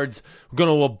guards,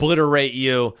 going to obliterate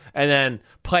you, and then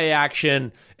play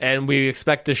action, and we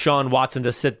expect Deshaun Watson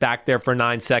to sit back there for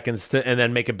 9 seconds and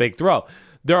then make a big throw.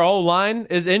 Their O-line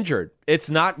is injured.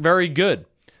 It's not very good.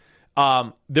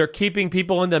 They're keeping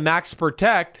people in the max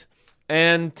protect,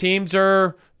 and teams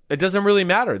it doesn't really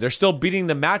matter. They're still beating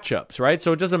the matchups, right?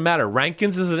 So it doesn't matter.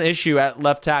 Rankins is an issue at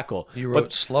left tackle. You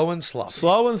wrote slow and sloppy.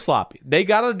 Slow and sloppy. They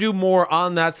got to do more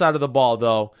on that side of the ball,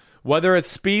 though. Whether it's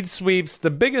speed sweeps,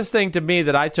 the biggest thing to me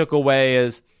that I took away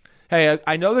is, hey,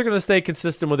 I know they're going to stay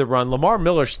consistent with the run. Lamar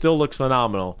Miller still looks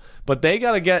phenomenal, but they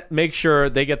got to make sure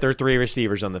they get their 3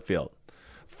 receivers on the field.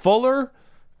 Fuller,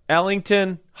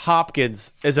 Ellington,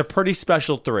 Hopkins is a pretty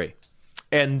special 3,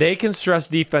 and they can stress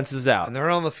defenses out. And they're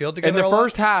on the field together. In the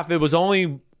first half, it was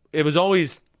always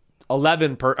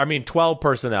 12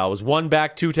 personnel. It was 1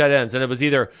 back, 2 tight ends, and it was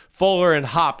either Fuller and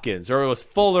Hopkins, or it was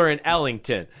Fuller and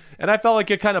Ellington. And I felt like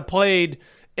it kind of played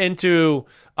into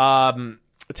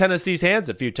Tennessee's hands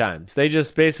a few times. They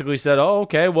just basically said, "Oh,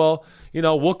 okay, well,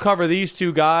 we'll cover these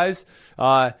 2 guys.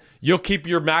 You'll keep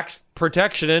your max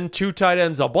protection in, 2 tight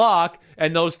ends a block,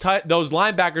 and those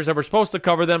linebackers that were supposed to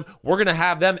cover them, we're going to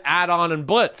have them add on and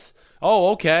blitz."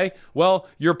 Oh, okay. Well,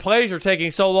 your plays are taking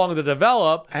so long to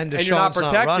develop, and you're not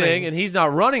protecting, and he's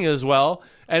not running as well,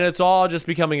 and it's all just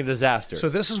becoming a disaster. So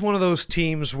this is one of those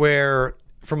teams where,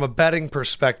 from a betting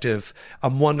perspective,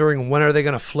 I'm wondering when are they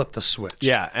going to flip the switch?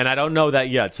 Yeah, and I don't know that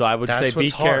yet, so I would say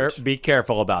be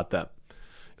careful about them.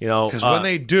 Because when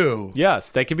they do,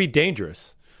 yes, they can be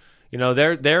dangerous.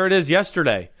 There it is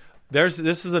yesterday. This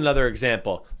is another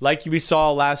example. Like we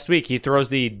saw last week, he throws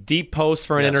the deep post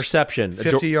for an interception.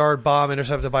 50-yard bomb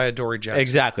intercepted by Adoree Jackson.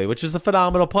 Exactly, which is a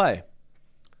phenomenal play.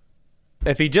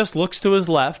 If he just looks to his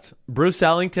left, Bruce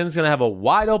Ellington's going to have a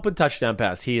wide-open touchdown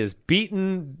pass. He has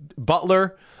beaten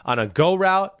Butler on a go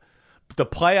route. The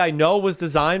play I know was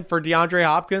designed for DeAndre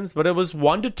Hopkins, but it was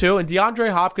 1-2, and DeAndre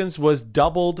Hopkins was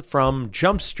doubled from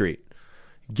Jump Street.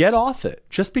 Get off it.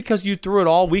 Just because you threw it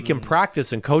all week in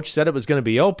practice and coach said it was going to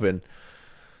be open,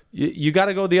 you got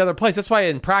to go the other place. That's why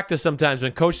in practice sometimes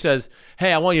when coach says,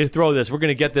 hey, I want you to throw this, we're going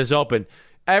to get this open,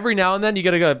 every now and then you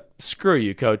got to go, screw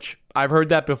you, coach. I've heard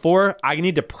that before. I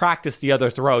need to practice the other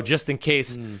throw just in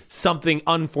case something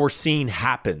unforeseen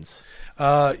happens.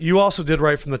 You also did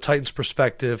right from the Titans'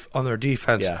 perspective on their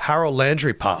defense. Yeah. Harold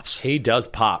Landry pops. He does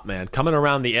pop, man. Coming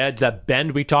around the edge, that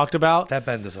bend we talked about. That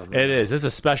bend is unreal. It is. It's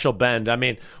a special bend. I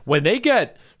mean, when they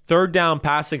get third down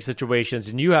passing situations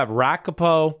and you have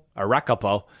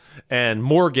Rakapo and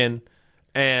Morgan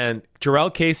and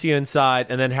Jarrell Casey inside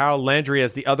and then Harold Landry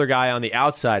as the other guy on the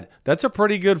outside, that's a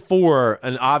pretty good for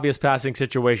an obvious passing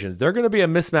situations. They're going to be a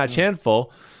mismatch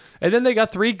handful. And then they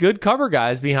got three good cover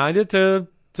guys behind it to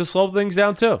slow things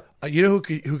down too. You know who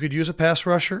could use a pass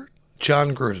rusher?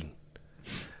 John Gruden.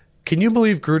 Can you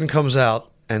believe Gruden comes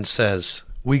out and says,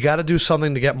 we got to do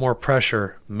something to get more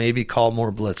pressure, maybe call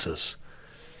more blitzes?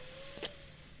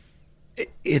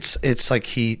 It's like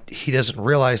he doesn't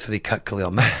realize that he cut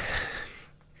Khalil Mack.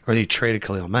 Or he traded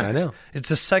Khalil Mack. I know. It's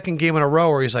the second game in a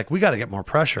row where he's like, we got to get more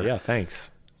pressure. Yeah,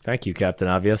 thanks. Thank you, Captain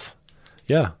Obvious.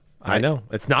 Yeah, I know.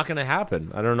 It's not going to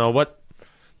happen. I don't know what.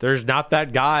 There's not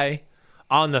that guy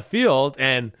on the field,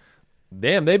 and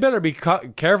damn, they better be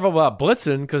careful about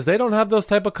blitzing because they don't have those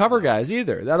type of cover guys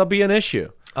either. That'll be an issue.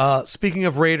 Speaking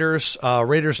of Raiders,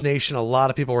 Raiders Nation, a lot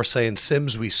of people were saying,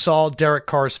 Sims, we saw Derek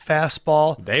Carr's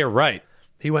fastball. They are right.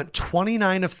 He went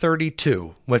 29 of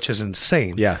 32, which is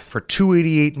insane. Yes. For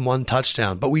 288 and one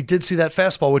touchdown. But we did see that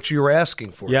fastball, which you were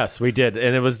asking for. Yes, we did.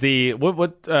 And it was the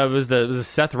was the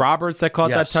Seth Roberts that caught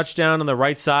that touchdown on the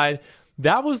right side.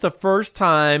 That was the first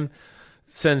time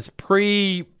since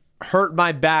hurt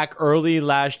my back early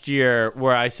last year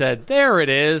where I said, there it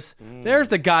is. There's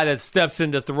the guy that steps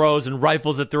into throws and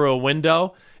rifles it through a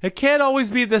window. It can't always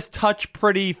be this touch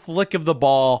pretty flick of the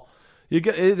ball.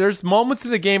 There's moments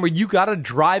in the game where you got to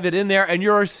drive it in there, and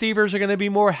your receivers are going to be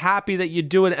more happy that you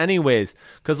do it anyways.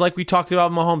 Because like we talked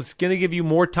about, Mahomes, it's going to give you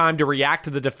more time to react to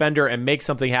the defender and make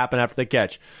something happen after the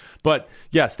catch. But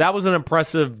yes, that was an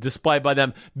impressive display by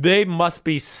them. They must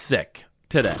be sick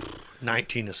today.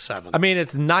 19-7. I mean,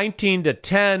 it's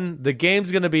 19-10. The game's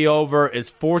going to be over.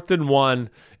 It's 4th and 1,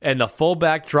 and the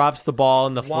fullback drops the ball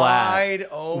in the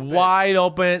flat. Wide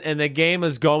open, and the game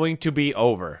is going to be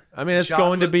over. I mean, it's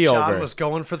going to be over. John was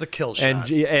going for the kill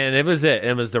shot. And it was it.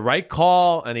 It was the right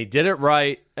call, and he did it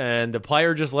right, and the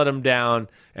player just let him down,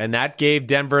 and that gave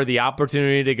Denver the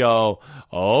opportunity to go,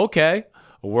 okay,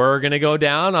 we're going to go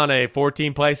down on a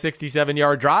 14-play,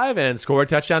 67-yard drive and score a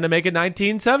touchdown to make it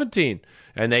 19-17.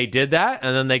 And they did that,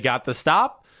 and then they got the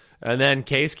stop, and then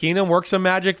Case Keenum worked some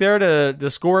magic there to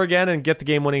score again and get the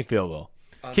game-winning field goal.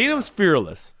 Keenum's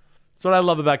fearless. That's what I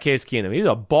love about Case Keenum. He's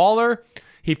a baller.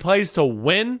 He plays to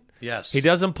win. Yes. He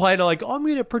doesn't play to like, I'm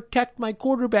going to protect my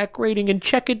quarterback rating and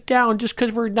check it down just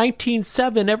because we're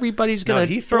 19-7. Everybody's going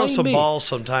to he throws some balls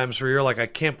sometimes where you're like, I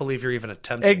can't believe you're even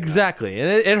attempting Exactly. And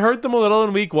it hurt them a little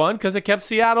in week 1 because it kept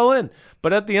Seattle in.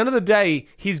 But at the end of the day,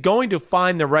 he's going to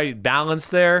find the right balance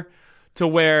there to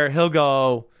where he'll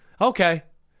go, okay,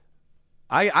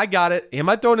 I got it. He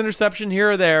might throw an interception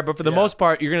here or there, but for the most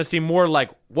part, you're going to see more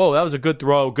like, whoa, that was a good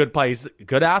throw, good play. He's a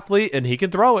good athlete, and he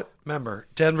can throw it. Remember,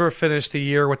 Denver finished the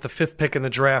year with the 5th pick in the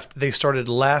draft. They started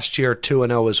last year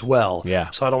 2-0 as well. Yeah.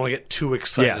 So I don't want to get too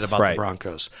excited about the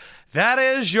Broncos. That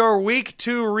is your Week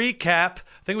 2 recap.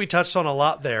 I think we touched on a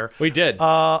lot there. We did.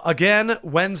 Again,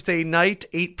 Wednesday night,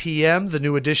 8 p.m., the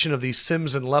new edition of the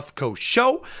Sims and Lefko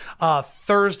show.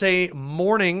 Thursday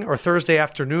morning, or Thursday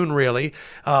afternoon, really,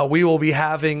 we will be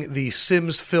having the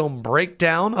Sims film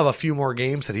breakdown of a few more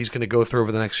games that he's going to go through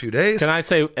over the next few days. Can I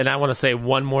say, and I want to say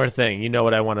one more thing. You know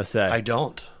what I want to say. I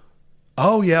don't.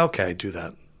 Oh, yeah, okay, do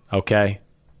that. Okay.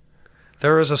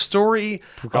 There is a story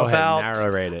about,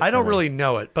 narrate it. I don't really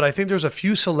know it, but I think there's a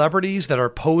few celebrities that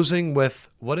are posing with,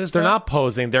 what is They're that? not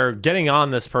posing. They're getting on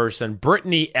this person.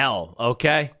 Brittany L,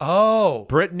 okay? Oh.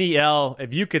 Brittany L,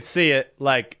 if you could see it,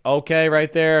 like, okay,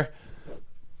 right there.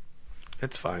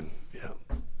 It's fine, yeah.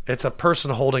 It's a person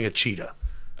holding a cheetah.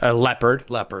 A leopard.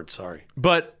 Leopard, sorry.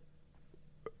 But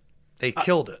they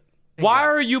killed it. Why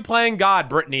are you playing God,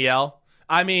 Brittany L?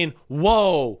 I mean,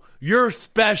 whoa, you're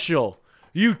special.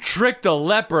 You tricked a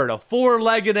leopard, a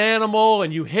 4-legged animal,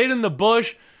 and you hid in the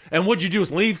bush. And what'd you do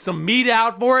is leave some meat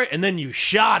out for it, and then you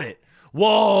shot it.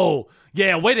 Whoa.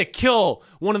 Yeah, way to kill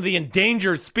one of the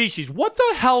endangered species. What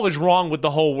the hell is wrong with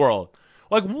the whole world?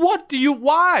 Like,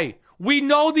 why? We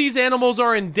know these animals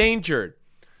are endangered.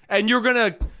 And you're going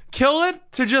to kill it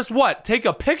to just what? Take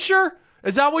a picture?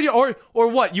 Is that what you, or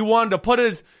what? You wanted to put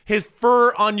his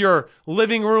fur on your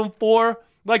living room floor?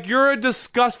 Like, you're a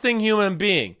disgusting human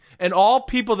being. And all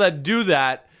people that do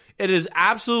that, it is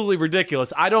absolutely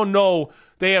ridiculous. I don't know.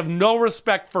 They have no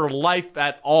respect for life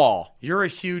at all. You're a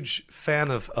huge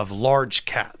fan of large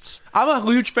cats. I'm a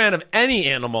huge fan of any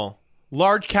animal.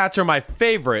 Large cats are my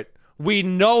favorite. We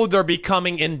know they're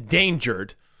becoming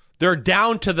endangered. They're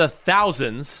down to the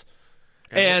thousands.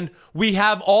 And we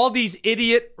have all these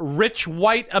idiot, rich,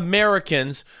 white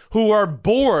Americans who are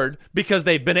bored because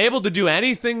they've been able to do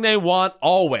anything they want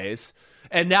always.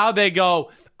 And now they go,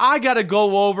 I got to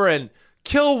go over and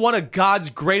kill one of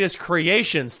God's greatest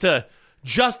creations to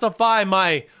justify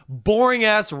my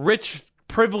boring-ass, rich,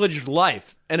 privileged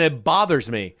life. And it bothers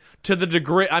me to the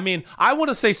degree. I mean, I want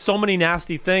to say so many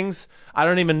nasty things. I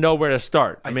don't even know where to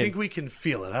start. I think we can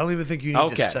feel it. I don't even think you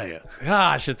need to say it.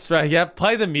 Gosh, it's right. Yeah,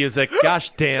 play the music.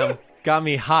 Gosh damn. Got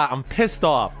me hot. I'm pissed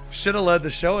off. Should have led the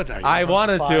show with that. I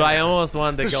wanted to. I almost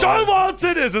wanted to go. Deshaun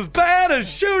Watson is as bad as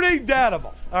shooting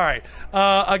animals. All right.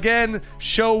 Again,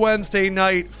 show Wednesday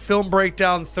night, film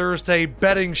breakdown Thursday,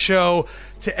 betting show.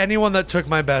 To anyone that took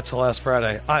my bets last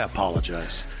Friday, I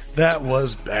apologize. That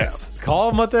was bad. Call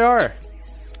them what they are.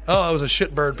 Oh, it was a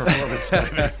shitbird performance,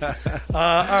 baby.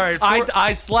 All right.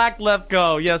 I slacked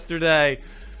Lefko yesterday.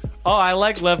 Oh, I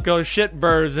like Lefko's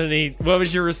shitbirds. And what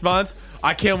was your response?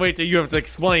 I can't wait till you have to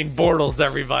explain Bortles to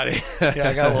everybody. Yeah,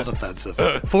 I got a little defensive.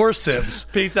 For Sibs.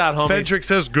 Peace out, homies. Fentrick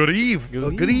says good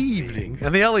evening.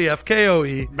 And the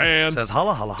LEFKOE man says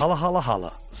holla, holla, holla, holla,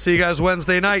 holla. See you guys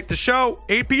Wednesday night. The show,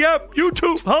 8 p.m.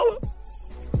 YouTube. Holla.